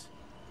 but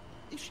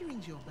if she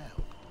rings your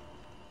bell...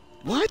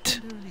 What?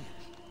 send her an ear.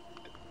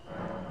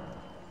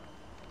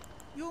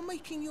 You're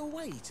making your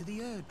way to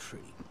the Erd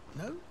Tree,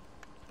 no?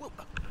 Well,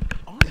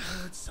 I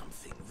heard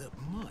something that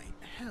might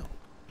help.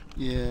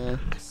 Yeah.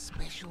 A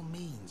special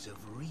means of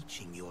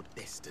reaching your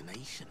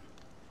destination.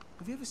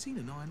 Have you ever seen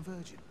an Iron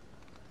Virgin?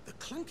 The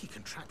clunky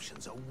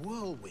contraptions are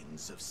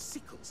whirlwinds of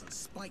sickles and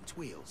spiked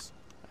wheels.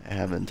 I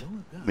haven't.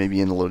 Maybe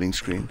in the loading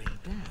screen. They were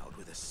endowed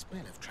with a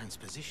spell of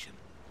transposition.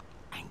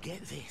 And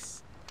get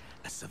this,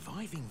 a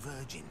surviving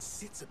virgin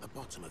sits at the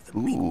bottom of the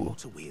big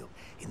water wheel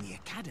in the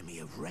Academy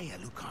of Raya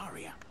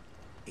Lucaria.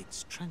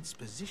 Its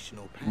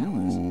transpositional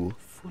powers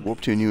fully Warp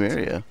to a new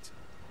area. intact.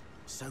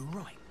 So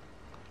right,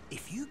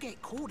 if you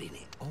get caught in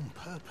it on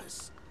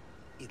purpose,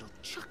 it'll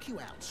chuck you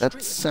out straight at the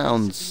That base of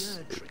sounds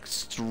the Erd Tree.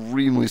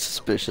 extremely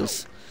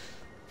suspicious.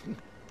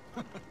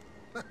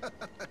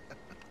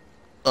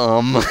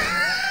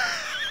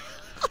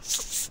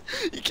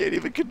 He can't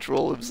even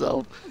control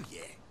himself. Oh yeah,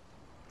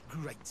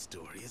 great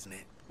story, isn't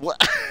it? What?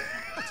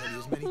 I'll tell you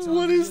as many times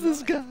What as is you this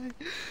like. guy?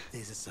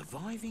 There's a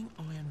surviving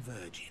Iron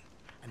Virgin,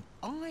 and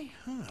I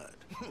heard...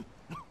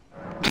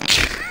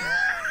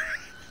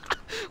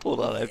 Hold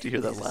on, I have to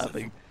hear that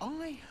laughing.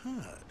 I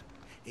heard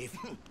if...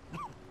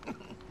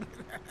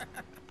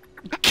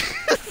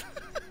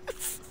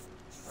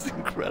 It's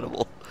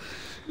incredible.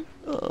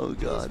 Oh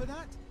god. For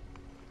that?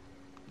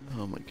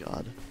 Oh my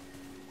god.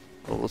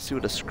 Well, let's see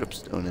what a script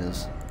stone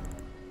is.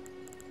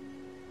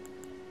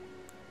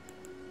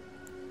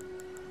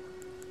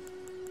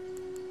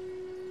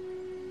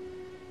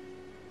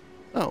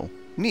 Oh,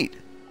 neat.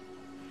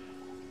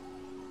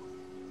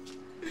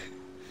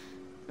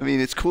 I mean,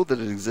 it's cool that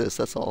it exists,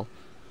 that's all.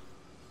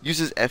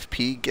 Uses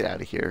FP, get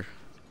out of here.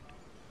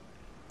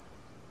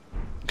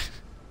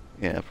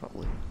 Yeah,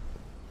 probably.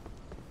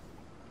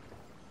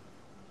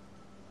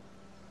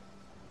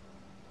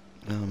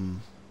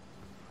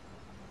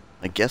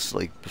 I guess,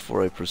 like,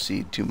 before I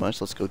proceed too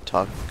much, let's go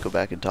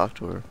back and talk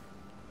to her.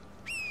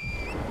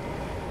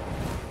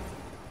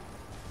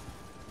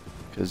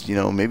 Because, you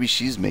know, maybe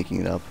she's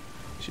making it up.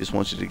 She just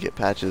wants you to get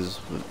patches.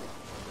 But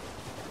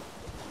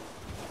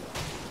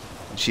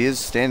she is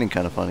standing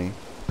kind of funny.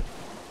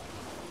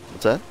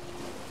 What's that?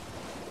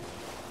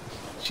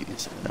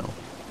 Jeez, I know.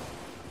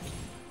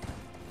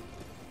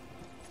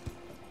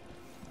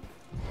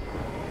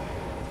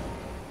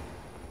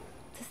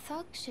 The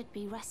thug should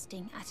be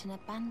resting at an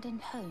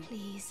abandoned home.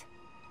 Please.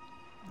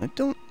 I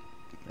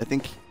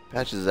think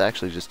Patches is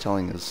actually just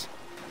telling us.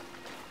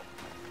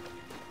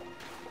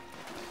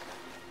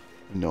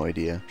 No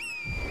idea.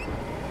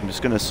 I'm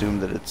just gonna assume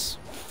that it's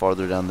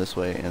farther down this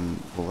way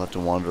and we'll have to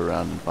wander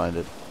around and find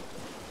it.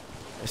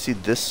 I see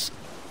this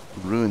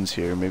ruins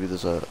here. Maybe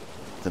there's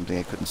something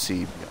I couldn't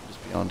see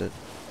just beyond it.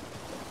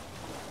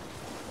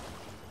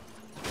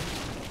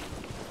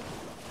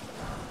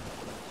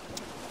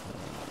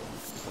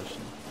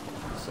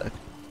 Sec.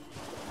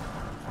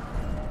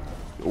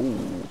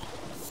 Ooh.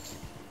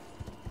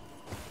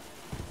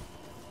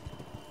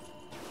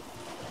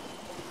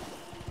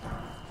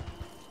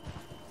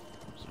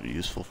 Those are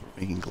useful for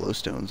making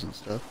glowstones and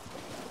stuff.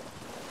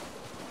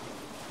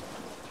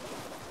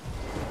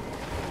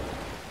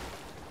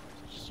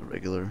 Just a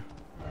regular.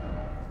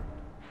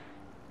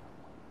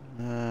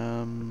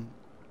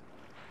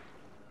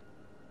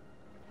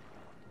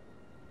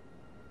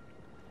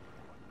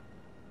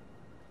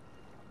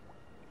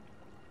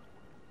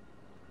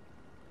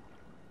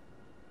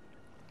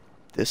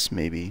 This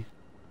maybe.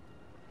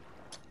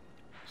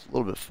 It's a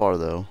little bit far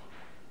though.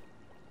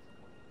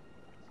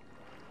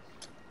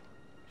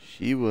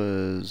 She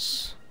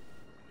was.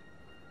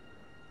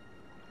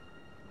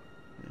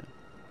 Yeah.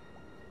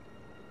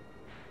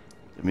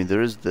 I mean,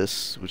 there is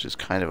this, which is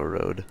kind of a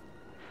road.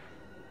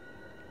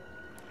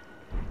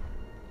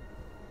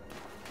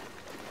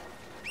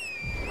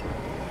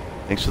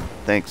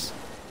 Thanks.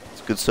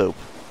 It's good soap.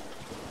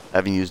 I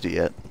haven't used it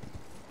yet.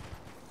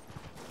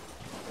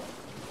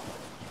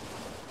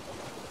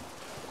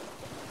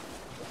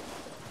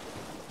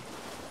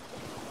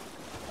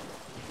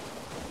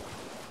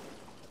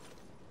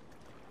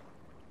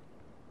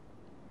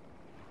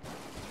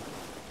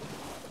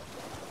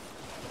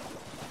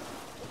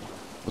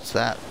 What's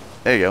that?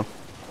 There you go.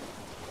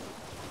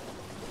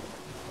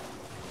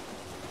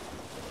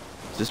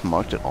 Is this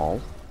marked at all?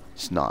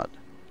 It's not.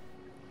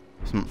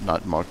 It's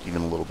not marked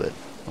even a little bit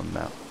on the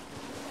map.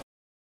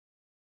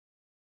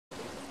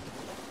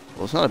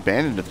 Well, it's not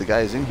abandoned if the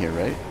guy is in here,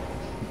 right?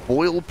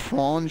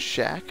 BOILPRAWN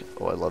shack?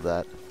 Oh, I love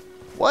that.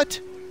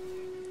 What?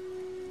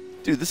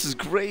 Dude, this is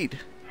great.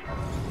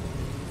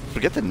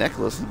 Forget the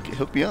necklace and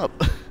hook me up.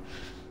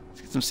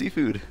 Let's get some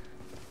seafood.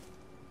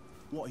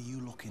 What are you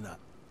looking at?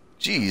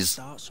 Jeez.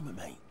 Start something,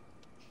 mate.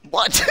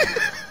 What?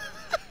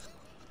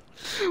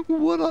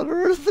 What on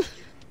earth?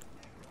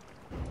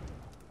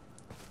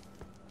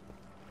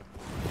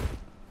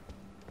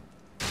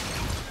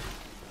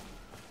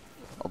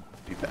 I'll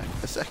be back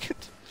in a second.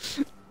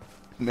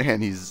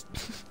 Man, he's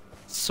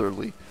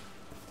surly.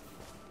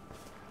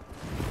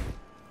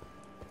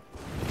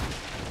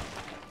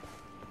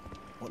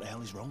 What the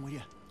hell is wrong with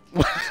you?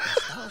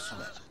 Start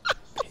something.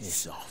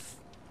 Piss off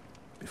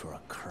before I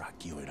crack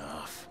you in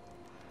half.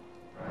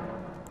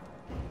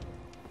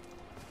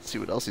 See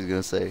what else he's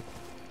gonna say.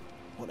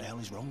 What the hell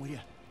is wrong with you?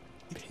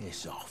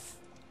 Piss off.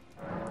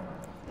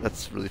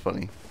 That's really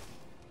funny.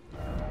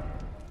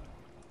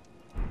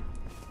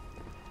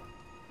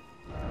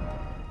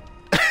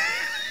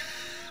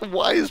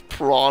 Why is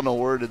prawn a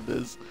word in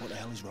this? What the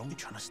hell is wrong? You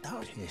trying to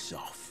start? Piss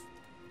off.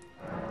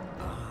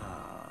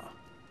 Ah,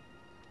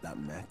 that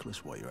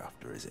necklace what you're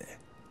after, is it?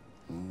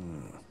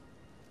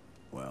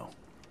 Well,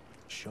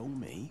 show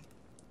me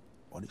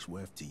what it's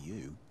worth to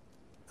you,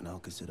 and I'll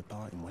consider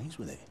parting ways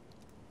with it.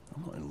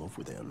 I'm not in love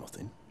with it or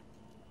nothing.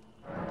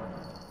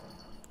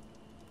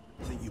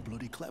 Think you're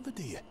bloody clever,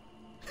 do you?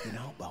 You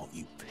know about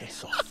you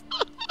piss off, or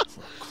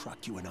I'll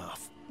crack you in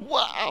half.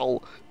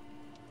 Wow.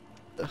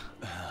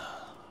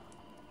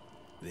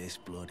 This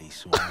bloody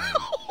swine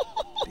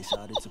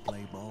decided to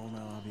play ball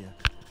now, have you?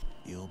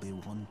 You'll be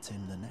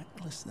wanting the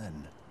necklace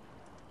then.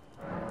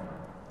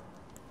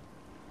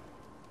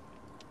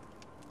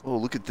 Oh,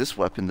 look at this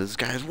weapon. This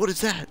guy's. What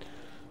is that?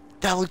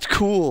 That looked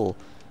cool.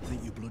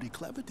 Think you're bloody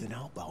clever, do you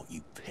know about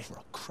you piss, or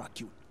I'll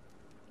crack you.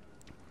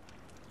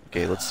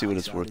 Okay, let's see what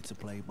it's worth. To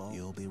play ball.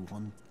 You'll be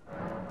one.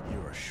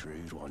 You're a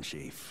shrewd one,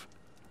 Chief.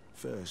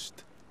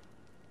 First,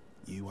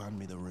 you hand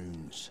me the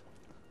runes.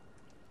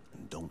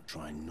 And don't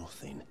try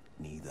nothing,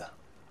 neither.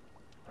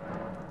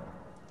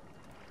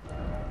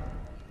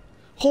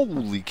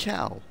 Holy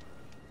cow.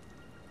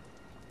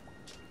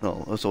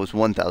 Oh, so it's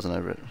 1,000 I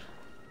read.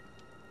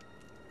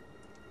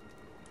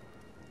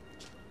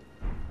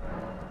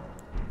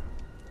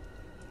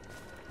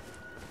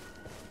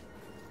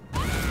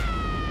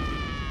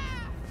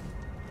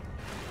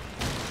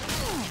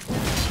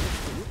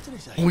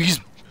 Oh,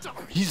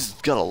 he's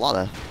got a lot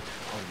of.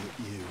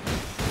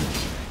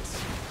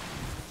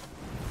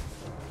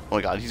 Oh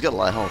my god, he's got a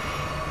lot of health.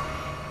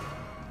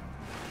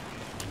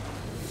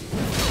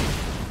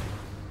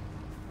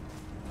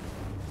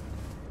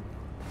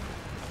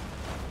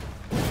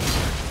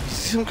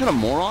 Is he some kind of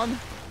moron?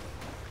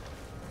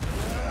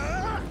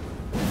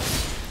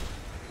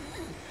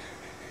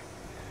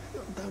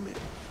 God damn it.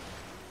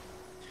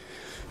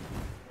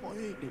 Why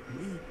ain't it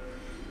me?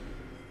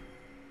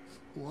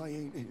 Why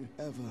ain't it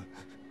ever?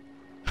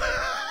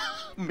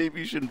 Maybe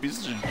you shouldn't be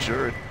such a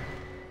jerk.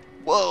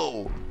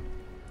 Whoa!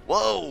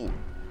 Whoa!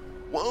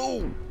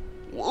 Whoa!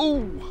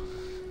 Whoa!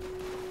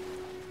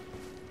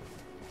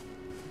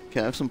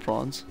 Can I have some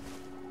prawns?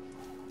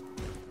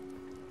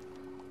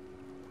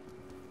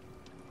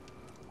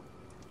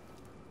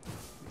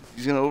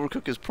 He's gonna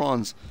overcook his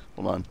prawns.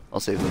 Hold on, I'll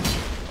save them.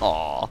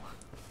 Aww.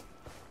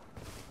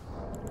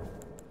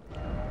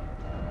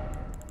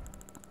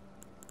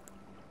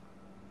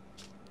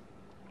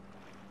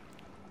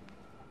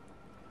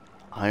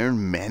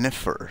 Iron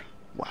Manifer.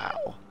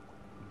 Wow.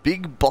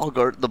 Big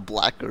Boggart the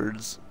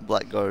Blackguard's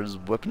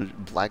weapon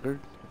of, Blackguard,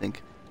 I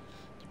think.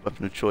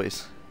 Weapon of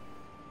choice.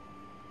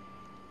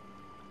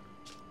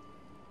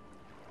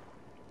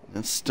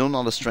 That's still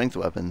not a strength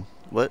weapon.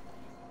 What?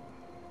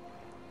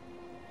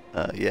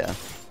 Yeah.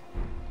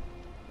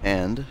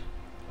 And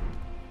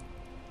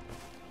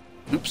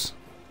oops.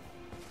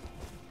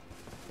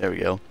 There we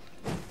go.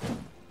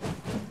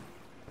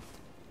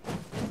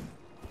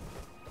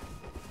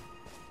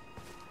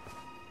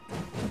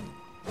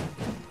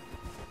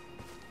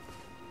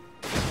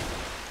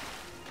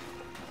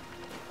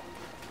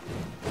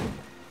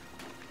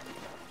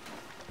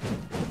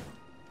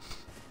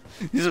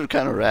 These are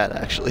kind of rad,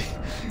 actually.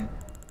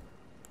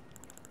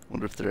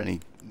 Wonder if they're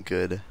any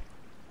good.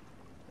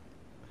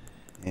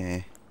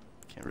 Can't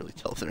really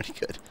tell if they're any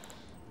good.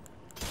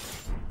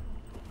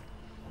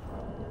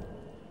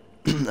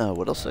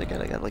 What else did I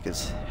get? I got like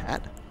his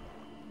hat.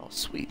 Oh,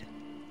 sweet.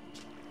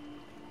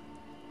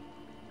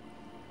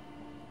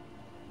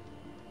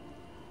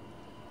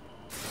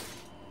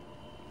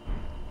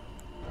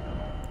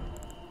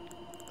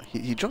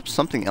 He dropped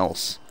something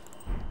else.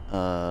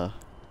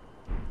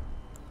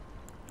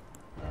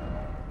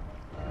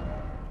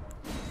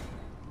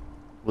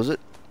 Was it?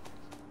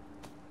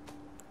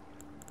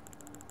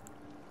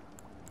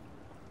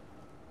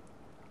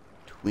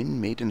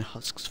 Twin Maiden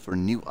Husks for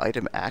new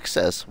item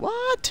access.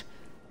 What?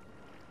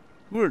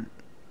 We're...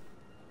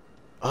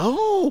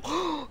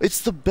 Oh! It's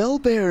the bell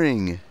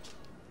bearing!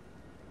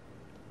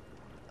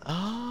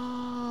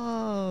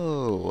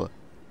 Oh!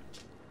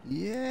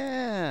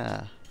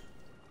 Yeah!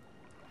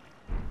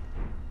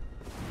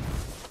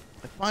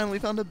 I finally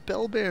found a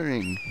bell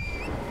bearing!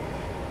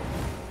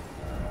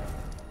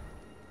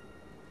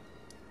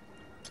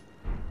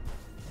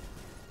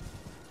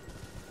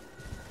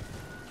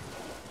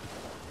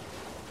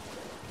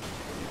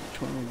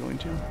 Which one are we going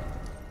to?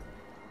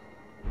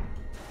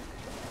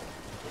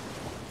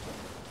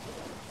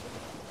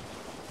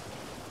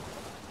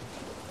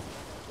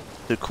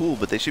 They're cool,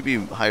 but they should be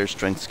higher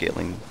strength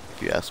scaling,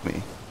 if you ask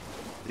me.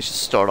 They should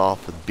start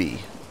off with B.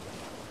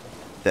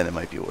 Then it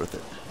might be worth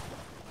it.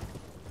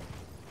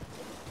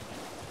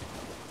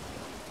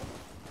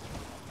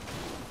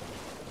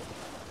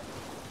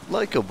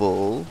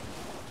 Likeable.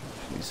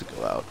 She needs to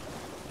go out.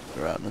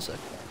 They're out in a sec.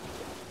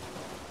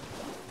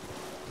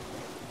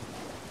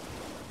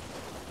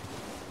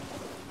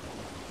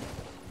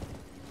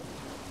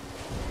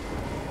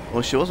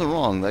 Well, she wasn't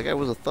wrong. That guy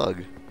was a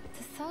thug.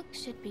 The thug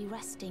should be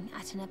resting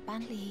at an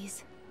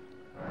abandoned.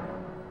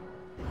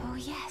 Oh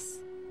yes,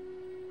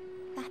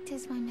 that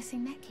is my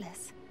missing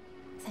necklace.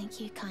 Thank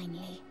you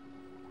kindly.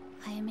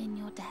 I am in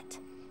your debt.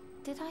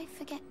 Did I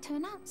forget to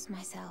announce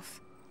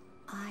myself?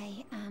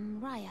 I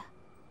am Raya,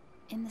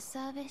 in the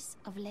service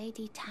of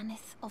Lady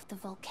Tanith of the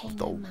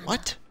Volcano Manor.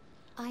 What?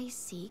 I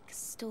seek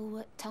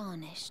stalwart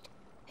Tarnished,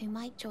 who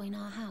might join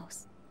our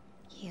house.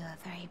 You are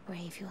very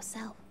brave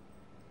yourself.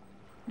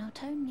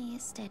 Not only a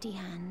steady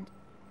hand,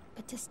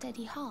 but a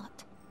steady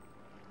heart.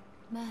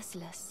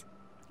 Merciless,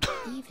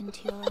 even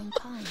to your own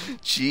kind.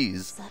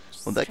 Jeez.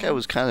 Such Well, that guy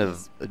was kind of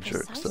strength a is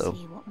jerk, though.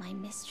 precisely what my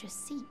mistress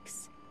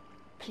seeks.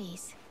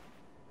 Please,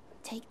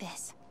 take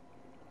this.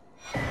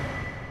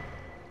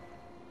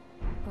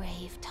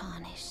 Brave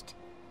Tarnished,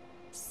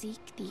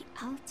 seek the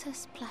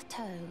Altus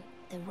Plateau,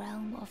 the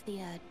realm of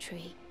the Erd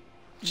Tree.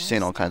 She's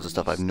saying all kinds of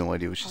stuff. I have no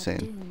idea what she's Are saying.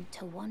 doomed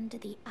to wander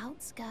the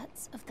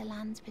outskirts of the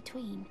lands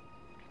between,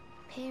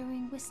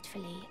 peering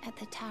wistfully at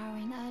the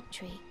towering Erd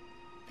Tree.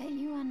 But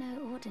you are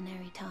no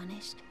ordinary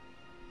Tarnished.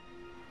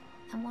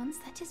 And once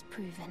that is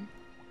proven,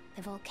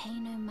 the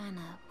Volcano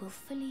Manor will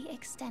fully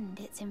extend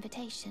its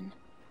invitation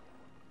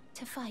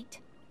to fight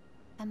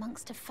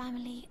amongst a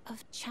family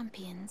of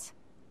champions.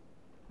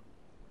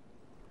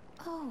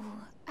 Oh,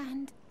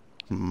 and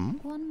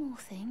one more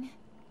thing.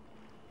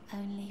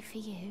 Only for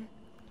you,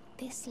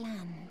 this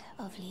land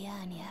of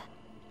Liurnia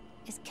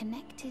is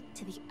connected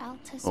to the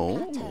Altus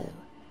Plateau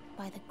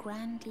by the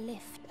Grand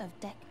Lift of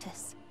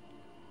Dectus,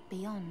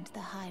 beyond the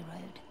High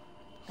Road.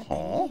 But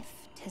the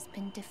lift has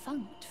been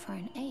defunct for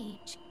an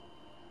age,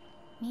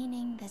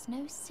 meaning there's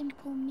no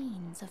simple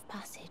means of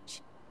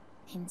passage.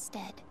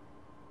 Instead,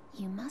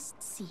 you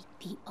must seek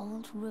the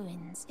old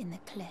ruins in the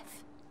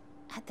cliff.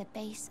 At the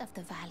base of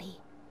the valley,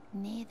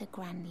 near the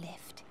Grand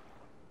Lift,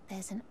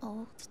 there's an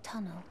old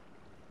tunnel.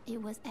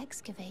 It was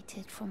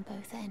excavated from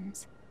both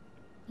ends,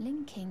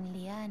 linking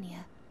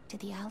Liurnia to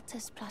the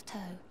Altus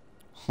Plateau.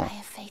 I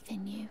have faith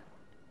in you.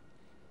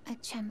 A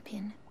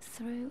champion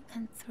through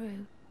and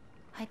through.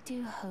 I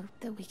do hope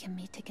that we can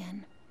meet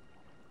again.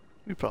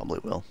 We probably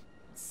will.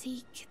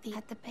 Seek the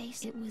at the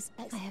base. It was.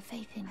 I have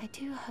faith in. I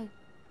do hope.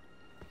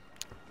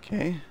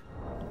 Okay.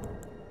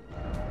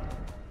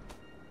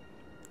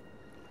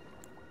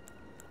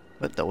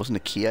 But that wasn't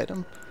a key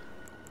item?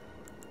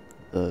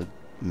 The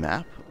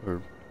map?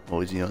 Or,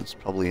 well, you know, it's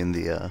probably in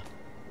the,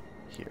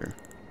 here.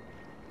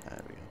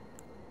 There we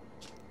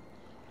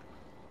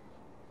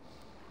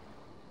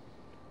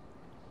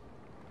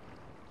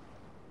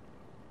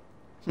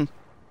go.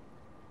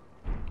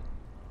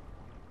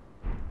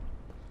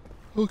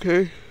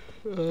 Okay.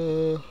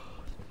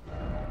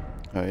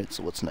 Alright,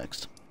 so what's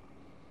next?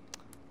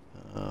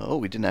 Oh,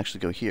 we didn't actually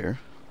go here.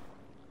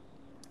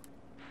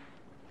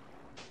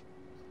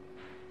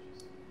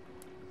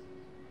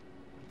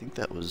 I think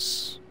that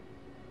was...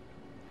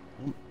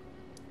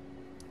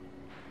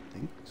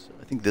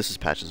 I think this is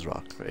Patches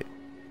Rock, right?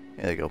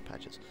 Yeah, there you go,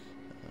 Patches.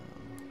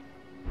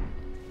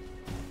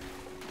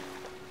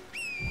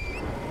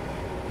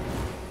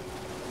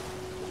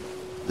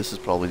 This is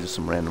probably just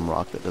some random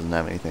rock that doesn't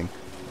have anything.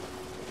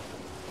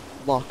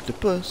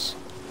 Locktopus,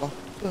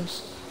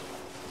 Locktopus.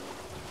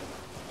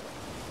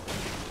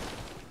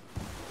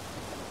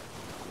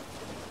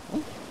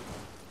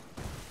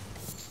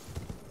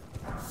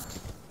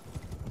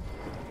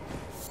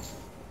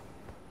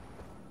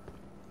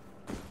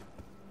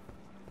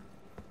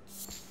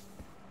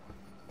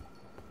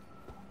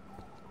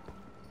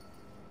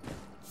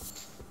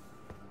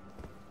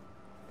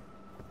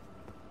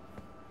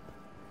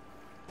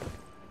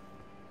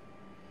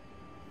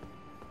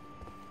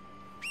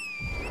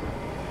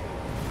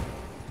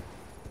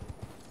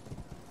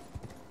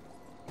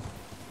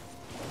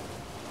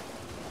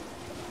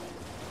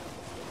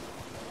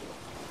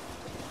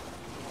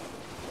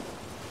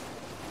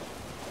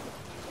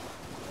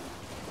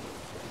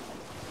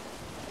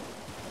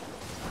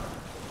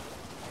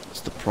 It's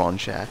the prawn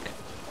shack.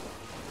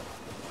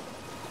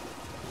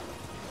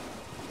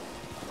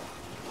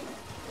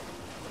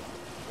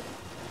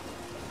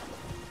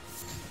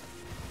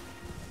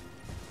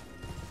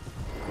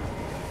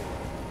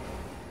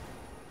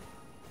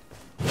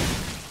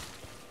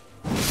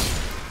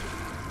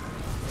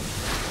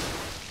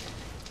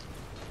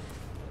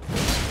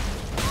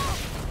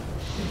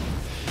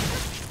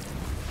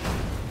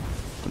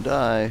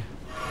 die.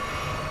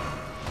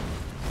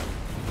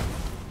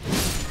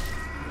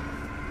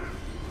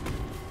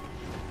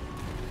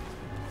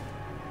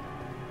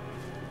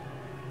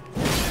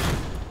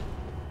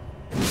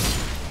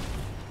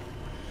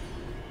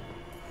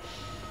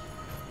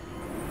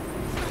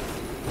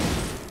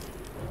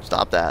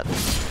 Stop that.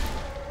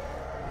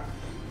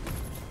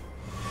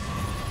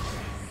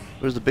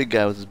 Where's the big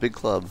guy with his big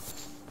club?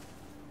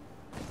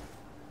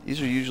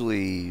 These are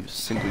usually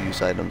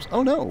single-use items.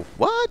 Oh no!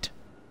 What?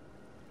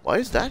 Why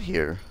is that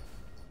here?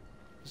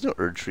 There's no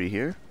Erd tree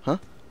here, huh?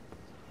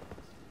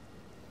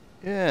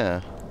 Yeah.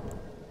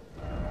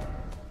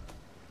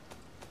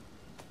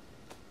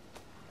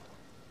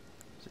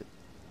 Is it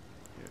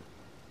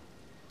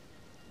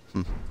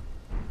here?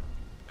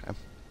 Okay.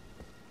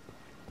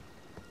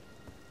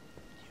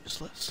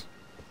 Useless.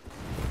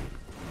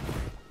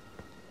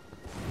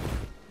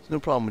 There's no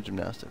problem with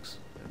gymnastics.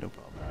 I have no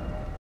problem.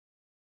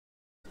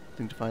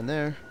 Nothing to find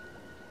there.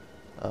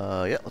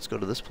 Yeah, let's go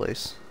to this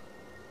place.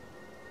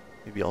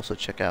 Maybe also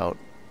check out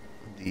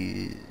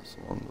these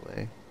along the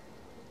way.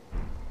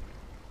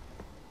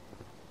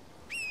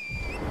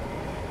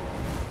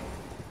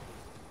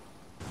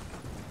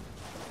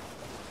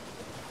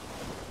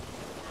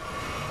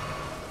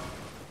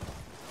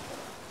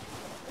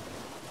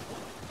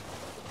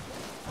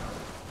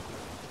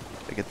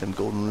 I get them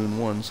golden rune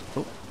ones.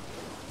 Oh,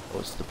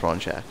 it's the prawn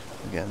shack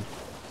again.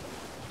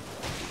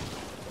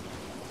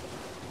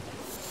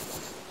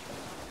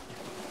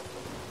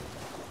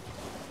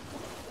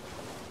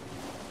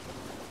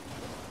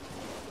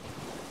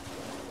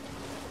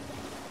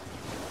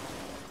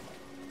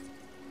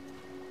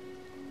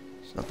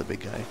 It's not the big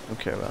guy. Don't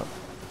care about.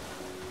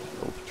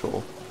 Little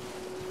patrol.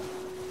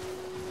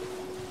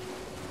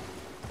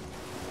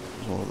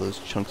 There's one of those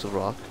chunks of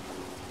rock.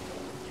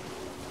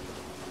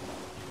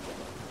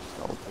 Does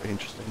not look very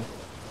interesting.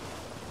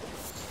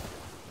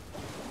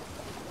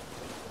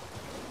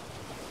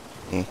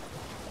 Eh.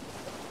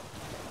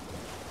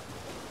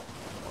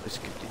 Always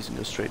skip these and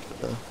go straight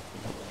for the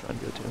one I'm trying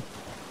to go to.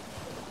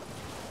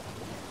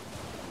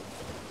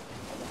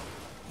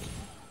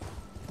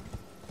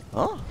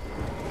 Oh.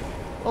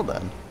 Well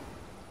then.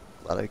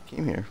 Glad I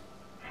came here.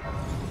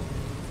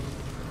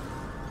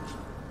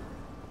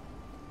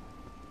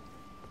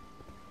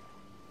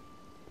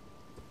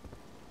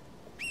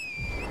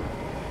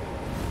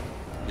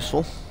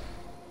 Useful.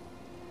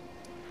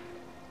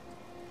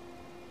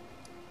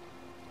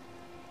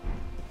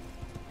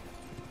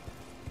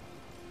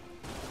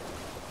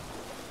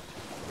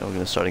 Now we're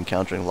gonna start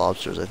encountering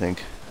lobsters, I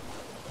think.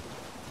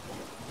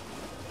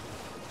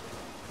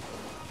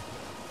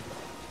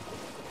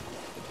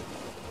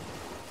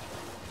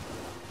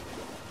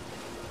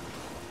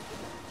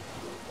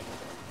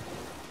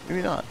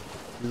 Maybe not.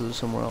 Maybe there's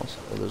somewhere else.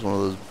 Oh, there's one of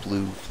those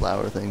blue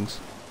flower things.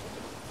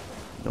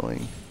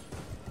 Annoying.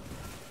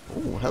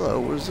 Oh,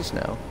 hello. Where's this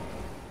now?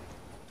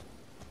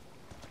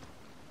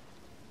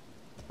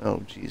 Oh,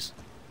 jeez.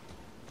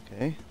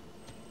 Okay.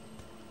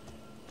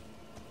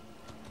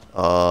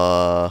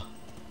 Ah,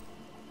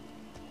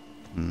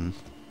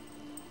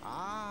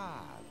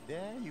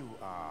 there you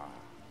are.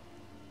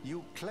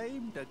 You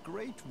claimed a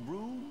great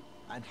room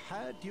and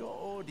had your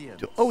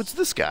audience. Oh, it's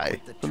this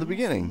guy with from the two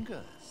beginning.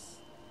 fingers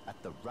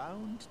at the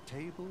round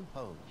table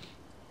home.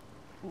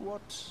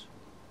 What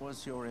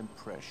was your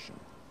impression?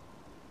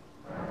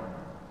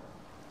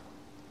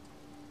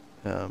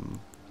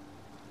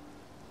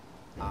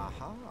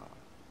 Aha.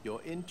 Your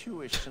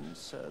intuition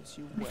serves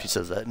you well. If he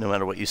says that, no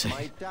matter what you say.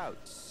 My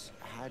doubts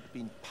had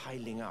been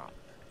piling up,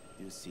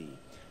 you see.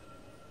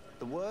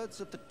 The words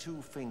of the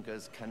two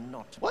fingers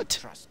cannot What? be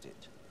trusted.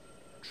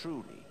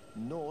 Truly,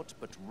 naught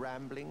but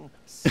rambling,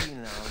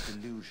 senile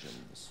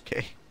delusions.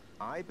 Okay.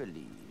 I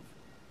believe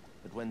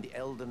that when the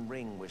Elden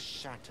Ring was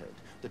shattered,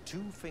 the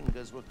two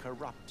fingers were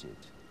corrupted,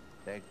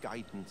 their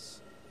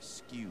guidance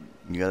skewed.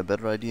 You got a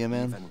better idea,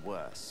 man? Even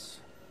worse.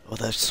 Oh,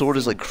 that sword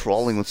is like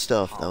crawling with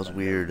stuff. That was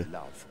harbor no weird.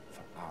 Love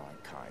for our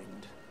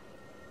kind.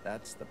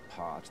 That's the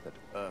part that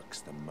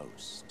irks the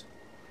most.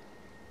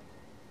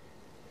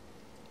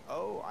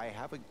 Oh, I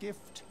have a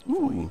gift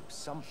for you.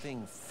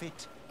 Something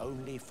fit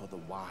only for the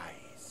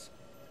wise.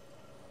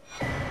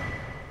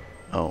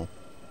 Oh.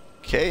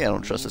 Okay, I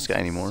don't trust this guy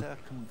anymore.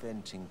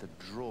 Circumventing the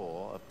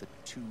draw of the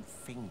two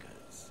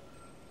fingers.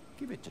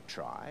 Give it a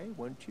try,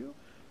 won't you?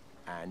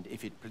 And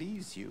if it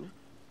please you,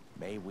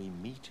 may we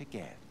meet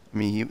again. I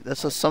mean,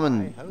 that's a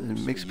summon. It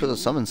makes put a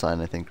summon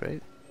sign, I think,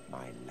 right?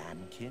 My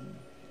lambkin.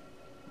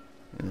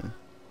 Yeah.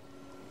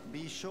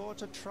 Be sure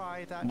to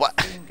try that What?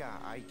 finger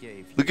I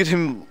gave you. Look at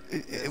him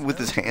There's with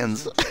his no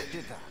hands. reason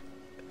to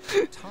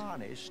dither.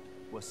 Tarnished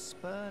was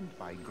spurned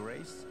by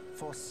grace,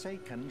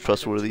 forsaken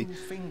Trustworthy. by the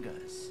two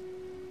fingers.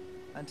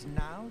 And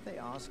now they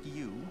ask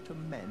you to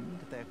mend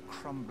their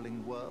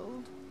crumbling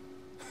world?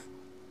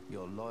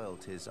 Your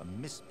loyalties are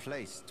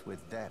misplaced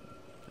with them.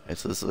 Alright,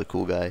 so this is a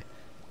cool guy.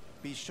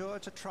 Be sure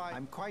to try.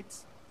 I'm quite...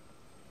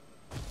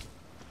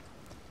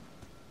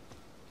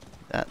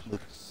 That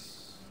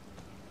looks...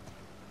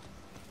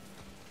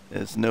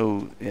 There's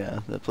no...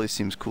 Yeah, that place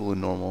seems cool and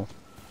normal.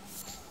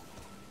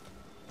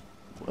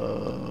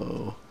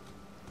 Oh.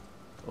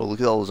 Oh, look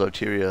at all those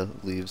Arteria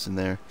leaves in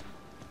there.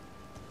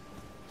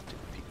 Let's take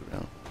a peek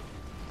around.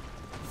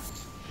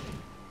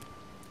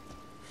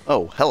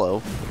 Oh,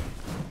 hello.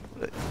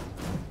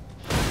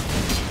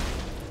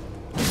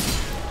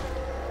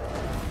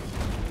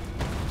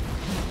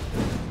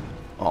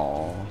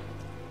 Aww.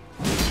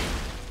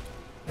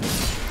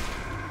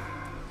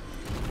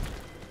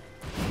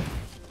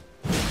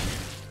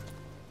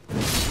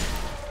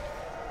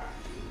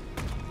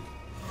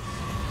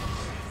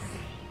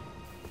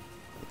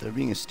 There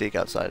being a stake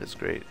outside is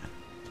great.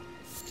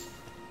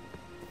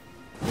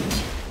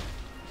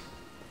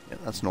 Yeah,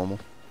 that's normal.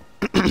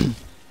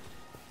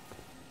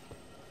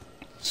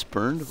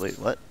 Spurned? Wait,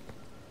 what?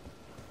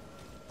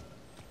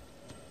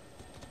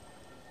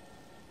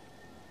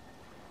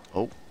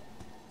 Oh.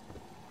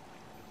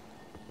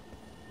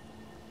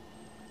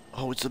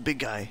 Oh, it's the big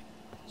guy.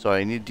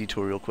 Sorry, I need a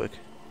detour real quick.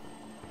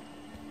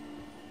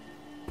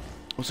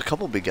 There's a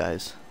couple big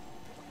guys.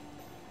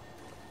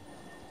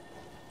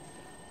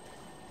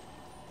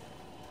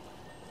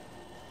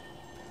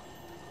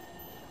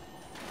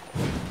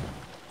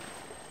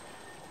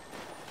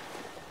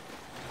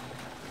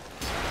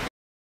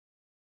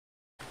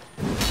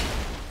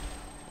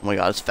 Oh my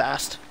god, it's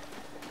fast.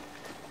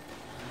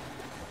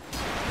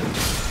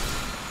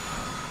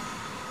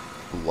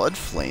 Blood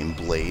flame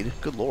blade?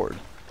 Good lord.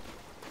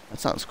 That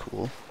sounds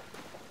cool.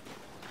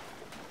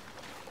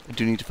 I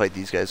do need to fight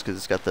these guys because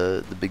it's got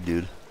the big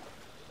dude.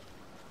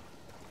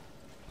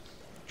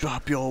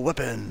 Drop your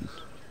weapon!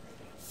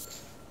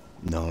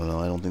 No,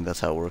 I don't think that's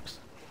how it works.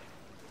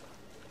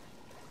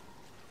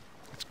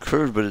 It's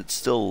curved, but it's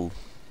still...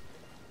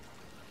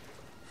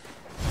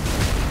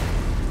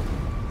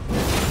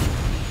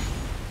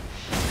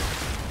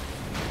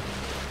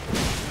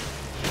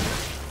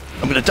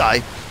 I'm gonna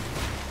die!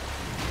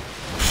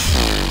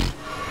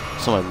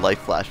 Saw my life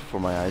flash before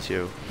my eyes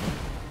here.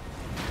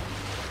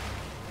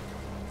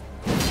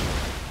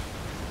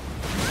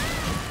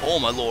 Oh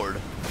my lord!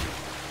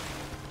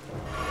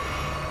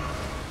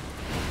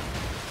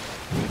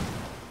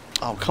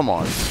 Oh, come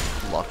on.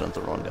 Locked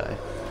onto the wrong guy.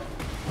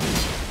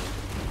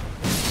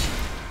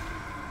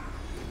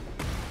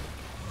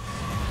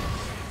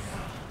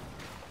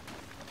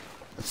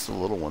 That's the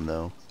little one,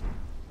 though.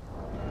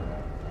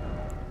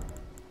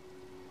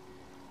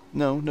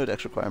 No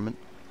dex requirement.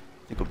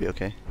 I think we'll be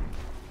okay.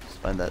 Let's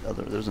find that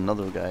other... There's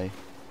another guy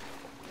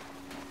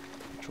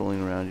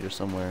patrolling around here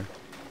somewhere.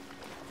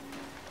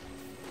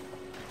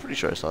 Pretty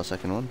sure I saw a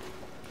second one.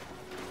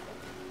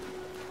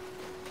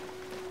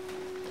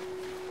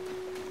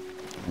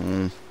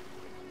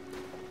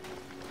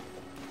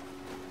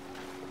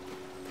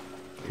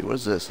 Wait, what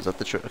is this? Is that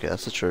the church? Okay,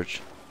 that's the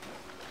church.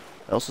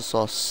 I also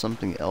saw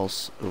something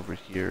else over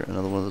here.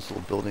 Another one of those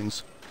little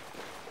buildings.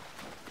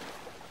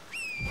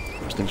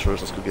 First things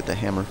first, let's go get the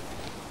hammer.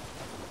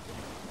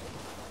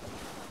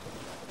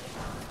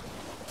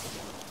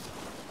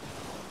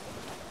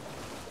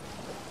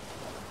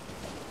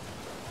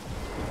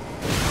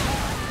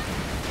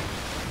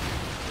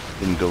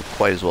 Didn't go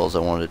quite as well as I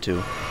wanted it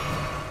to.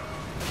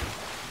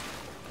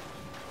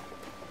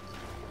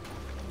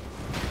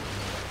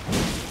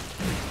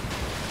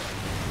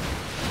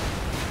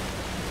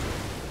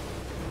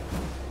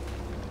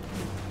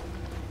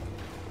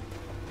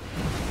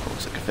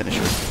 Looks like a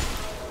finisher.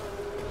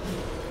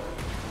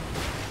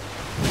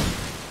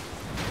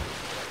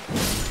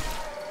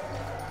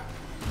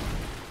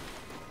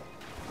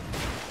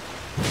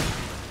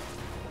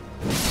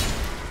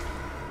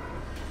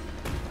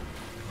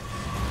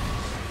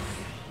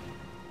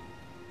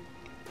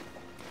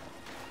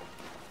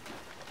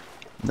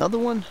 Another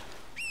one?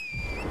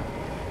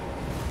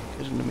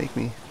 He's gonna make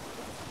me.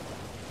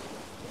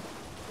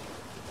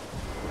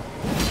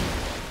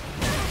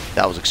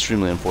 That was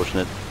extremely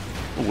unfortunate.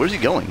 Oh, where's he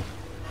going?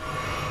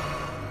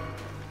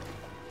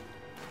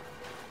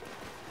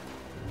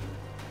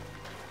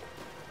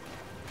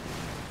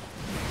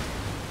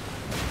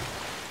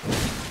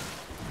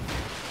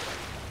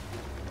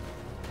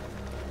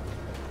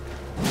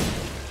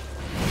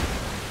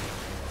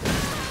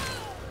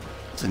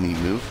 It's a neat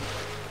move.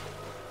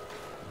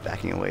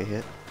 Backing away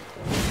hit.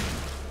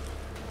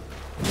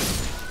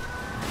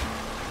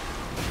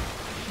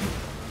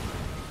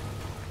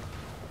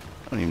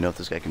 I don't even know if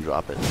this guy can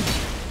drop it.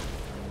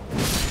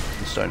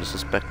 I'm starting to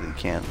suspect that he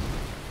can't.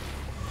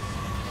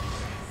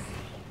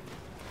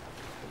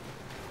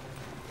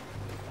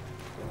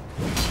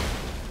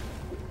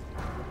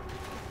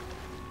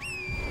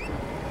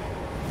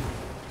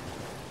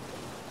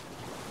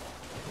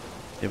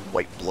 They have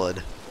white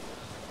blood.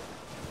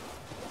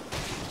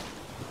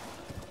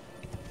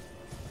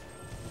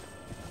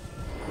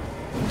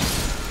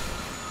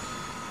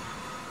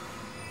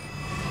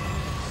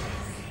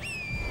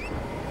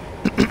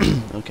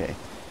 Okay.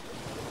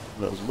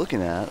 What I was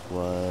looking at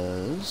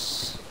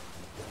was...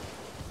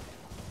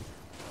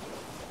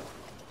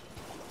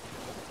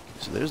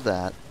 So there's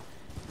that.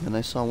 And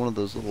I saw one of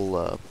those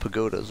little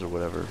pagodas or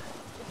whatever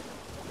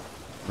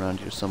around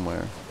here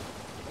somewhere.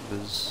 It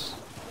was...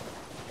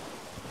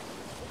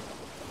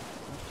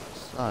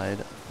 side,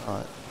 I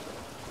thought...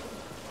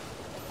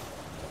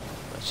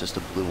 It's just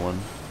a blue one.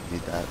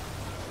 Need that.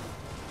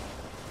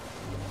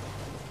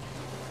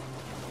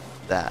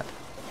 That.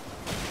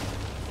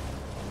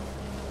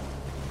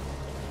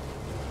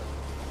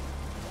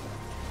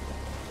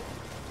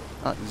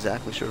 Not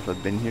exactly sure if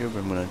I've been here, but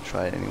I'm gonna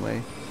try it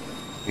anyway.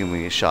 Give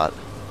me a shot.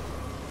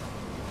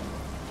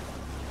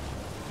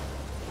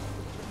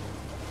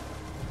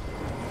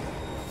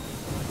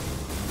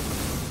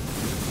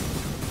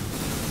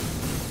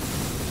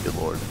 Good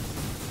lord.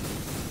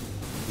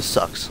 This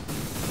sucks. I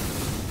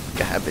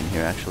think I have been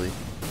here actually.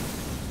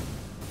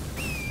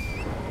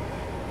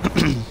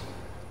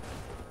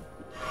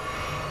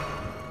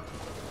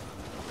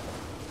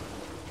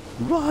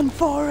 Run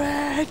for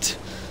it!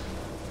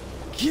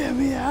 Get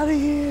me out of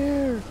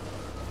here!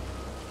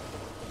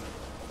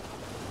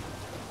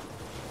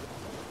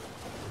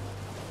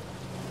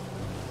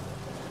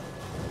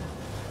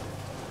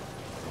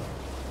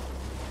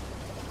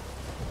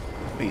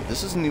 Wait,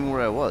 this isn't even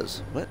where I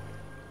was. What?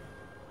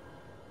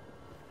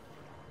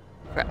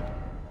 Crap.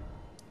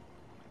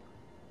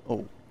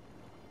 Oh.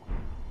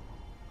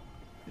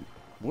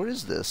 Where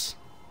is this?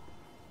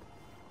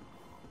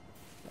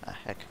 Ah,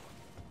 heck.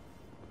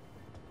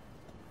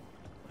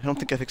 I don't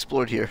think I've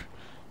explored here.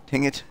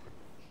 Dang it.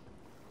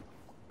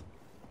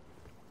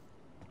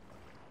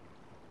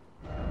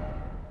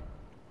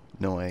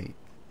 No, I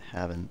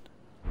haven't.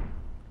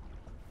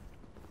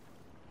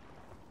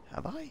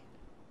 Have I?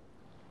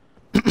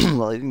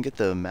 Well, I didn't get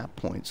the map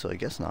point, so I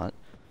guess not.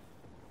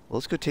 Well,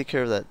 let's go take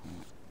care of that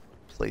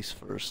place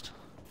first.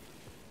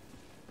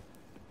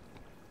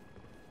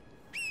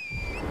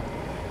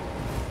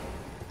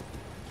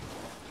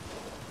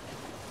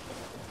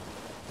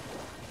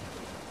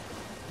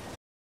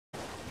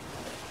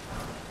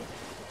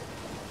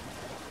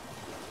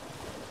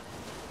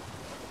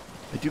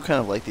 I do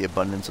kind of like the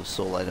abundance of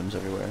soul items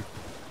everywhere.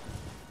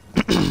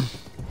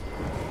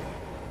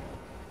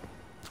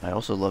 I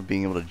also love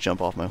being able to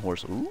jump off my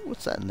horse. Ooh,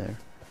 what's that in there?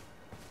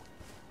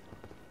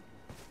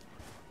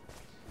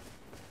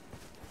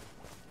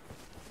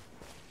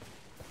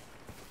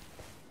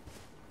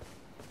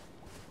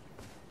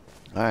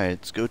 Alright,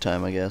 it's go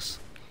time, I guess.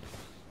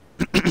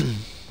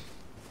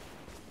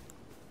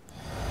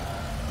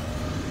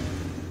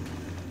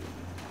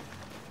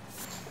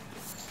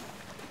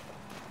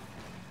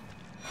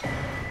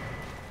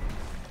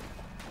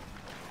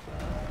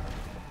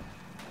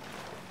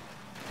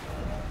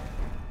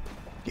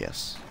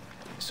 Yes,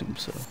 I assume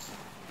so.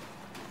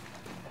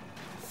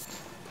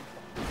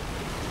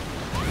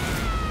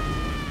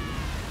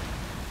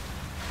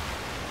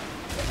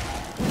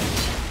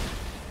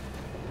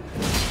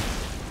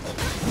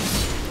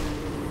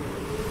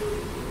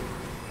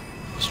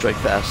 Strike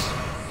fast.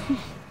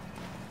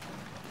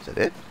 Is that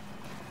it?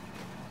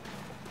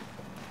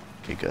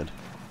 Okay, good.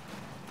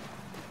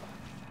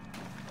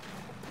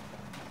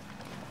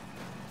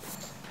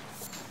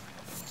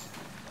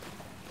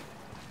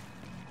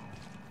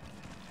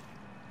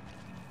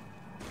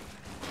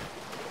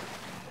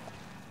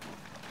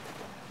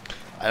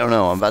 I don't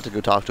know, I'm about to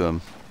go talk to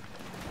him.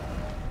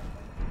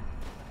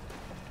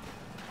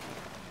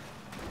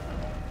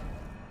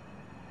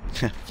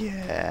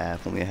 Yeah,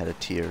 if only I had a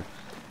tier. You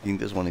think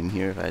there's one in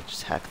here if I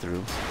just hack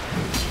through?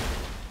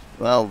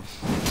 Well,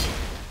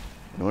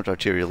 no more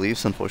arterial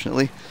leaves,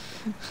 unfortunately.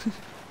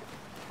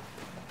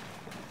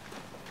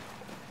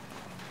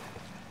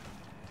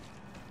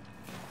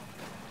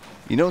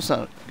 You know it's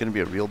not going to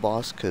be a real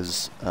boss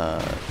because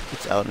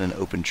it's out in an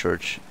open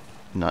church,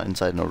 not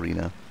inside an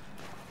arena.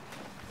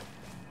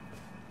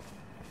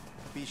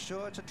 Be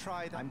sure to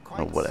try that. I'm quite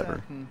Or whatever.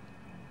 certain.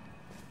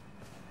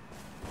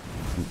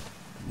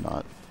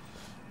 Not.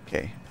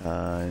 Okay.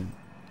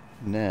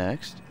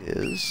 Next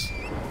is...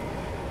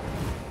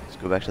 Let's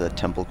go back to that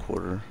temple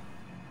quarter.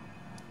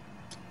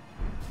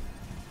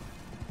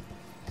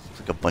 Looks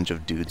like a bunch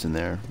of dudes in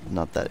there.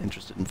 Not that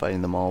interested in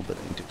fighting them all, but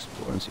I need to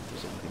explore and see if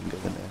there's anything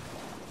good in there.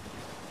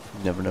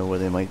 You never know where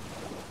they might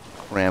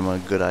cram a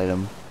good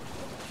item.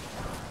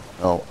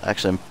 Well,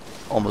 actually, I'm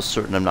almost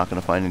certain I'm not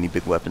going to find any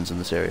big weapons in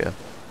this area.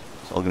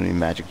 It's all going to be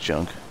magic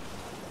junk.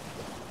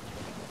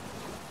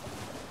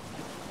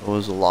 Oh,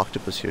 there's a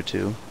octopus here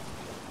too.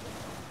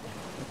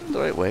 The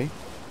right way?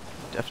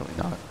 Definitely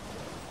not.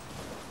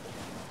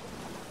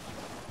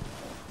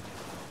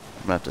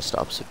 I'm gonna have to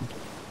stop soon.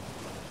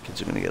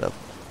 Kids are gonna get up.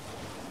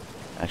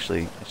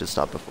 Actually, I should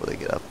stop before they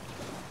get up.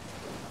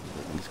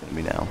 I think it's gonna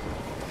be now.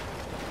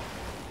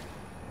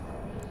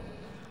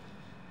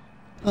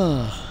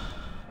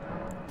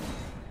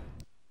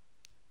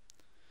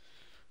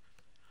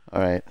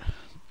 Alright.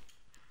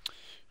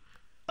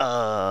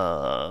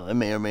 I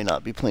may or may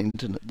not be playing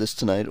this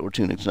tonight or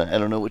tuning tonight. I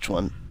don't know which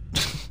one.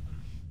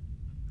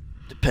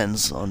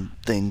 Depends on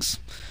things.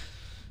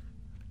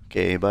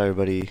 Okay, bye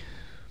everybody.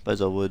 Bye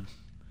Zelwood.